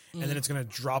shit, and then it's going to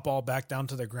drop all back down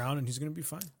to the ground, and he's going to be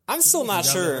fine. I'm still not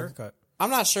He's got a sure. haircut.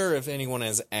 I'm not sure if anyone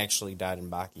has actually died in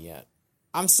Baki yet.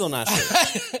 I'm still not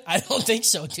sure. I don't think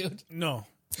so, dude. No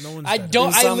one's I dead. don't.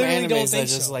 In I some literally animes, don't they're think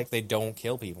just so. like they don't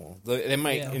kill people. They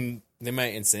might Yeah. they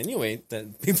might insinuate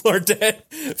that people are dead.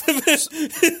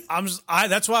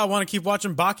 That's why I want to keep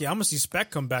watching Baki. I'm gonna see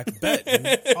Spec come back. Bet,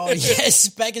 dude. Oh yes,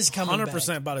 Spec is coming 100%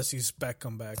 back. about to see Spec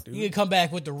come back, dude. You can come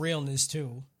back with the realness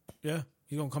too. Yeah,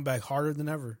 he's gonna come back harder than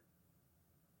ever.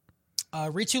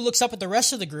 Ritu looks up at the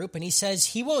rest of the group and he says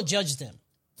he won't judge them.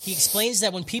 He explains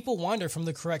that when people wander from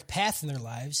the correct path in their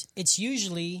lives, it's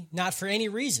usually not for any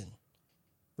reason.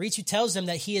 Ritu tells them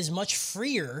that he is much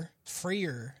freer,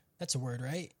 that's a word,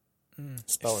 right?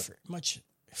 Spell it. Much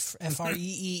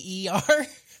F-R-E-E-E-R?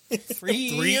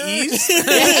 Freer? 3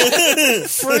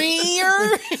 E's?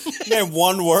 Freer? Man,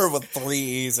 one word with 3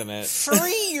 E's in it.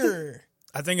 Freer.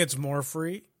 I think it's more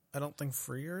free. I don't think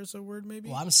freer is a word, maybe.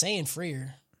 Well, I'm saying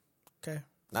freer. Okay.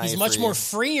 Nah, He's you're much free. more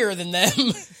freer than them.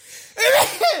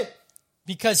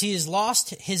 Because he has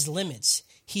lost his limits.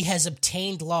 He has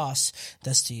obtained loss.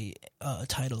 That's the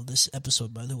title of this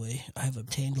episode, by the way. I have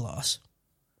obtained loss.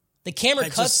 The camera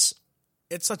cuts.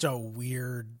 It's such a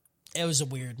weird. It was a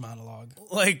weird monologue.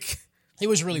 Like, It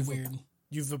was really weird.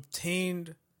 you've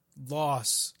obtained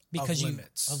loss Because of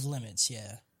limits. Of limits,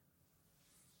 yeah.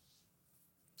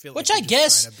 Feel Which you're I just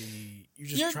guess trying to be- you're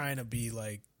just trying to be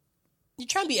like. You're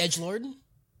trying to be edgelord.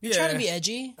 You're Yeah. trying to be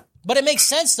edgy. But it makes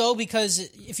sense, though, because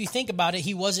if you think about it,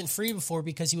 he wasn't free before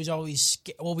because he was always...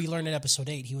 Well, we learned in episode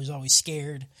 8, he was always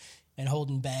scared and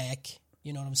holding back.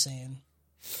 You know what I'm saying?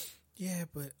 Yeah,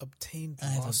 but obtained I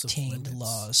have loss obtained of limits.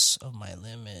 loss of my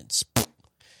limits. Why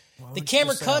The don't you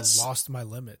camera just say, cuts- I lost my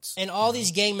limits. And all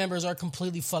these gang members are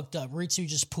completely fucked up. Ritsu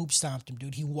just poop stomped him,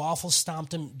 dude. He waffle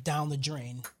stomped him down the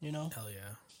drain, you know? Hell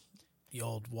yeah. The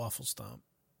old waffle stomp.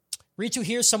 Ritsu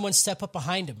hears someone step up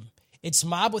behind him. It's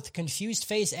Mob with a confused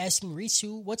face asking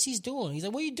Ritsu what's he's doing. He's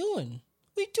like, what are you doing?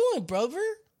 What are you doing, brother?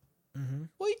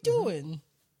 What are you doing?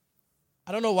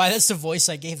 I don't know why that's the voice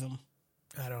I gave him.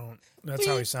 I don't. That's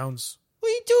how he sounds. What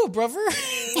are you doing, brother?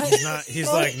 He's not. He's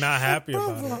like not happy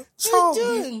about it. What are you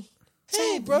doing?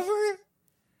 Hey, brother.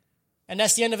 And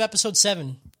that's the end of episode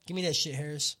 7. Give me that shit,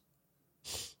 Harris.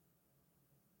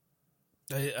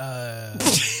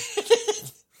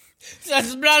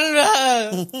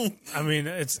 I mean,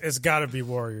 it's got to be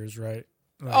Warriors, right?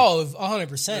 Like, Oh,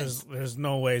 100%. there's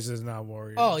no ways it's not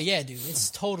Warriors. Oh, yeah, dude.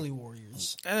 It's totally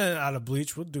Warriors. And then out of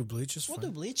Bleach, we'll do Bleach. It's We'll fine.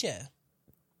 do Bleach, yeah.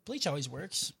 Bleach always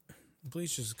works.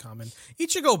 Bleach is common.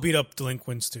 Ichigo beat up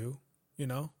delinquents too. You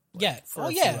know. Yeah. For Oh,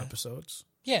 a yeah. few episodes.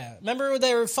 Yeah. Remember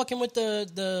they were fucking with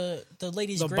the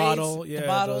lady's The grave? bottle, yeah. The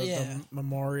bottle, the yeah.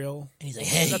 memorial. And he's like,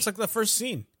 hey, That's like the first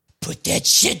scene. put that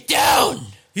shit down.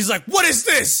 He's like, "What is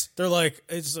this?" They're like,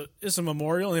 "It's a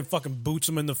memorial," and it fucking boots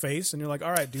him in the face. And you're like,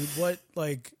 "All right, dude, what?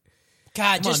 Like,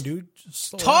 God, come just on, dude." Just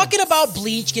slow talking down. about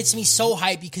Bleach gets me so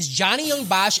hyped because Johnny Young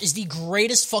Bosch is the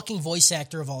greatest fucking voice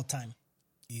actor of all time.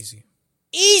 Easy.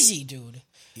 Easy, dude.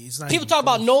 He's not People even talk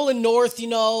about close. Nolan North, you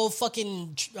know,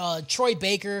 fucking Troy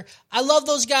Baker. I love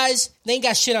those guys. They ain't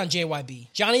got shit on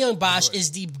JYB. Johnny Young Bosch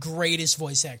is the greatest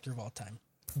voice actor of all time.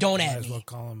 Don't Might at as me. well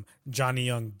call him Johnny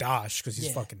Young Dash because he's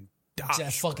Yeah. fucking Dash.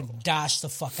 Just fucking dash the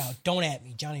fuck out. Don't at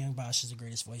me. Johnny Young Bosch is the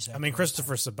greatest voice actor. I mean,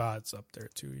 Christopher Sabat's up there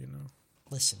too. You know.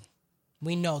 Listen,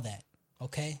 we know that,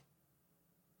 okay?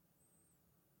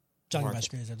 Johnny Mark Bosch,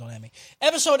 greatest actor, don't at me.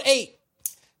 Episode 8.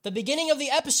 The beginning of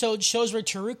the episode shows where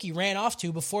Taruki ran off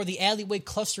to before the alleyway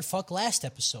clusterfuck last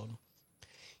episode.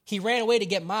 He ran away to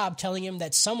get Mob, telling him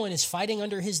that someone is fighting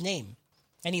under his name,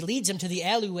 and he leads him to the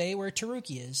alleyway where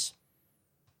Taruki is.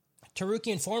 Taruki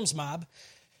informs Mob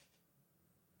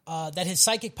that his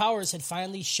psychic powers had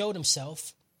finally showed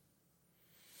himself.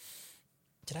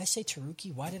 Did I say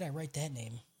Taruki? Why did I write that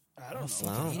name? I don't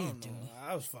know. Idiot, dude.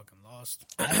 I was fucking lost.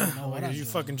 I don't know what Are I'm you doing.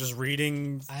 fucking just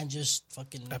reading I'm just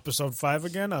fucking. episode 5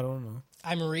 again? I don't know.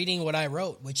 I'm reading what I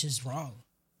wrote, which is wrong.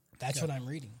 That's what I'm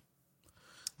reading.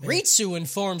 Ritsu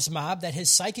informs Mob that his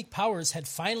psychic powers had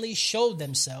finally showed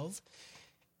themselves,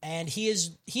 and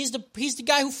he's the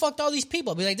guy who fucked all these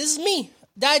people. Be like, this is me.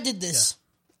 I did this.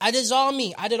 I did all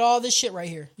me. I did all this shit right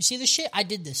here. You see this shit? I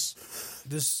did this.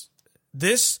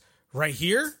 This right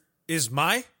here is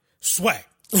my swag.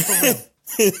 That's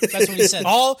what he said.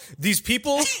 All these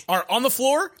people are on the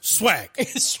floor. Swag.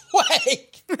 Swag.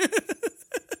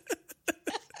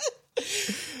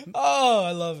 Oh,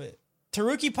 I love it.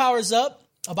 Taruki powers up,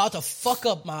 about to fuck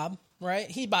up Mob, right?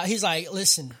 He's like,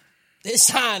 listen, it's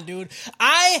time, dude.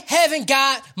 I haven't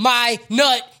got my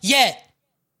nut yet.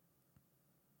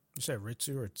 You said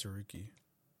Ritsu or Taruki?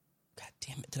 God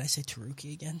damn it. Did I say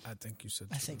Taruki again? I think you said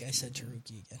Taruki. I think I said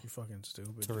Taruki again. You fucking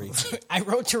stupid. Taruki. I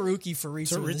wrote Taruki for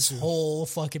Ritsu in this whole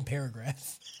fucking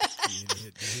paragraph.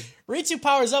 Idiot, dude. Ritsu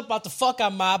powers up about to fuck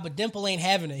on Mob, but Dimple ain't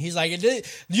having it. He's like,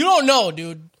 you don't know,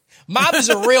 dude. Mob is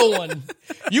a real one.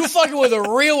 You fucking with a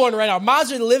real one right now.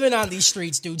 Mob's been living on these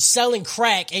streets, dude, selling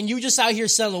crack, and you just out here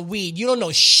selling weed. You don't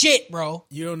know shit, bro.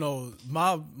 You don't know.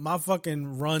 My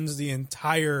fucking runs the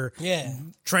entire Yeah.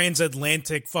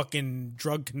 transatlantic fucking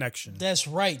drug connection. That's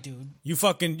right, dude. You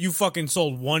fucking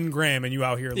sold 1 gram and you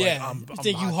out here like Yeah. I'm you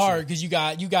think you hot hard shit. because you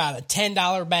got a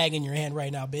 $10 bag in your hand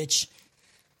right now, bitch.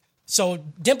 So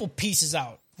Dimple pieces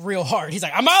out real hard. He's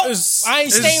like, I'm out. I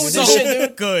ain't staying with so this shit,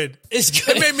 dude. Good. It's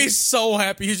good. It made me so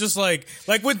happy. He's just like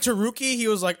with Taruki, he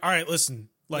was like, all right, listen,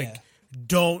 like, Yeah.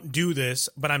 don't do this,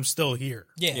 but I'm still here.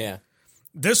 Yeah. Yeah.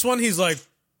 This one, he's like,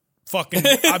 fucking,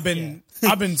 I've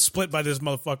been split by this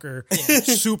motherfucker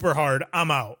super hard. I'm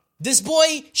out. This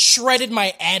boy shredded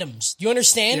my atoms. Do you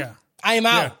understand? Yeah. I am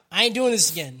out. Yeah. I ain't doing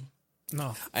this again.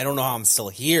 No. I don't know how I'm still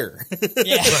here.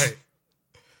 Yeah.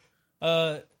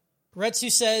 Right.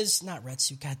 Retsu says, not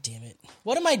Retsu, god damn it.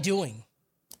 What am I doing?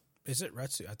 Is it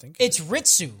Retsu? I think It's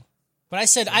Ritsu. But I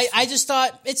said, I just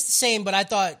thought, it's the same, but I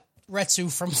thought Retsu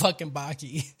from fucking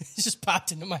Baki. It just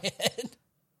popped into my head.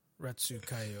 Retsu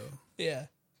Kaio. Yeah.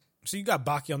 So you got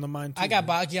Baki on the mind too. I got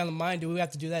Baki on the mind, dude. We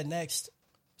have to do that next.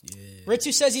 Yeah.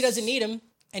 Ritsu says he doesn't need him,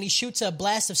 and he shoots a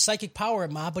blast of psychic power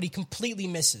at Mob, but he completely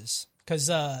misses. Because,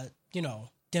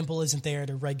 Dimple isn't there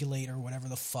to regulate or whatever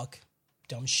the fuck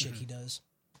dumb shit he does.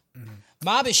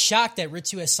 Mob is shocked that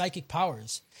Ritsu has psychic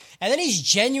powers, and then he's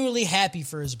genuinely happy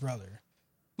for his brother.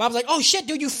 Mob's like, oh shit,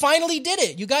 dude, you finally did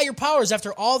it. You got your powers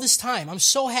after all this time. I'm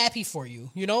so happy for you.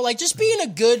 You know, like just being a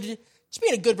good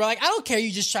bro. Like, I don't care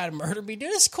you just try to murder me,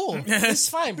 dude. It's cool. It's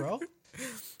fine, bro.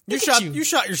 You shot your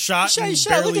shot. You shot and your shot.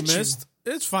 barely Look at you. missed.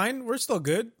 It's fine. We're still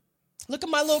good. Look at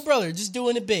my little brother just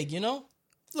doing it big, you know?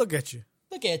 Look at you.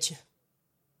 Look at you.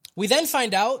 We then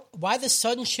find out why the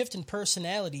sudden shift in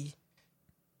personality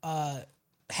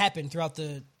happened throughout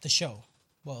the show.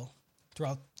 Well,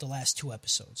 throughout the last 2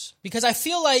 episodes. Because I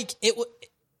feel like it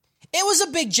was a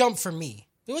big jump for me.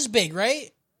 It was big,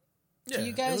 right? Yeah,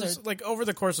 you guys it was are- like over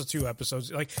the course of 2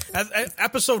 episodes. Like at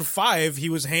episode 5, he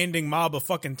was handing Mob a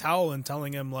fucking towel and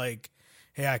telling him like,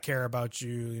 "Hey, I care about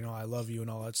you. You know, I love you and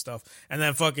all that stuff." And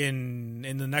then fucking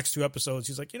in the next 2 episodes,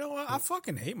 he's like, "You know what? I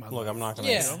fucking hate my Look, life." I'm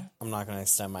not gonna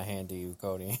extend my hand to you,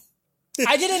 Cody.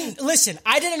 I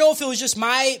didn't know if it was just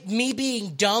me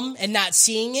being dumb and not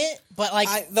seeing it, but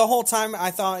like The whole time I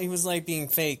thought he was like being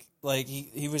fake. Like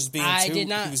he was being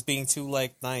he was being too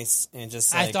like nice and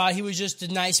just like, I thought he was just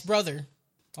a nice brother.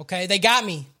 Okay, they got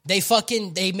me. They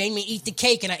made me eat the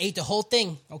cake and I ate the whole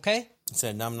thing. Okay,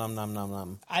 said num num num num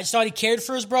num. I just thought he cared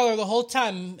for his brother the whole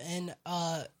time, and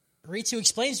Ritsu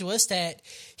explains to us that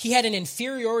he had an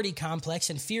inferiority complex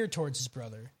and fear towards his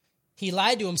brother. He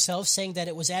lied to himself, saying that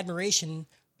it was admiration,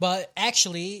 but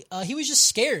actually, he was just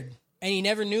scared, and he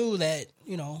never knew that,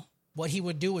 what he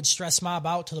would do would stress Mob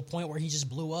out to the point where he just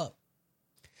blew up.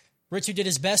 Ritsu did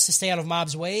his best to stay out of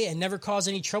Mob's way and never cause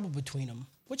any trouble between them,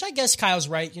 which I guess Kyle's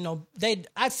right.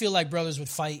 I feel like brothers would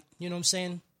fight. You know what I'm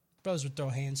saying? Brothers would throw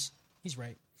hands. He's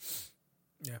right.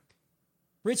 Yeah.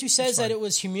 Ritsu says that it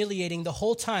was humiliating the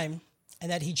whole time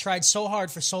and that he tried so hard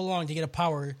for so long to get a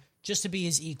power just to be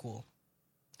his equal.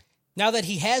 Now that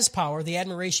he has power, the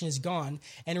admiration is gone,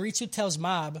 and Ritsu tells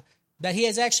Mob that he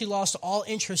has actually lost all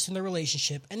interest in the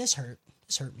relationship, and this hurt.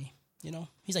 This hurt me.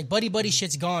 He's like, buddy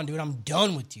shit's gone, dude. I'm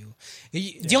done with you.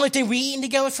 The only thing we eating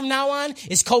together from now on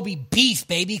is Kobe beef,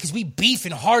 baby, because we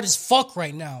beefing hard as fuck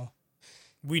right now.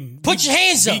 Put your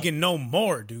hands up. Vegan no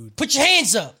more, dude. Put your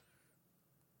hands up.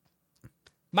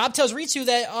 Mob tells Ritsu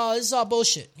that, this is all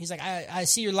bullshit. He's like, I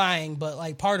see you're lying, but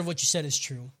like part of what you said is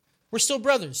true. We're still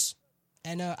brothers.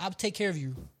 And I'll take care of you.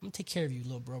 I'm going to take care of you,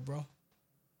 little bro.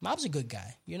 Mob's a good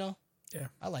guy, you know? Yeah.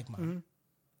 I like Mob. Mm-hmm.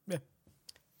 Yeah.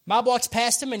 Mob walks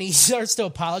past him and he starts to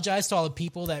apologize to all the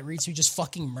people that Ritsu just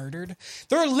fucking murdered.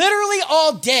 They're literally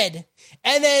all dead.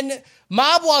 And then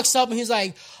Mob walks up and he's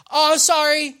like, oh, I'm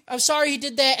sorry. I'm sorry he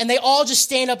did that. And they all just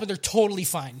stand up and they're totally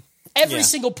fine. Every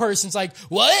single person's like,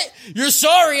 what? You're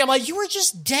sorry? I'm like, you were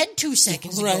just dead 2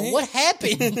 seconds ago. Right? What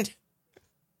happened?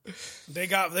 They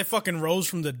fucking rose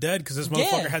from the dead because this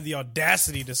motherfucker had the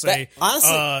audacity to say,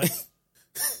 honestly,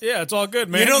 yeah, it's all good,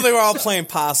 man. you know they were all playing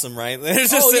possum, right? They're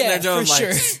just sitting there doing for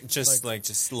like, sure.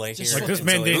 just lay here. Like, this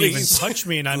man until didn't he even leaves. touch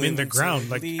me and I'm in the ground.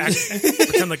 Like, Leave.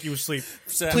 pretend like you was asleep.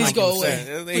 Please go away.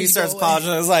 He Please starts go away.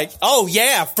 apologizing. I was like, oh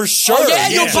yeah, for sure. Oh, yeah,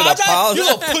 you should apologize? You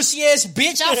little pussy ass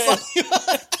bitch. I'll fuck you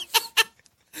up.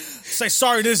 Say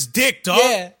sorry to this dick, dog.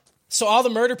 Yeah. So all the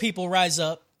murder people rise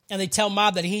up and they tell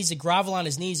Mob that he needs to grovel on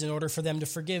his knees in order for them to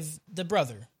forgive the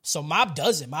brother. So Mob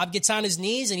does it. Mob gets on his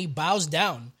knees and he bows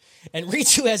down. And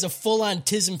Ritsu has a full-on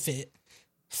tism fit,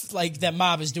 like that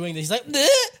Mob is doing this. He's like, bleh,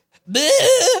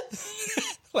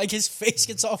 bleh. Like his face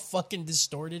gets all fucking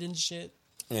distorted and shit.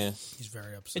 Yeah. He's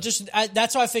very upset. It just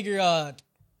that's why I figure.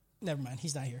 Never mind,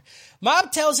 he's not here.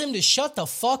 Mob tells him to shut the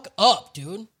fuck up,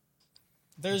 dude.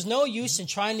 There's no use in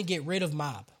trying to get rid of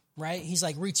Mob, right? He's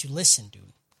like, Ritsu, listen, dude.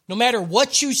 No matter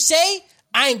what you say,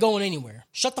 I ain't going anywhere.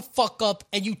 Shut the fuck up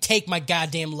and you take my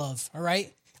goddamn love, all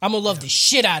right? I'm gonna love the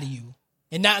shit out of you.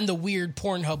 And not in the weird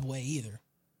Pornhub way either.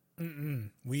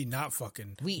 We not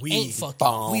fucking. We ain't fucking.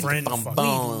 Boom, We friend boom, fucking.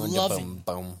 boom, We love boom,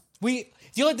 boom. the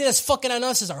only thing that's fucking on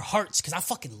us is our hearts, because I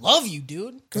fucking love you,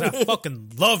 dude. Because I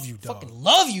fucking love you, dog. Fucking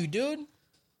love you, dude.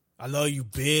 I love you,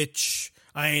 bitch.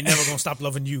 I ain't never gonna stop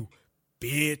loving you,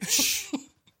 bitch.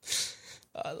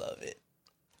 I love it.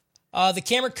 The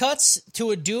camera cuts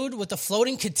to a dude with a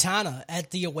floating katana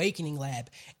at the Awakening Lab.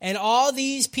 And all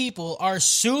these people are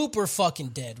super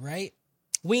fucking dead, right?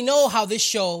 We know how this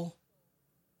show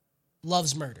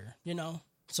loves murder, you know?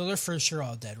 So they're for sure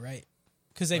all dead, right?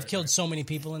 Because they've killed so many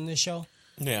people in this show.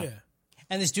 Yeah.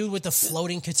 And this dude with the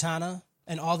floating katana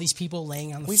and all these people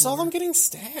laying on the We floor. saw them getting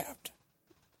stabbed,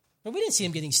 But we didn't see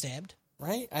him getting stabbed.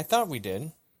 right? I thought we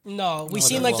did. No, we No,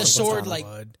 seen there like the was sword on like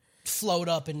blood. float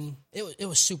up, and it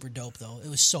was super dope though. It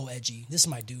was so edgy. This is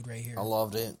my dude right here. I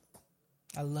loved it.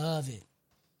 I love it.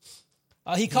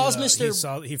 He calls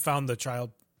Mr. He found the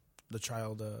child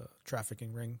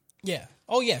trafficking ring. Yeah.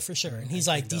 Oh yeah, for sure. And he's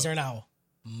like, these are now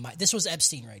this was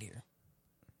Epstein right here.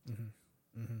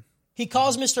 He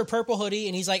calls Mr. Purple Hoodie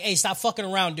and he's like, hey, stop fucking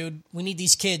around, dude. We need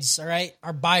these kids, all right?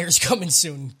 Our buyer's coming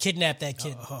soon. Kidnap that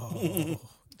kid.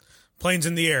 Planes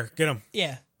in the air. Get him.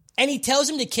 Yeah. And he tells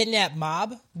him to kidnap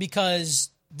Mob because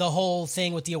the whole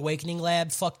thing with the Awakening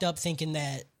Lab fucked up, thinking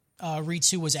that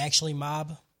Ritsu was actually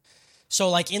Mob. So,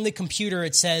 like, in the computer,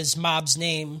 it says Mob's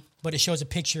name, but it shows a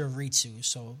picture of Ritsu.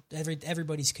 So,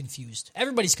 everybody's confused.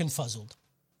 Everybody's confuzzled.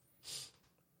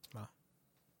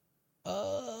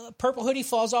 Purple Hoodie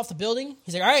falls off the building.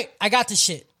 He's like, all right, I got this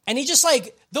shit. And he just,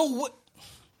 like,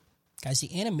 guys,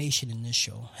 the animation in this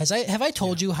show, have I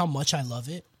told you how much I love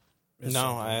it?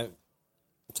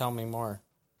 Tell me more.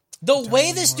 The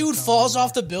way this dude falls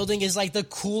off the building is like the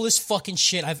coolest fucking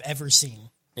shit I've ever seen.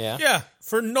 Yeah. Yeah.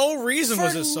 For no reason For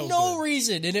was it so no good.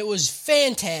 reason, and it was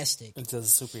fantastic. It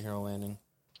does a superhero landing.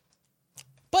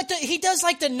 But he does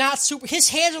like the not super. His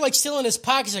hands are like still in his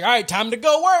pocket. He's like, all right, time to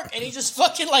go work, and he just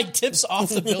fucking like tips off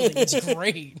the building. It's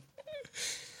great.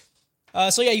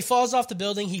 So yeah, he falls off the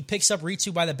building. He picks up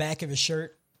Ritsu by the back of his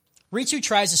shirt. Ritsu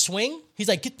tries to swing. He's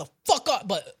like, get the fuck up,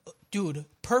 but. Dude,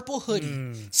 Purple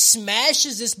Hoodie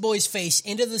smashes this boy's face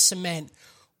into the cement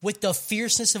with the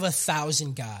fierceness of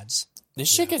 1,000 gods. This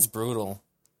shit gets brutal.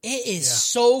 It is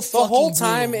so fucking The whole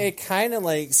time, brutal. it kind of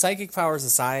like, psychic powers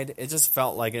aside, it just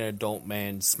felt like an adult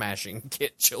man smashing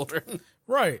kid children.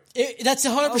 Right. That's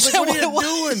 100% Like, what are what it you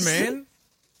was. doing, man?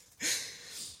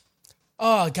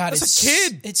 Oh, God. That's a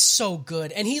kid. It's so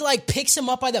good. And he, like, picks him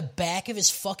up by the back of his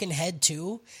fucking head,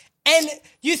 too. And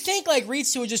you think, like,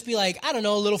 Ritsu would just be like, I don't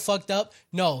know, a little fucked up.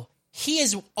 No, he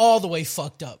is all the way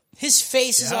fucked up. His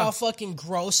face is all fucking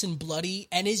gross and bloody,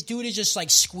 and his dude is just,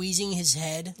 like, squeezing his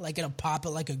head, like, gonna pop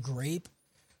it like a grape.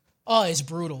 Oh, it's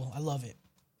brutal. I love it.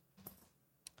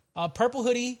 Purple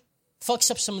Hoodie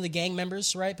fucks up some of the gang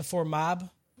members, right, before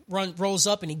Mob rolls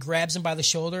up, and he grabs him by the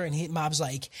shoulder, and Mob's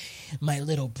like, my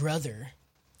little brother.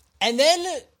 And then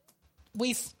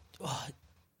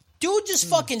dude just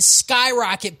fucking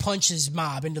skyrocket punches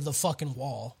Mob into the fucking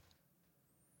wall.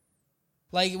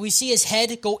 Like, we see his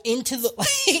head go into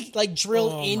the, like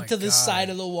drill into the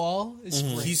side of the wall. It's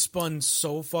great. He spun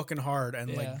so fucking hard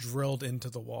and like drilled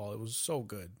into the wall. It was so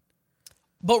good.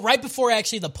 But right before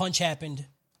actually the punch happened,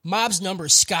 Mob's number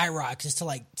skyrockets to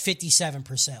like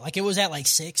 57%. Like it was at like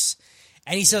 6.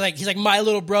 And he said he's like my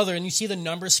little brother, and you see the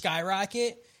number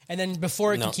skyrocket, and then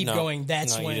before it can keep going,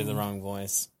 that's when you did the wrong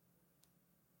voice.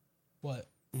 What?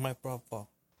 My brother.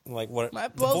 Like what? My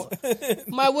brother.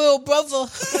 My little brother.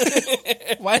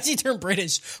 Why does he turn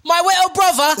British? My little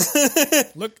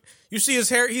brother. Look, you see his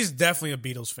hair? He's definitely a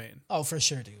Beatles fan. Oh, for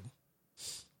sure, dude.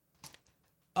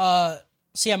 So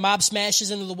yeah, Mob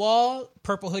smashes into the wall.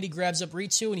 Purple Hoodie grabs up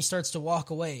Ritsu and he starts to walk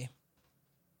away.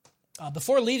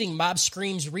 Before leaving, Mob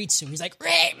screams Ritsu. He's like,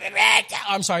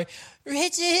 I'm sorry.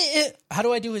 How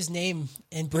do I do his name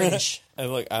in British? I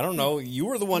don't know. You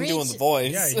were the one doing the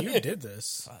voice. Yeah, you did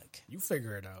this. Fuck. You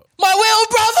figure it out. My little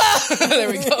brother! There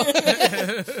we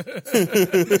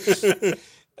go.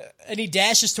 And he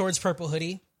dashes towards Purple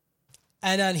Hoodie.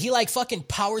 And then he fucking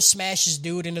power smashes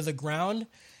dude into the ground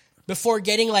before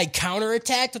getting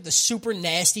counterattacked with a super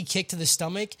nasty kick to the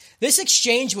stomach. This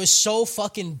exchange was so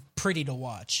fucking pretty to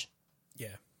watch.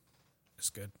 Yeah. It's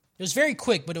good. It was very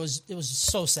quick, but it was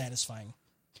so satisfying.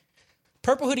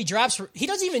 Purple Hoodie drops. He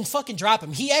doesn't even fucking drop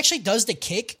him. He actually does the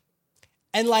kick.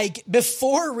 And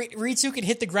before Ritsu can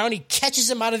hit the ground, he catches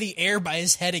him out of the air by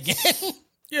his head again.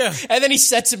 Yeah. And then he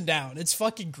sets him down. It's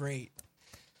fucking great.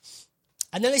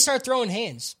 And then they start throwing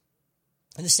hands.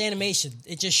 And this animation,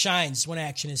 it just shines when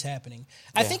action is happening.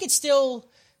 I think it's still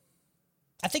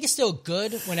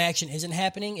good when action isn't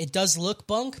happening. It does look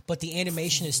bunk, but the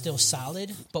animation is still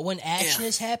solid. But when action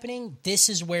is happening, this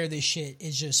is where this shit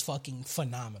is just fucking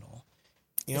phenomenal.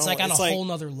 It's on a whole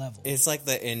nother level. It's like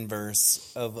the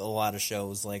inverse of a lot of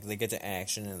shows. Like they get to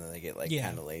action and then they get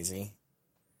kind of lazy.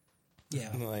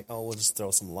 Yeah. And they're like, oh, we'll just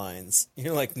throw some lines.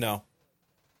 You're like, no.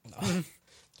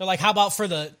 They're like, how about for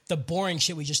the boring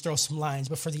shit, we just throw some lines,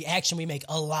 but for the action, we make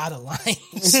a lot of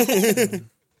lines.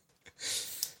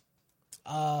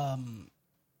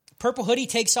 Purple Hoodie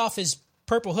takes off his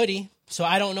purple hoodie, so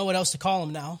I don't know what else to call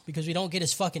him now, because we don't get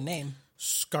his fucking name.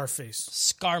 Scarface.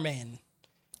 Scarman.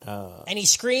 And he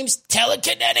screams,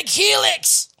 telekinetic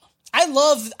helix! I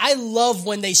love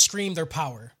when they scream their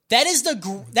power. That is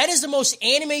the most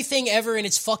anime thing ever, and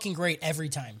it's fucking great every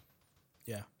time.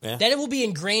 Yeah. That it will be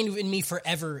ingrained in me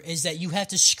forever, is that you have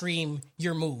to scream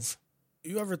your move.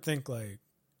 You ever think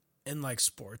in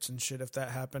sports and shit, if that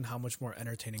happened, how much more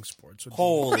entertaining sports would be?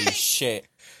 Holy shit.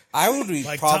 I would be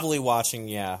probably watching,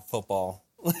 football.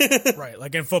 Right.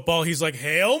 Like in football, he's like,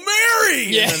 Hail Mary!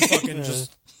 Yeah. And then fucking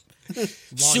just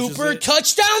Super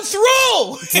touchdown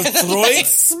throw! Detroit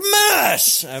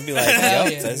smash! I'd be like,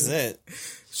 yep, that's it.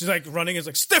 She's running is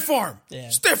stiff arm. Yeah.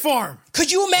 Stiff arm.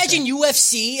 Could you imagine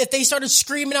UFC if they started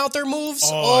screaming out their moves?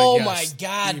 Oh my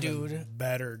god, dude.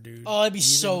 Better, dude. Oh, it'd be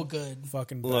so good.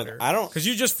 Fucking better. Look, I don't... Because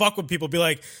you just fuck with people, be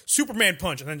like, Superman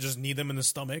punch, and then just knee them in the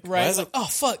stomach. Right. Oh,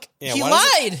 fuck. Yeah, he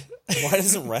lied. Why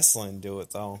doesn't wrestling do it,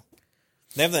 though?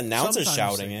 They have the announcers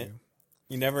shouting it.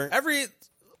 You never...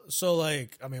 So, if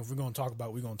we're going to talk about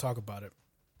it, we're going to talk about it.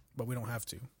 But we don't have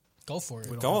to. Go for it.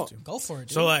 Go for it,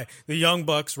 dude. So, the Young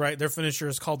Bucks, right, their finisher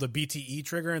is called the BTE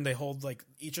trigger, and they hold,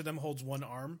 each of them holds one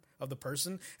arm of the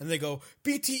person, and they go,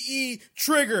 BTE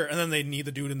trigger, and then they knee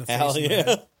the dude in the face. Hell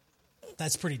yeah.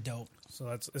 That's pretty dope. So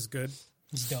it's good.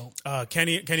 It's dope.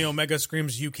 Kenny Omega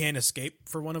screams, "You can't escape"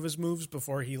 for one of his moves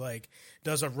before he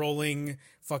does a rolling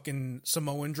fucking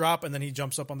Samoan drop, and then he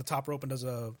jumps up on the top rope and does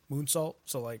a moonsault.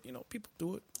 So people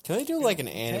do it. Can they do an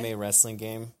anime wrestling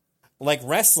game? Like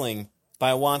wrestling, but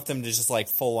I want them to just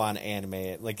full on anime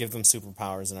it, give them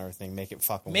superpowers and everything, make it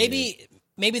fucking weird.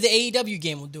 Maybe the AEW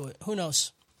game will do it. Who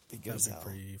knows? That'd be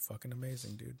pretty fucking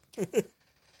amazing, dude.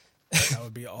 That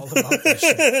would be all about this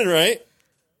shit. Right?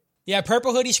 Yeah,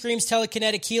 Purple Hoodie screams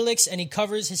telekinetic helix, and he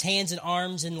covers his hands and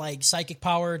arms in psychic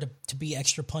power to be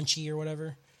extra punchy or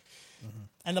whatever. Mm-hmm.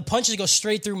 And the punches go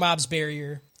straight through Mob's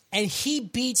barrier, and he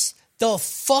beats the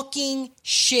fucking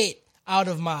shit out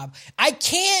of Mob.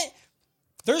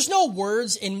 There's no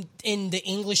words in the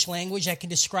English language that can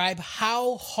describe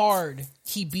how hard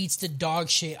he beats the dog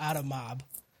shit out of Mob.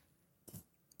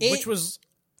 It's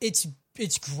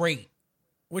great.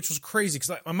 Which was crazy,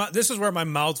 because this is where my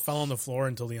mouth fell on the floor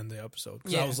until the end of the episode.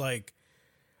 Because I was like,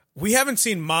 we haven't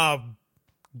seen Mob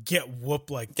get whooped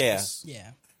like this.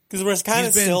 Yeah. Because we're kind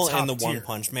of still in the tier. One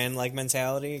Punch Man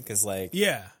mentality. Because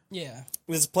yeah,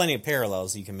 there's plenty of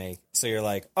parallels you can make. So you're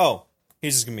like, oh,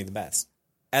 he's just gonna be the best,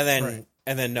 and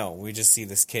then no, we just see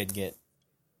this kid get.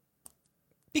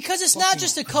 Because it's not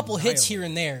just a couple hits here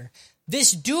and there.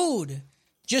 This dude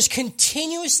just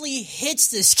continuously hits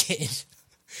this kid.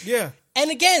 Yeah. And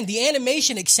again, the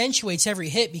animation accentuates every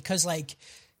hit because,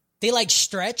 they like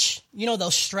stretch. You know, they'll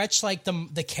stretch like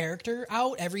the character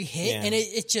out every hit, and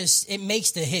it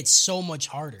makes the hits so much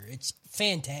harder. It's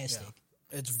fantastic.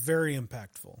 Yeah. It's very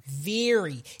impactful.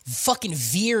 Very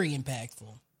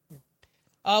impactful.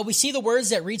 We see the words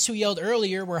that Ritsu yelled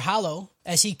earlier were hollow,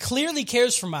 as he clearly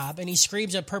cares for Mob, and he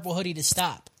screams at Purple Hoodie to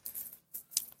stop.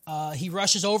 He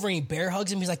rushes over and he bear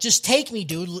hugs him. He's like, just take me,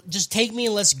 dude. Just take me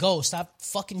and let's go. Stop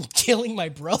fucking killing my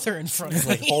brother in front of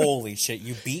me. Like, holy shit,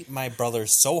 you beat my brother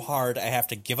so hard I have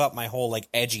to give up my whole, like,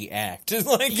 edgy act.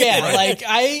 Like, yeah, like,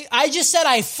 I just said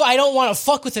I don't want to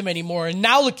fuck with him anymore, and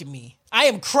now look at me. I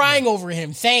am crying over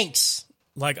him. Thanks.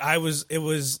 Like, it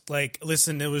was like,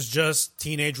 listen, it was just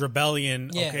teenage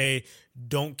rebellion. Yeah. Okay,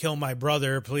 don't kill my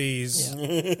brother, please.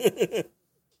 Yeah.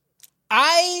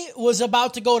 I was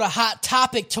about to go to Hot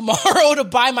Topic tomorrow to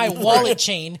buy my wallet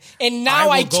chain, and now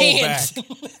I can't.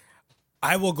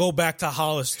 I will go back to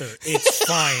Hollister. It's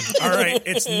fine. All right,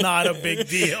 it's not a big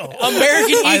deal.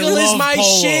 American Eagle is my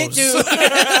polos. shit, dude.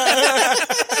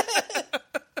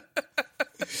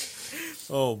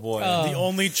 Oh, boy. The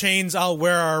only chains I'll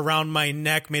wear are around my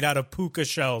neck made out of puka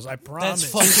shells. I promise.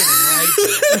 That's fucking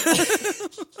right.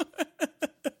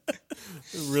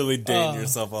 Really dating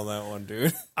yourself on that one,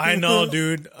 dude. I know,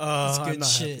 dude. It's I'm good not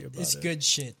happy shit. about It's it. good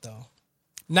shit, though.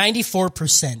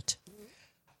 94%.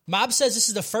 Mob says this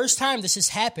is the first time this has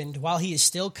happened while he is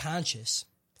still conscious.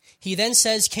 He then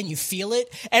says, "Can you feel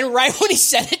it?" And right when he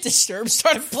said it, Disturbed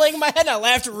started playing in my head, and I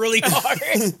laughed really hard.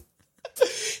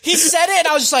 He said it, and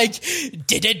I was just like,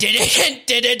 did it.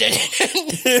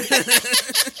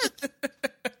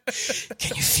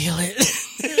 Can you feel it?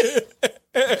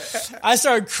 I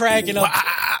started cracking up.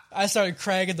 I started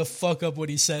cracking the fuck up when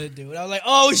he said it, dude. I was like,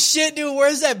 oh shit, dude,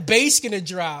 where's that bass gonna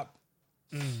drop?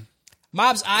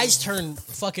 Mob's eyes turn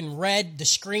fucking red. The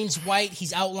screen's white.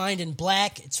 He's outlined in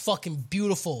black. It's fucking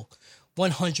beautiful.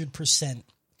 100%.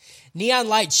 Neon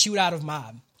lights shoot out of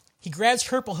Mob. He grabs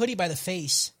Purple Hoodie by the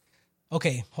face.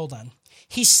 Okay, hold on.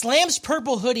 He slams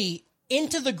Purple Hoodie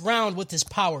into the ground with his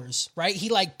powers, right? He,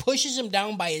 like, pushes him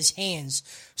down by his hands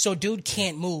so dude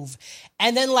can't move.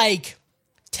 And then, like,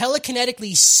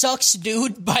 telekinetically sucks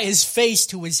dude by his face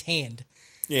to his hand.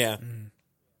 Yeah.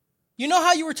 You know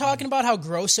how you were talking about how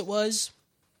gross it was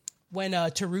when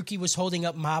Taruki was holding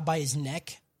up Mob by his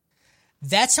neck?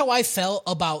 That's how I felt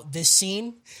about this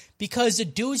scene, because the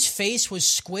dude's face was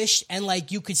squished and,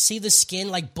 like, you could see the skin,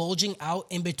 like, bulging out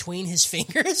in between his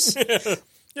fingers.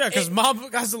 Yeah, because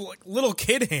Mob has a little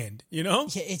kid hand, you know?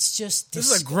 Yeah, it's just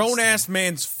This is a grown-ass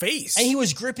man's face. And he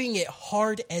was gripping it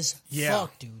hard as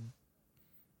fuck, dude.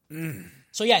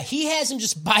 So, yeah, he has him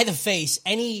just by the face,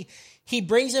 and he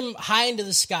brings him high into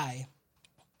the sky.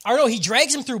 Or no, he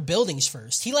drags him through buildings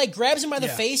first. He, like, grabs him by the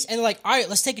face and, like, all right,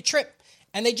 let's take a trip.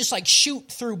 And they just, like, shoot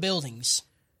through buildings.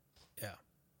 Yeah.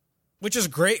 Which is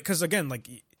great, because, again, like,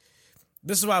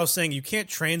 this is why I was saying you can't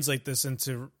translate this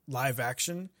into live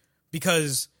action,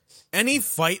 because any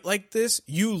fight like this,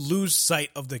 you lose sight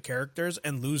of the characters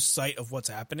and lose sight of what's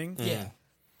happening. Yeah.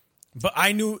 But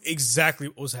I knew exactly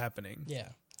what was happening. Yeah.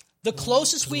 The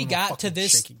closest we got to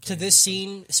fucking this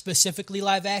scene, specifically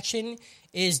live action,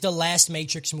 is the last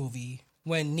Matrix movie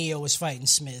when Neo was fighting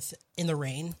Smith in the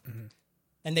rain. Mm-hmm.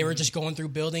 And they were just going through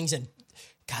buildings, and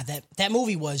God, that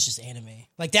movie was just anime.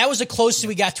 Like, that was the closest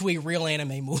we got to a real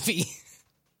anime movie.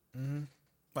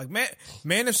 Like,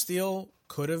 Man of Steel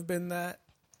could have been that.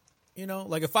 You know,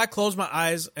 like, if I close my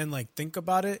eyes and, like, think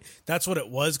about it, that's what it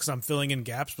was, because I'm filling in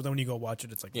gaps. But then when you go watch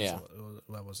it, it's like, Yeah.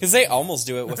 that was Because they almost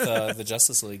do it with the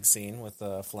Justice League scene with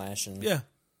Flash and... Yeah.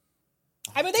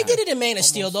 I mean, they did it in Man of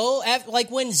Steel, though. Like,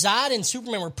 when Zod and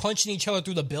Superman were punching each other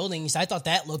through the buildings, I thought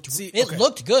that looked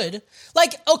looked good.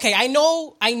 Like, okay, I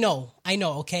know,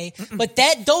 okay? But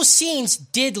those scenes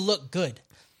did look good.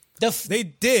 They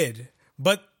did,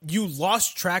 but you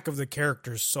lost track of the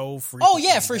characters so frequently. Oh,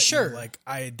 yeah, for sure. Like,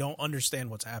 I don't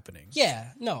understand what's happening. Yeah,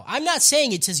 no, I'm not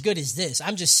saying it's as good as this.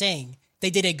 I'm just saying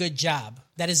they did a good job.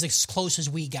 That is as close as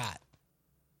we got.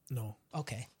 No.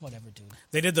 Okay, whatever, dude.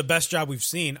 They did the best job we've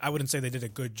seen. I wouldn't say they did a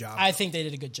good job. I think they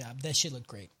did a good job. That shit looked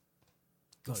great.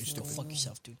 No, you Go fuck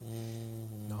yourself, dude.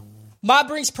 No. Mob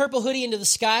brings Purple Hoodie into the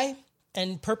sky,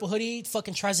 and Purple Hoodie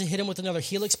fucking tries to hit him with another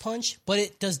Helix punch, but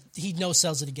he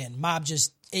no-sells it again. Mob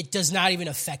it does not even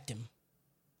affect him.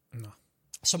 No.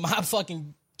 So Mob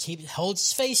fucking holds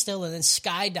his face still and then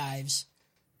skydives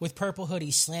with Purple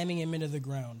Hoodie, slamming him into the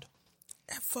ground.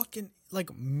 That fucking, like,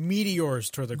 meteors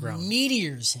toward the ground.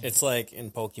 Meteors him. It's like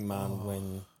in Pokemon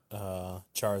when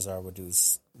Charizard would do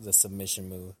the submission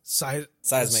move.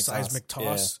 Seismic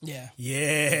toss. Yeah.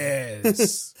 Yes.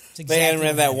 It's They exactly hadn't read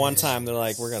what that it one is. time. They're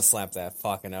like, we're going to slap that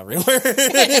fucking everywhere.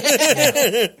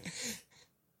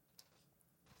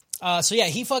 So yeah,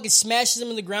 he fucking smashes him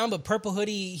in the ground, but Purple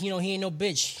Hoodie, he ain't no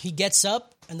bitch. He gets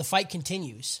up and the fight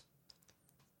continues.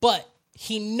 But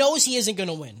he knows he isn't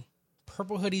gonna win.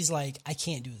 Purple Hoodie's like, I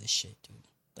can't do this shit, dude.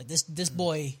 Like this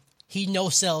boy, he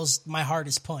no-sells my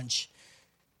hardest punch.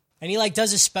 And he like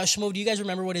does his special move. Do you guys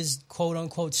remember what his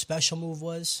quote-unquote special move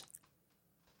was?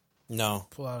 No.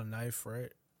 Pull out a knife,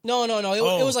 right? No.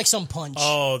 It was like some punch.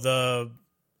 Oh,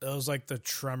 it was like the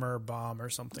tremor bomb or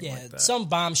something like that. Some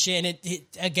bomb shit.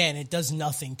 And it does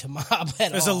nothing to Mob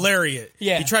at all. It's a lariat.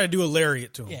 Yeah. He tried to do a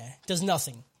lariat to him. Yeah, it does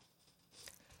nothing.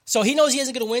 So he knows he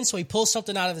isn't going to win, so he pulls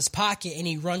something out of his pocket and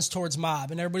he runs towards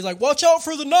Mob. And everybody's like, watch out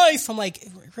for the knife. I'm like,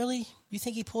 really? You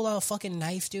think he pulled out a fucking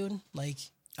knife, dude? Like,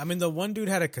 I mean, the one dude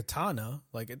had a katana.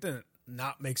 Like, it didn't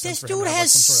not make sense this for him dude to have,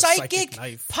 has like, some sort of psychic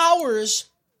knife. powers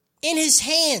in his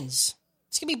hands.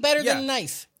 It's going to be better than a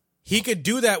knife. He could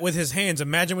do that with his hands.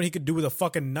 Imagine what he could do with a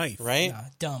fucking knife. Right? Nah,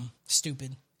 dumb.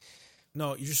 Stupid.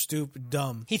 No, you're stupid.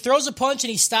 Dumb. He throws a punch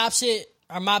and he stops it.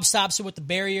 Our Mob stops it with the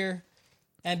barrier.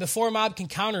 And before Mob can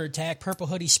counterattack, Purple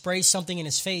Hoodie sprays something in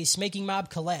his face, making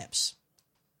Mob collapse.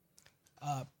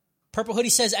 Purple Hoodie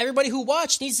says everybody who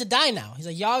watched needs to die now. He's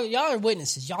like, y'all are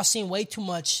witnesses. Y'all seen way too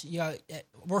much.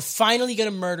 We're finally going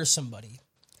to murder somebody.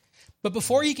 But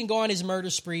before he can go on his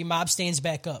murder spree, Mob stands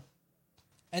back up.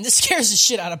 And this scares the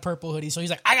shit out of Purple Hoodie. So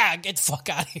he's like, I got to get the fuck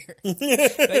out of here. Like,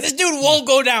 this dude won't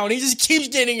go down. He just keeps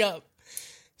getting up.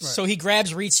 Right. So he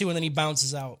grabs Ritsu and then he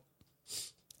bounces out.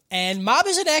 And Mob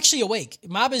isn't actually awake.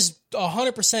 Mob is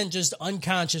 100% just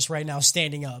unconscious right now,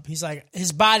 standing up. He's like,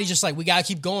 his body's just like, we gotta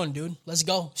keep going, dude. Let's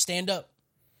go. Stand up.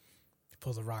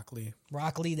 Pull the Rock Lee.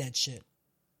 Rock Lee that shit.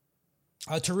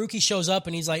 Taruki shows up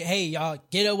and he's like, hey, y'all,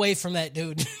 get away from that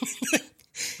dude.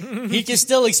 He can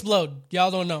still explode. Y'all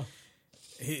don't know.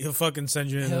 He'll fucking send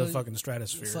you into the fucking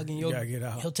stratosphere. You gotta get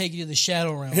out. He'll take you to the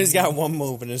Shadow Realm. He's got one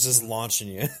move and it's just launching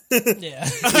you. Yeah.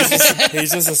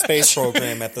 He's just a space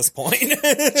program at this point.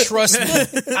 Trust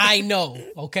me. I know.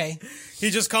 Okay. He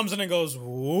just comes in and goes,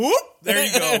 whoop, there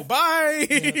you go. Bye.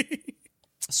 Yep.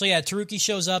 So yeah, Taruki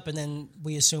shows up and then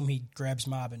we assume he grabs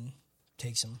Mob and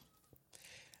takes him.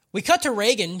 We cut to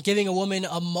Reagan giving a woman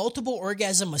a multiple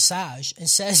orgasm massage and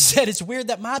says that it's weird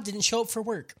that Mob didn't show up for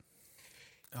work.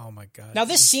 Oh my God. Now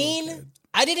this scene, so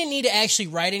I didn't need to actually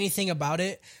write anything about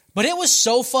it, but it was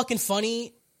so fucking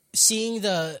funny seeing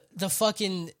the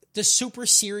super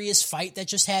serious fight that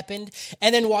just happened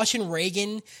and then watching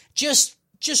Reagan just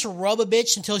rub a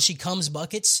bitch until she comes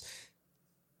buckets.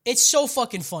 It's so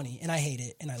fucking funny and I hate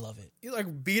it and I love it. You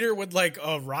like beat her with like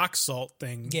a rock salt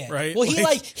thing, right? Well,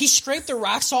 he scraped the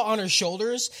rock salt on her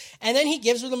shoulders and then he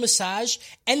gives her the massage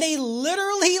and they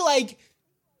literally like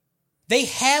they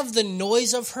have the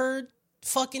noise of her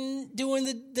fucking doing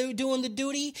the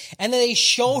duty, and then they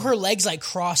show her legs like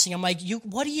crossing. I'm like,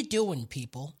 what are you doing,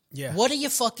 people? Yeah. What are you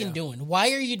fucking doing?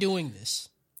 Why are you doing this?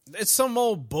 It's some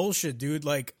old bullshit, dude.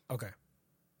 Like, okay,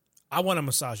 I want a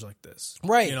massage like this.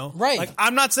 Right. You know? Right. Like,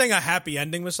 I'm not saying a happy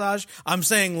ending massage. I'm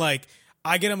saying like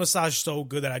I get a massage so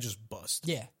good that I just bust.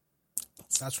 Yeah.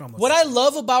 That's what I'm looking What I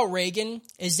love about Reagan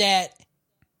is that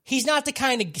he's not the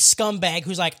kind of scumbag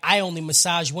who's like, I only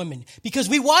massage women. Because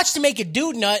we watched him make a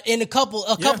dude nut in a couple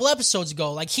episodes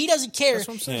ago. Like, he doesn't care. That's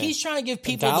what I'm saying. He's trying to give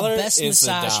people the best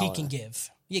massage he can give.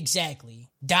 Exactly.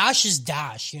 Dash is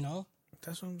Dash, you know?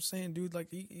 That's what I'm saying, dude.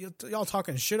 Like, y'all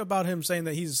talking shit about him saying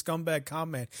that he's a scumbag con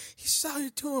man. He's out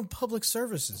here doing public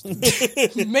services,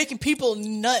 dude. Making people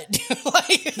nut.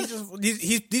 Like,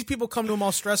 these people come to him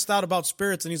all stressed out about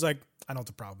spirits, and he's like, I know what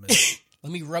the problem is.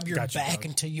 Let me rub your back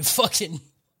until you fucking...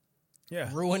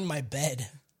 ruin my bed.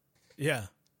 Yeah.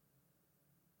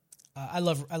 I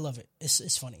love it.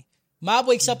 It's funny. Mob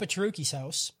wakes up at Taruki's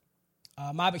house.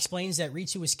 Mob explains that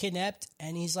Ritsu was kidnapped,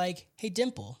 and he's like, hey,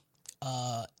 Dimple,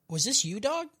 was this you,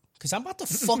 dog? Because I'm about to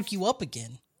fuck you up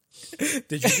again.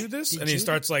 Did you do this? And he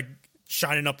starts, like,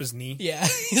 shining up his knee. Yeah.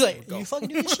 He's like, you fucking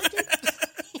do this shit, dude?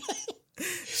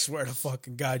 Swear to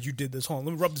fucking God, you did this. Hold on,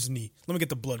 let me rub this knee. Let me get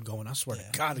the blood going. I swear to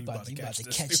God, you about to catch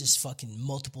this fucking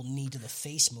multiple knee to the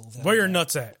face move. Where your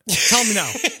nuts at? Tell me now.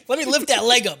 Let me lift that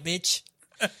leg up, bitch.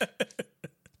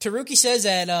 Taruki says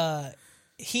that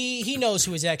he knows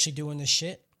who is actually doing this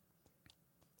shit,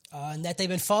 and that they've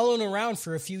been following around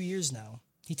for a few years now.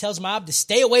 He tells Mob to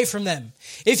stay away from them.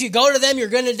 If you go to them, you're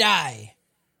gonna die.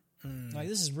 Like,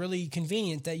 this is really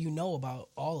convenient that you know about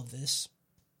all of this.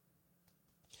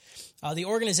 The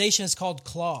organization is called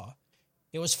Claw.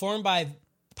 It was formed by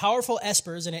powerful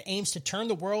espers, and it aims to turn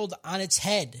the world on its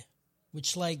head.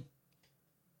 Which, like,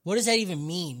 what does that even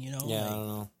mean, you know? Yeah, like, I don't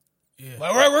know. Yeah.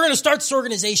 Well, we're going to start this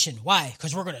organization. Why?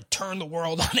 Because we're going to turn the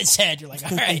world on its head. You're like,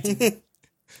 all right.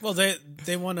 Well,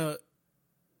 they want to...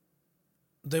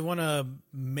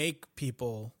 make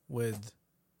people with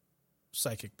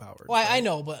psychic powers. Well, right? I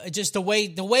know, but just the way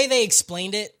they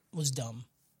explained it was dumb.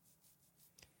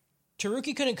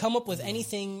 Taruki couldn't come up with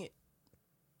anything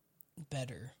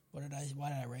better. Why did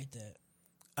I write that?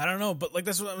 I don't know, but like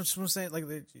that's what I'm saying. Like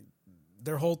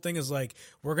their whole thing is like,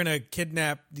 we're gonna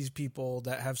kidnap these people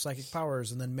that have psychic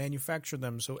powers and then manufacture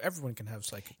them so everyone can have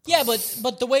psychic powers. Yeah,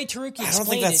 but the way Taruki explained I don't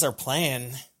think that's their plan.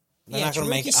 They're Yeah, not going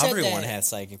to Taruki make said everyone that- have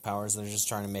psychic powers. They're just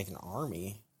trying to make an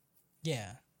army.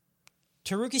 Yeah.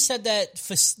 Taruki said that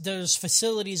there's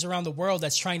facilities around the world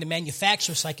that's trying to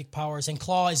manufacture psychic powers, and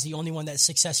Claw is the only one that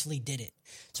successfully did it.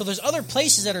 So there's other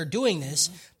places that are doing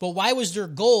this, but why was their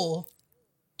goal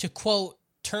to, quote,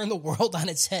 turn the world on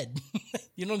its head?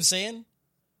 You know what I'm saying?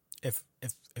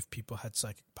 If people had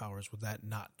psychic powers, would that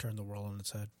not turn the world on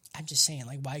its head? I'm just saying,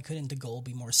 like, why couldn't the goal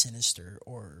be more sinister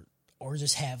or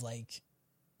just have, like,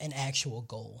 an actual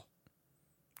goal?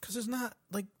 Because it's not,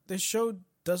 like, this show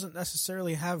doesn't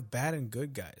necessarily have bad and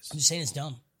good guys. I'm just saying it's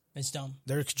dumb. It's dumb.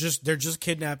 They're just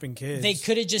kidnapping kids. They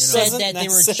could have just said that they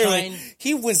were trying...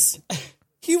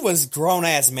 He was grown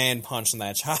ass man punching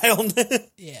that child.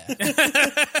 Yeah.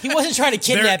 He wasn't trying to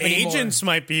kidnap Their anymore. agents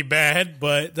might be bad,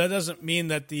 but that doesn't mean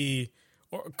that the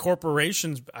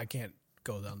corporations... I can't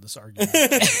go down this argument.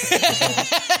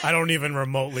 I don't even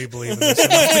remotely believe in this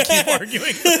enough to keep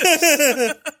arguing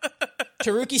this.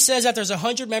 Taruki says that there's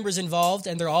 100 members involved,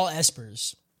 and they're all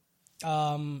espers.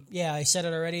 Yeah, I said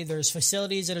it already. There's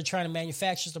facilities that are trying to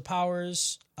manufacture the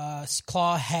powers.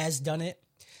 Claw has done it.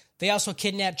 They also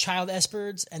kidnapped child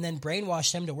espers and then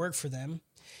brainwashed them to work for them,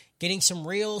 getting some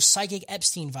real psychic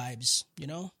Epstein vibes. You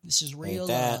know, this is real.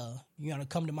 You want to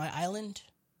come to my island?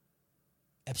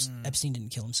 Epstein didn't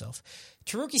kill himself.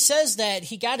 Taruki says that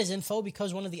he got his info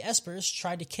because one of the espers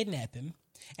tried to kidnap him,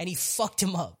 and he fucked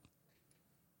him up.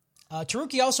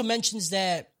 Taruki also mentions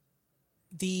that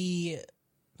the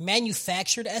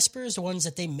manufactured espers, the ones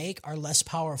that they make, are less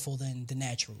powerful than the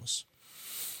naturals.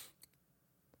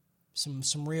 Some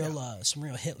real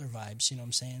Hitler vibes, you know what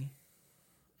I'm saying?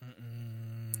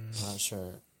 Not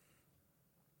sure.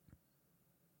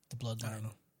 The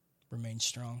bloodline remains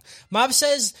strong. Mob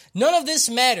says none of this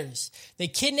matters. They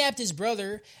kidnapped his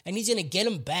brother, and he's gonna get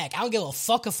him back. I don't give a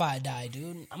fuck if I die,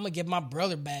 dude. I'm gonna get my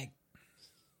brother back.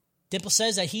 Dimple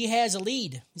says that he has a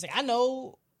lead. He's like, I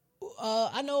know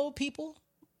people.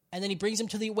 And then he brings him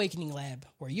to the Awakening Lab,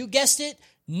 where you guessed it,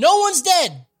 no one's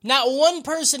dead. Not one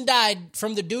person died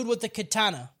from the dude with the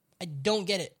katana. I don't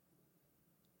get it.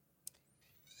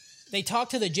 They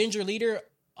talk to the ginger leader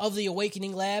of the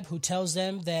Awakening Lab, who tells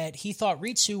them that he thought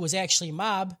Ritsu was actually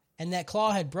Mob, and that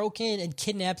Claw had broke in and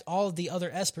kidnapped all of the other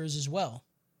espers as well.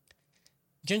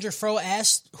 Ginger Fro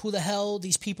asked who the hell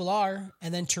these people are,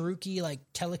 and then Taruki, like,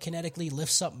 telekinetically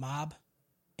lifts up Mob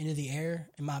into the air,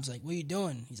 and Mob's like, what are you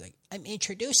doing? He's like, I'm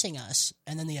introducing us,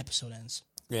 and then the episode ends.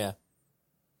 Yeah.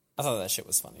 I thought that shit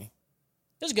was funny.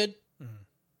 It was good.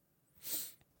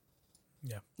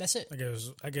 Yeah. That's it. I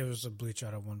gave us a Bleach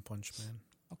out of One Punch Man.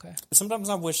 Okay. Sometimes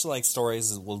I wish, like,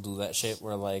 stories will do that shit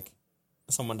where, like,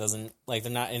 someone doesn't, like,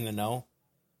 they're not in the know,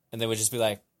 and they would just be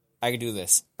like, I can do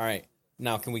this. All right.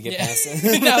 Now, can we get past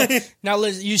it? now,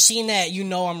 Liz, you've seen that. You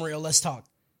know I'm real. Let's talk.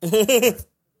 It's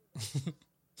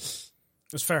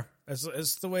fair.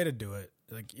 It's the way to do it.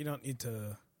 Like, you don't need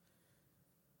to,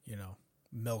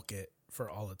 milk it for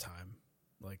all the time.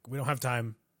 Like, we don't have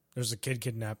time. There's a kid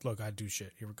kidnapped. Look, I do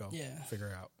shit. Here we go. Yeah. Figure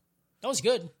it out. That was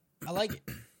good. I like it.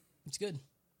 It's good.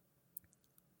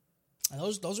 And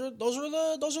those are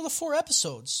the 4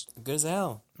 episodes. Good as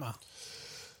hell.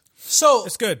 So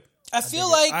It's good. I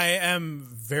feel like I am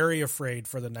very afraid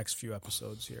for the next few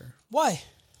episodes here. why?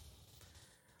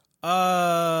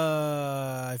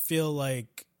 I feel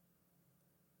like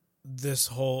this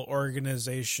whole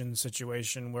organization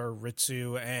situation where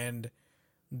Ritsu and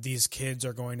these kids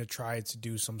are going to try to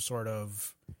do some sort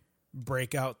of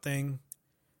breakout thing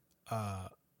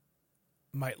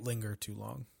might linger too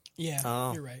long. Yeah,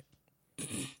 Oh. you're right.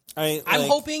 I'm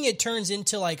hoping it turns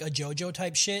into like a JoJo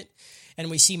type shit, and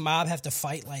we see Mob have to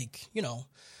fight like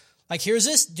here's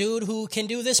this dude who can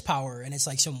do this power, and it's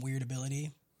like some weird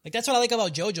ability. Like, that's what I like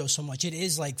about JoJo so much. It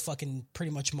is like fucking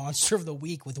pretty much Monster of the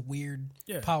Week with weird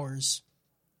powers.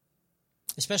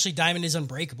 Especially Diamond is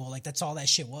Unbreakable. Like, that's all that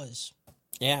shit was.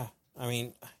 Yeah. I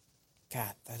mean,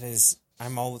 God, that's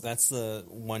the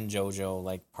one JoJo,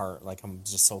 like, part, like, I'm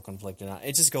just so conflicted on.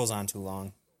 It just goes on too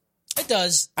long. It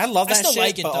does. I love that still shit,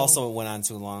 like it, but though. also it went on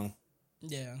too long.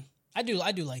 Yeah. I do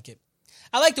like it.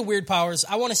 I like the weird powers.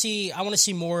 I want to see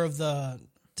more of the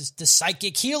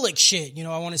psychic Helix shit.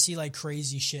 I want to see like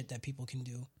crazy shit that people can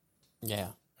do. Yeah.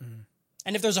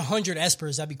 And if there's 100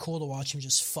 Espers, that'd be cool to watch him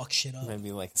just fuck shit up.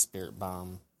 Maybe like a spirit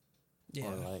bomb.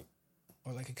 Yeah.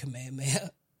 Or like a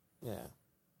Kamehameha. Yeah.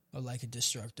 Or like a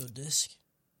Destructo Disc.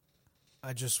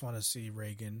 I just want to see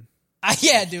Reagan.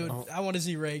 Yeah, dude. I want to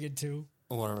see Reagan too.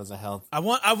 Whatever the hell. I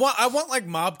want like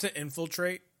Mob to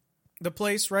infiltrate the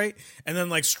place, right? And then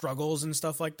like struggles and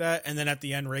stuff like that. And then at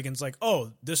the end, Reagan's like,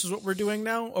 "Oh, this is what we're doing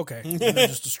now? Okay." And then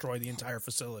just destroy the entire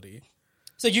facility.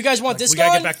 So you guys want this we gone?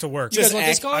 gotta get back to work. You guys want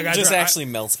this gone? Just actually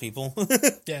melts people.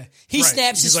 Yeah. He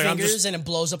snaps his He's like, fingers and it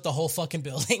blows up the whole fucking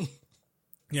building.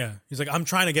 Yeah. He's like, I'm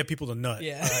trying to get people to nut.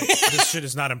 Yeah. All right, this shit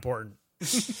is not important.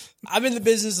 I'm in the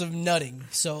business of nutting,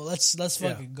 so let's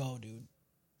fucking go, dude.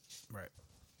 Right.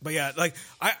 But yeah, like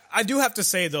I do have to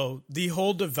say though, the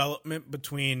whole development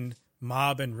between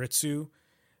Mob and Ritsu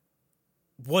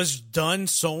was done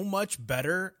so much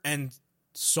better and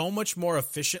so much more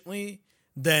efficiently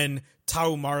than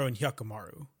Taomaru and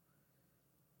Hyakkimaru.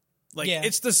 Like,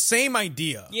 it's the same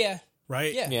idea. Yeah.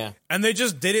 Right? Yeah. And they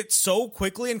just did it so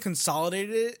quickly and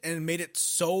consolidated it and made it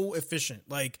so efficient.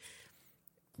 Like,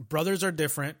 brothers are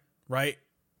different, right?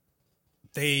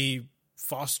 They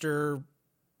foster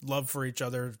love for each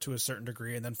other to a certain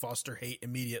degree and then foster hate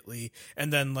immediately.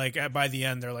 And then, like, by the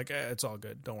end, they're like, it's all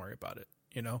good. Don't worry about it.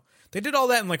 You know? They did all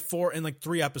that in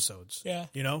 3 episodes. Yeah.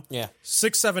 You know? Yeah.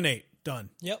 6, 7, 8.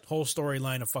 Done. Yep. Whole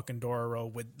storyline of fucking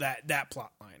Dororo with that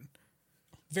plot line.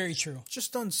 Very true.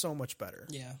 Just done so much better.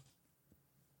 Yeah.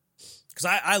 Because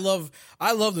I love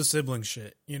the sibling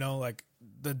shit. You know, like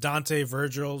the Dante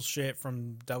Virgil shit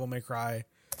from Devil May Cry,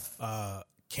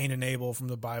 Cain and Abel from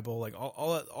the Bible, like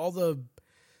all the,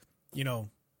 you know,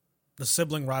 the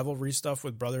sibling rivalry stuff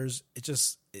with brothers.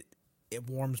 It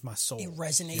warms my soul. It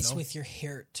resonates with your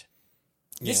heart.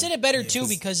 Yeah. This did it better too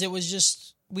because it was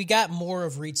just we got more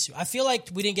of Ritsu. I feel like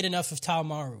we didn't get enough of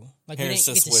Taomaru. Like we didn't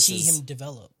get to see him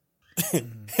develop.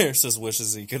 Harris just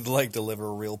wishes he could like deliver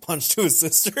a real punch to his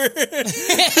sister.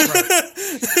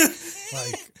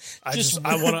 Like I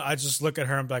just look at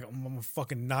her and be like, I'm gonna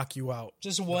fucking knock you out.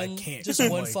 Just one,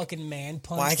 like, fucking man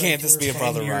punch. Why can't this be a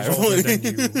brother years rivalry? older than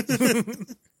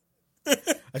you.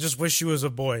 I just wish she was a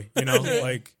boy, you know,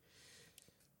 like.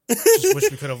 Just wish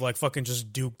we could have like fucking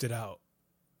just duked it out.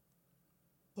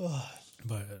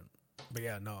 But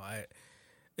yeah, no,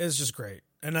 it's just great,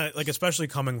 and I like especially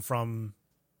coming from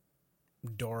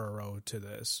Dororo to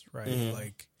this, right? Mm-hmm.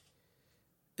 Like,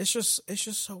 it's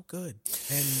just so good,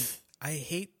 and I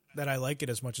hate that I like it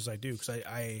as much as I do because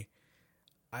I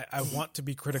want to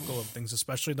be critical of things,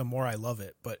 especially the more I love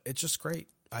it. But it's just great.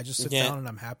 I just sit down and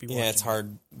I'm happy. Yeah, it's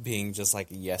hard being just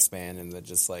like a yes man and then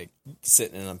just like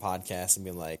sitting in a podcast and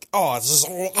being like, oh, it's just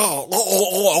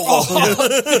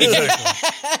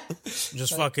exactly.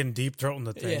 Just fucking deep throating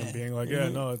the thing and being like, yeah,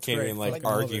 no, it's can't great. even like Fucking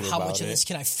argue love it. How about much of it. this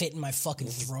can I fit in my fucking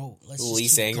throat? Let's just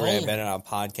Least keep angry going. I've been on a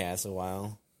podcast a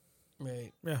while.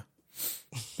 Right. Yeah.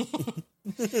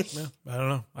 Yeah, I don't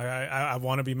know. I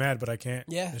want to be mad, but I can't.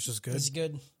 Yeah, it's just good. It's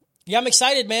good. Yeah, I'm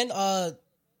excited, man.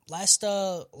 Last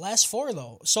 4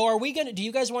 though. So are we gonna? Do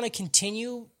you guys want to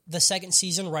continue the second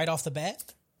season right off the bat?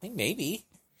 I think maybe.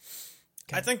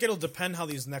 I think it'll depend how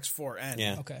these next 4 end.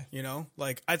 Yeah. Okay. You know,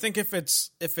 like I think if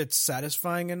it's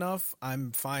satisfying enough,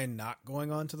 I'm fine not going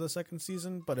on to the second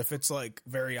season. But if it's like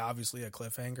very obviously a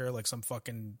cliffhanger, like some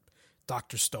fucking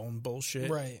Dr. Stone bullshit,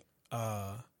 Right.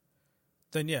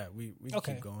 Then yeah, we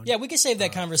Okay. keep going. Yeah, we can save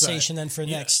that conversation then for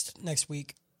next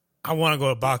week. I want to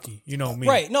go to Baki. You know me,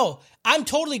 Right. No, I'm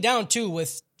totally down too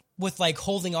with like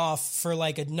holding off for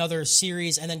like another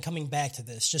series and then coming back to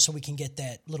this just so we can get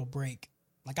that little break.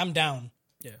 Like I'm down.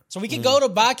 Yeah. So we could go to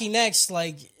Baki next,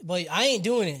 like, but I ain't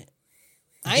doing it.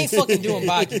 I ain't fucking doing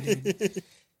Baki, dude.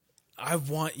 I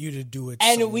want you to do it,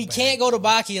 And so we bad. can't go to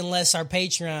Baki unless our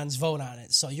Patreons vote on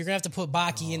it. So you're gonna have to put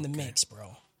Baki in the mix,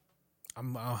 bro.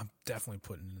 I'm definitely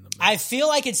putting it in the mix. I feel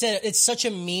like it's such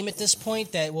a meme at this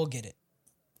point that we'll get it.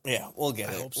 Yeah, we'll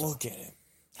get it. hope so. We'll get it.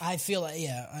 I feel like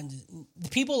the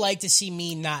people like to see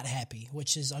me not happy,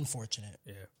 which is unfortunate.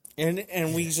 Yeah.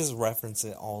 And we just reference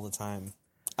it all the time.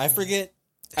 I forget.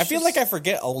 I feel like I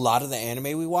forget a lot of the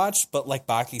anime we watch, but like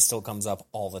Baki still comes up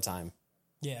all the time.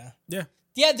 Yeah, Yeah.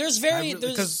 yeah. There's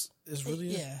Because it's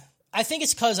really yeah. I think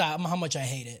it's because how much I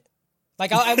hate it.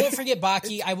 Like I won't forget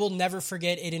Baki. I will never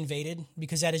forget It Invaded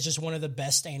because that is just one of the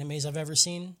best animes I've ever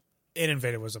seen. It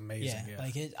Invaded was amazing. Yeah, Yeah.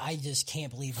 like I just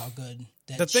can't believe how good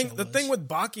that. the show thing was. with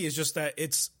Baki is just that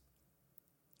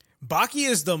Baki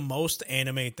is the most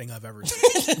anime thing I've ever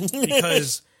seen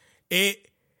because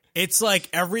it's like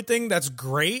everything that's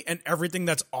great and everything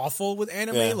that's awful with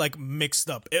anime, like mixed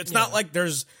up. It's not like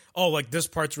there's, like this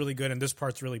part's really good and this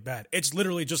part's really bad. It's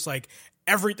literally just like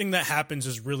everything that happens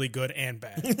is really good and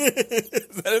bad.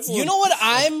 You know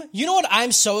what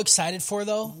I'm so excited for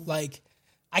though? Like,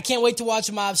 I can't wait to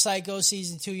watch Mob Psycho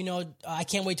season 2. You know, I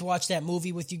can't wait to watch that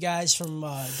movie with you guys from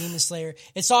Demon Slayer.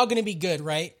 It's all going to be good,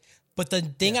 right? But the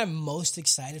thing I'm most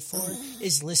excited for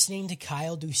is listening to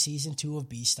Kyle do season 2 of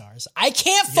Beastars. I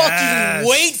can't fucking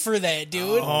wait for that,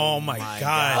 dude. Oh my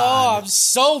God. Oh, I'm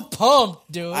so pumped,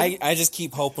 dude. I just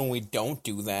keep hoping we don't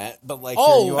do that, but like,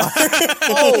 here you are.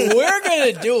 We're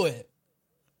going to do it.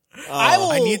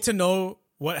 I need to know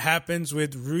what happens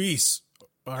with Reese.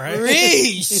 All right.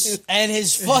 Reese and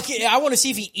his fucking. I want to see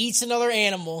if he eats another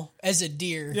animal as a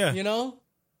deer. Yeah. You know?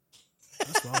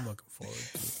 That's what I'm looking forward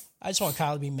to. I just want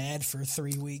Kyle to be mad for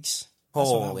 3 weeks.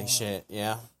 Holy shit.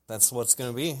 Yeah. That's what's going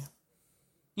to be.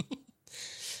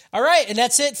 All right. And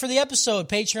that's it for the episode.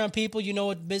 Patreon people, you know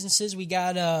what business is. We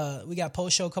got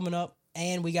post show coming up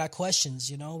and we got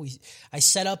questions. You know, I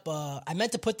set up, I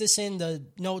meant to put this in the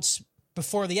notes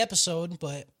before the episode,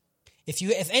 but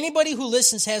if anybody who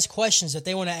listens has questions that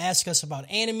they want to ask us about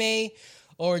anime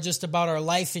or just about our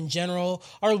life in general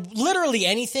or literally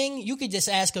anything, you could just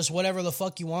ask us whatever the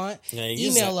fuck you want. Yeah,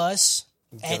 email us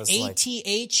at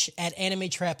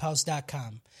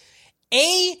ath@animetraphouse.com.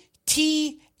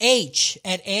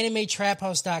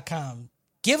 ath@animetraphouse.com.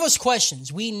 Give us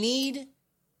questions. We need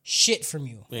shit from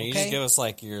you. Yeah, you just give us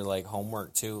like your like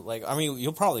homework too. Like, I mean,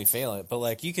 you'll probably fail it, but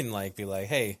like you can like be like,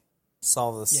 hey,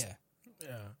 solve this. Yeah.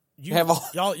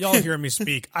 Y'all hear me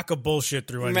speak. I could bullshit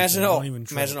through anything.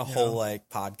 Imagine a whole like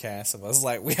podcast of us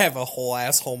like we have a whole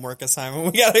ass homework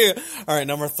assignment. We got to all right,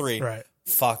 number 3. Right.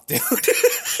 Fuck, dude.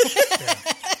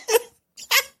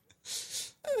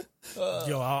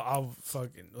 Yo, I'll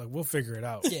fucking like we'll figure it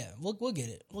out. Yeah, we'll get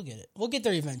it. We'll get it. We'll get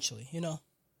there eventually. You know.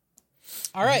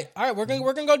 All right. We're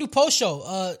gonna go do post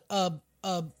show.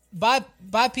 Bye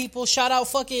people. Shout out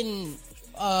fucking.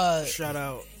 Shout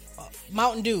out.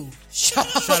 Mountain Dew. Shout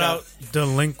out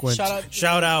Delinquent.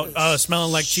 Shout out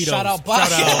Smelling Like Cheetos. Shout out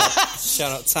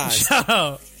Shout out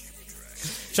Time.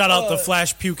 Shout out the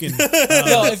Flash puking. Yo,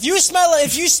 if you smell like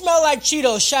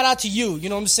Cheetos, shout out to you. You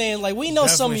know what I'm saying? Like, we know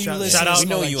some of you listeners. We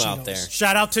know like you Cheetos. Out there.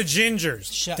 Shout out to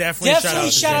Gingers.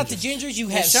 Definitely shout out to Gingers. You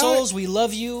have souls. We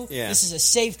love you. Yeah. This is a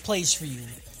safe place for you.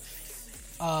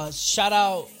 Shout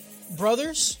out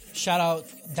Brothers. Shout out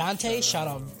Dante. Shout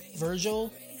out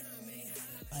Virgil.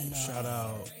 And, shout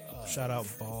out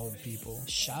bald people.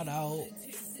 Shout out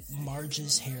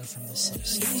Marge's hair from The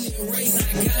Simpsons. I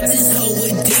got this hoe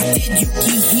addicted, you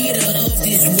can hear of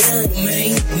this world,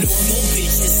 man. Normal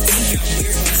bitches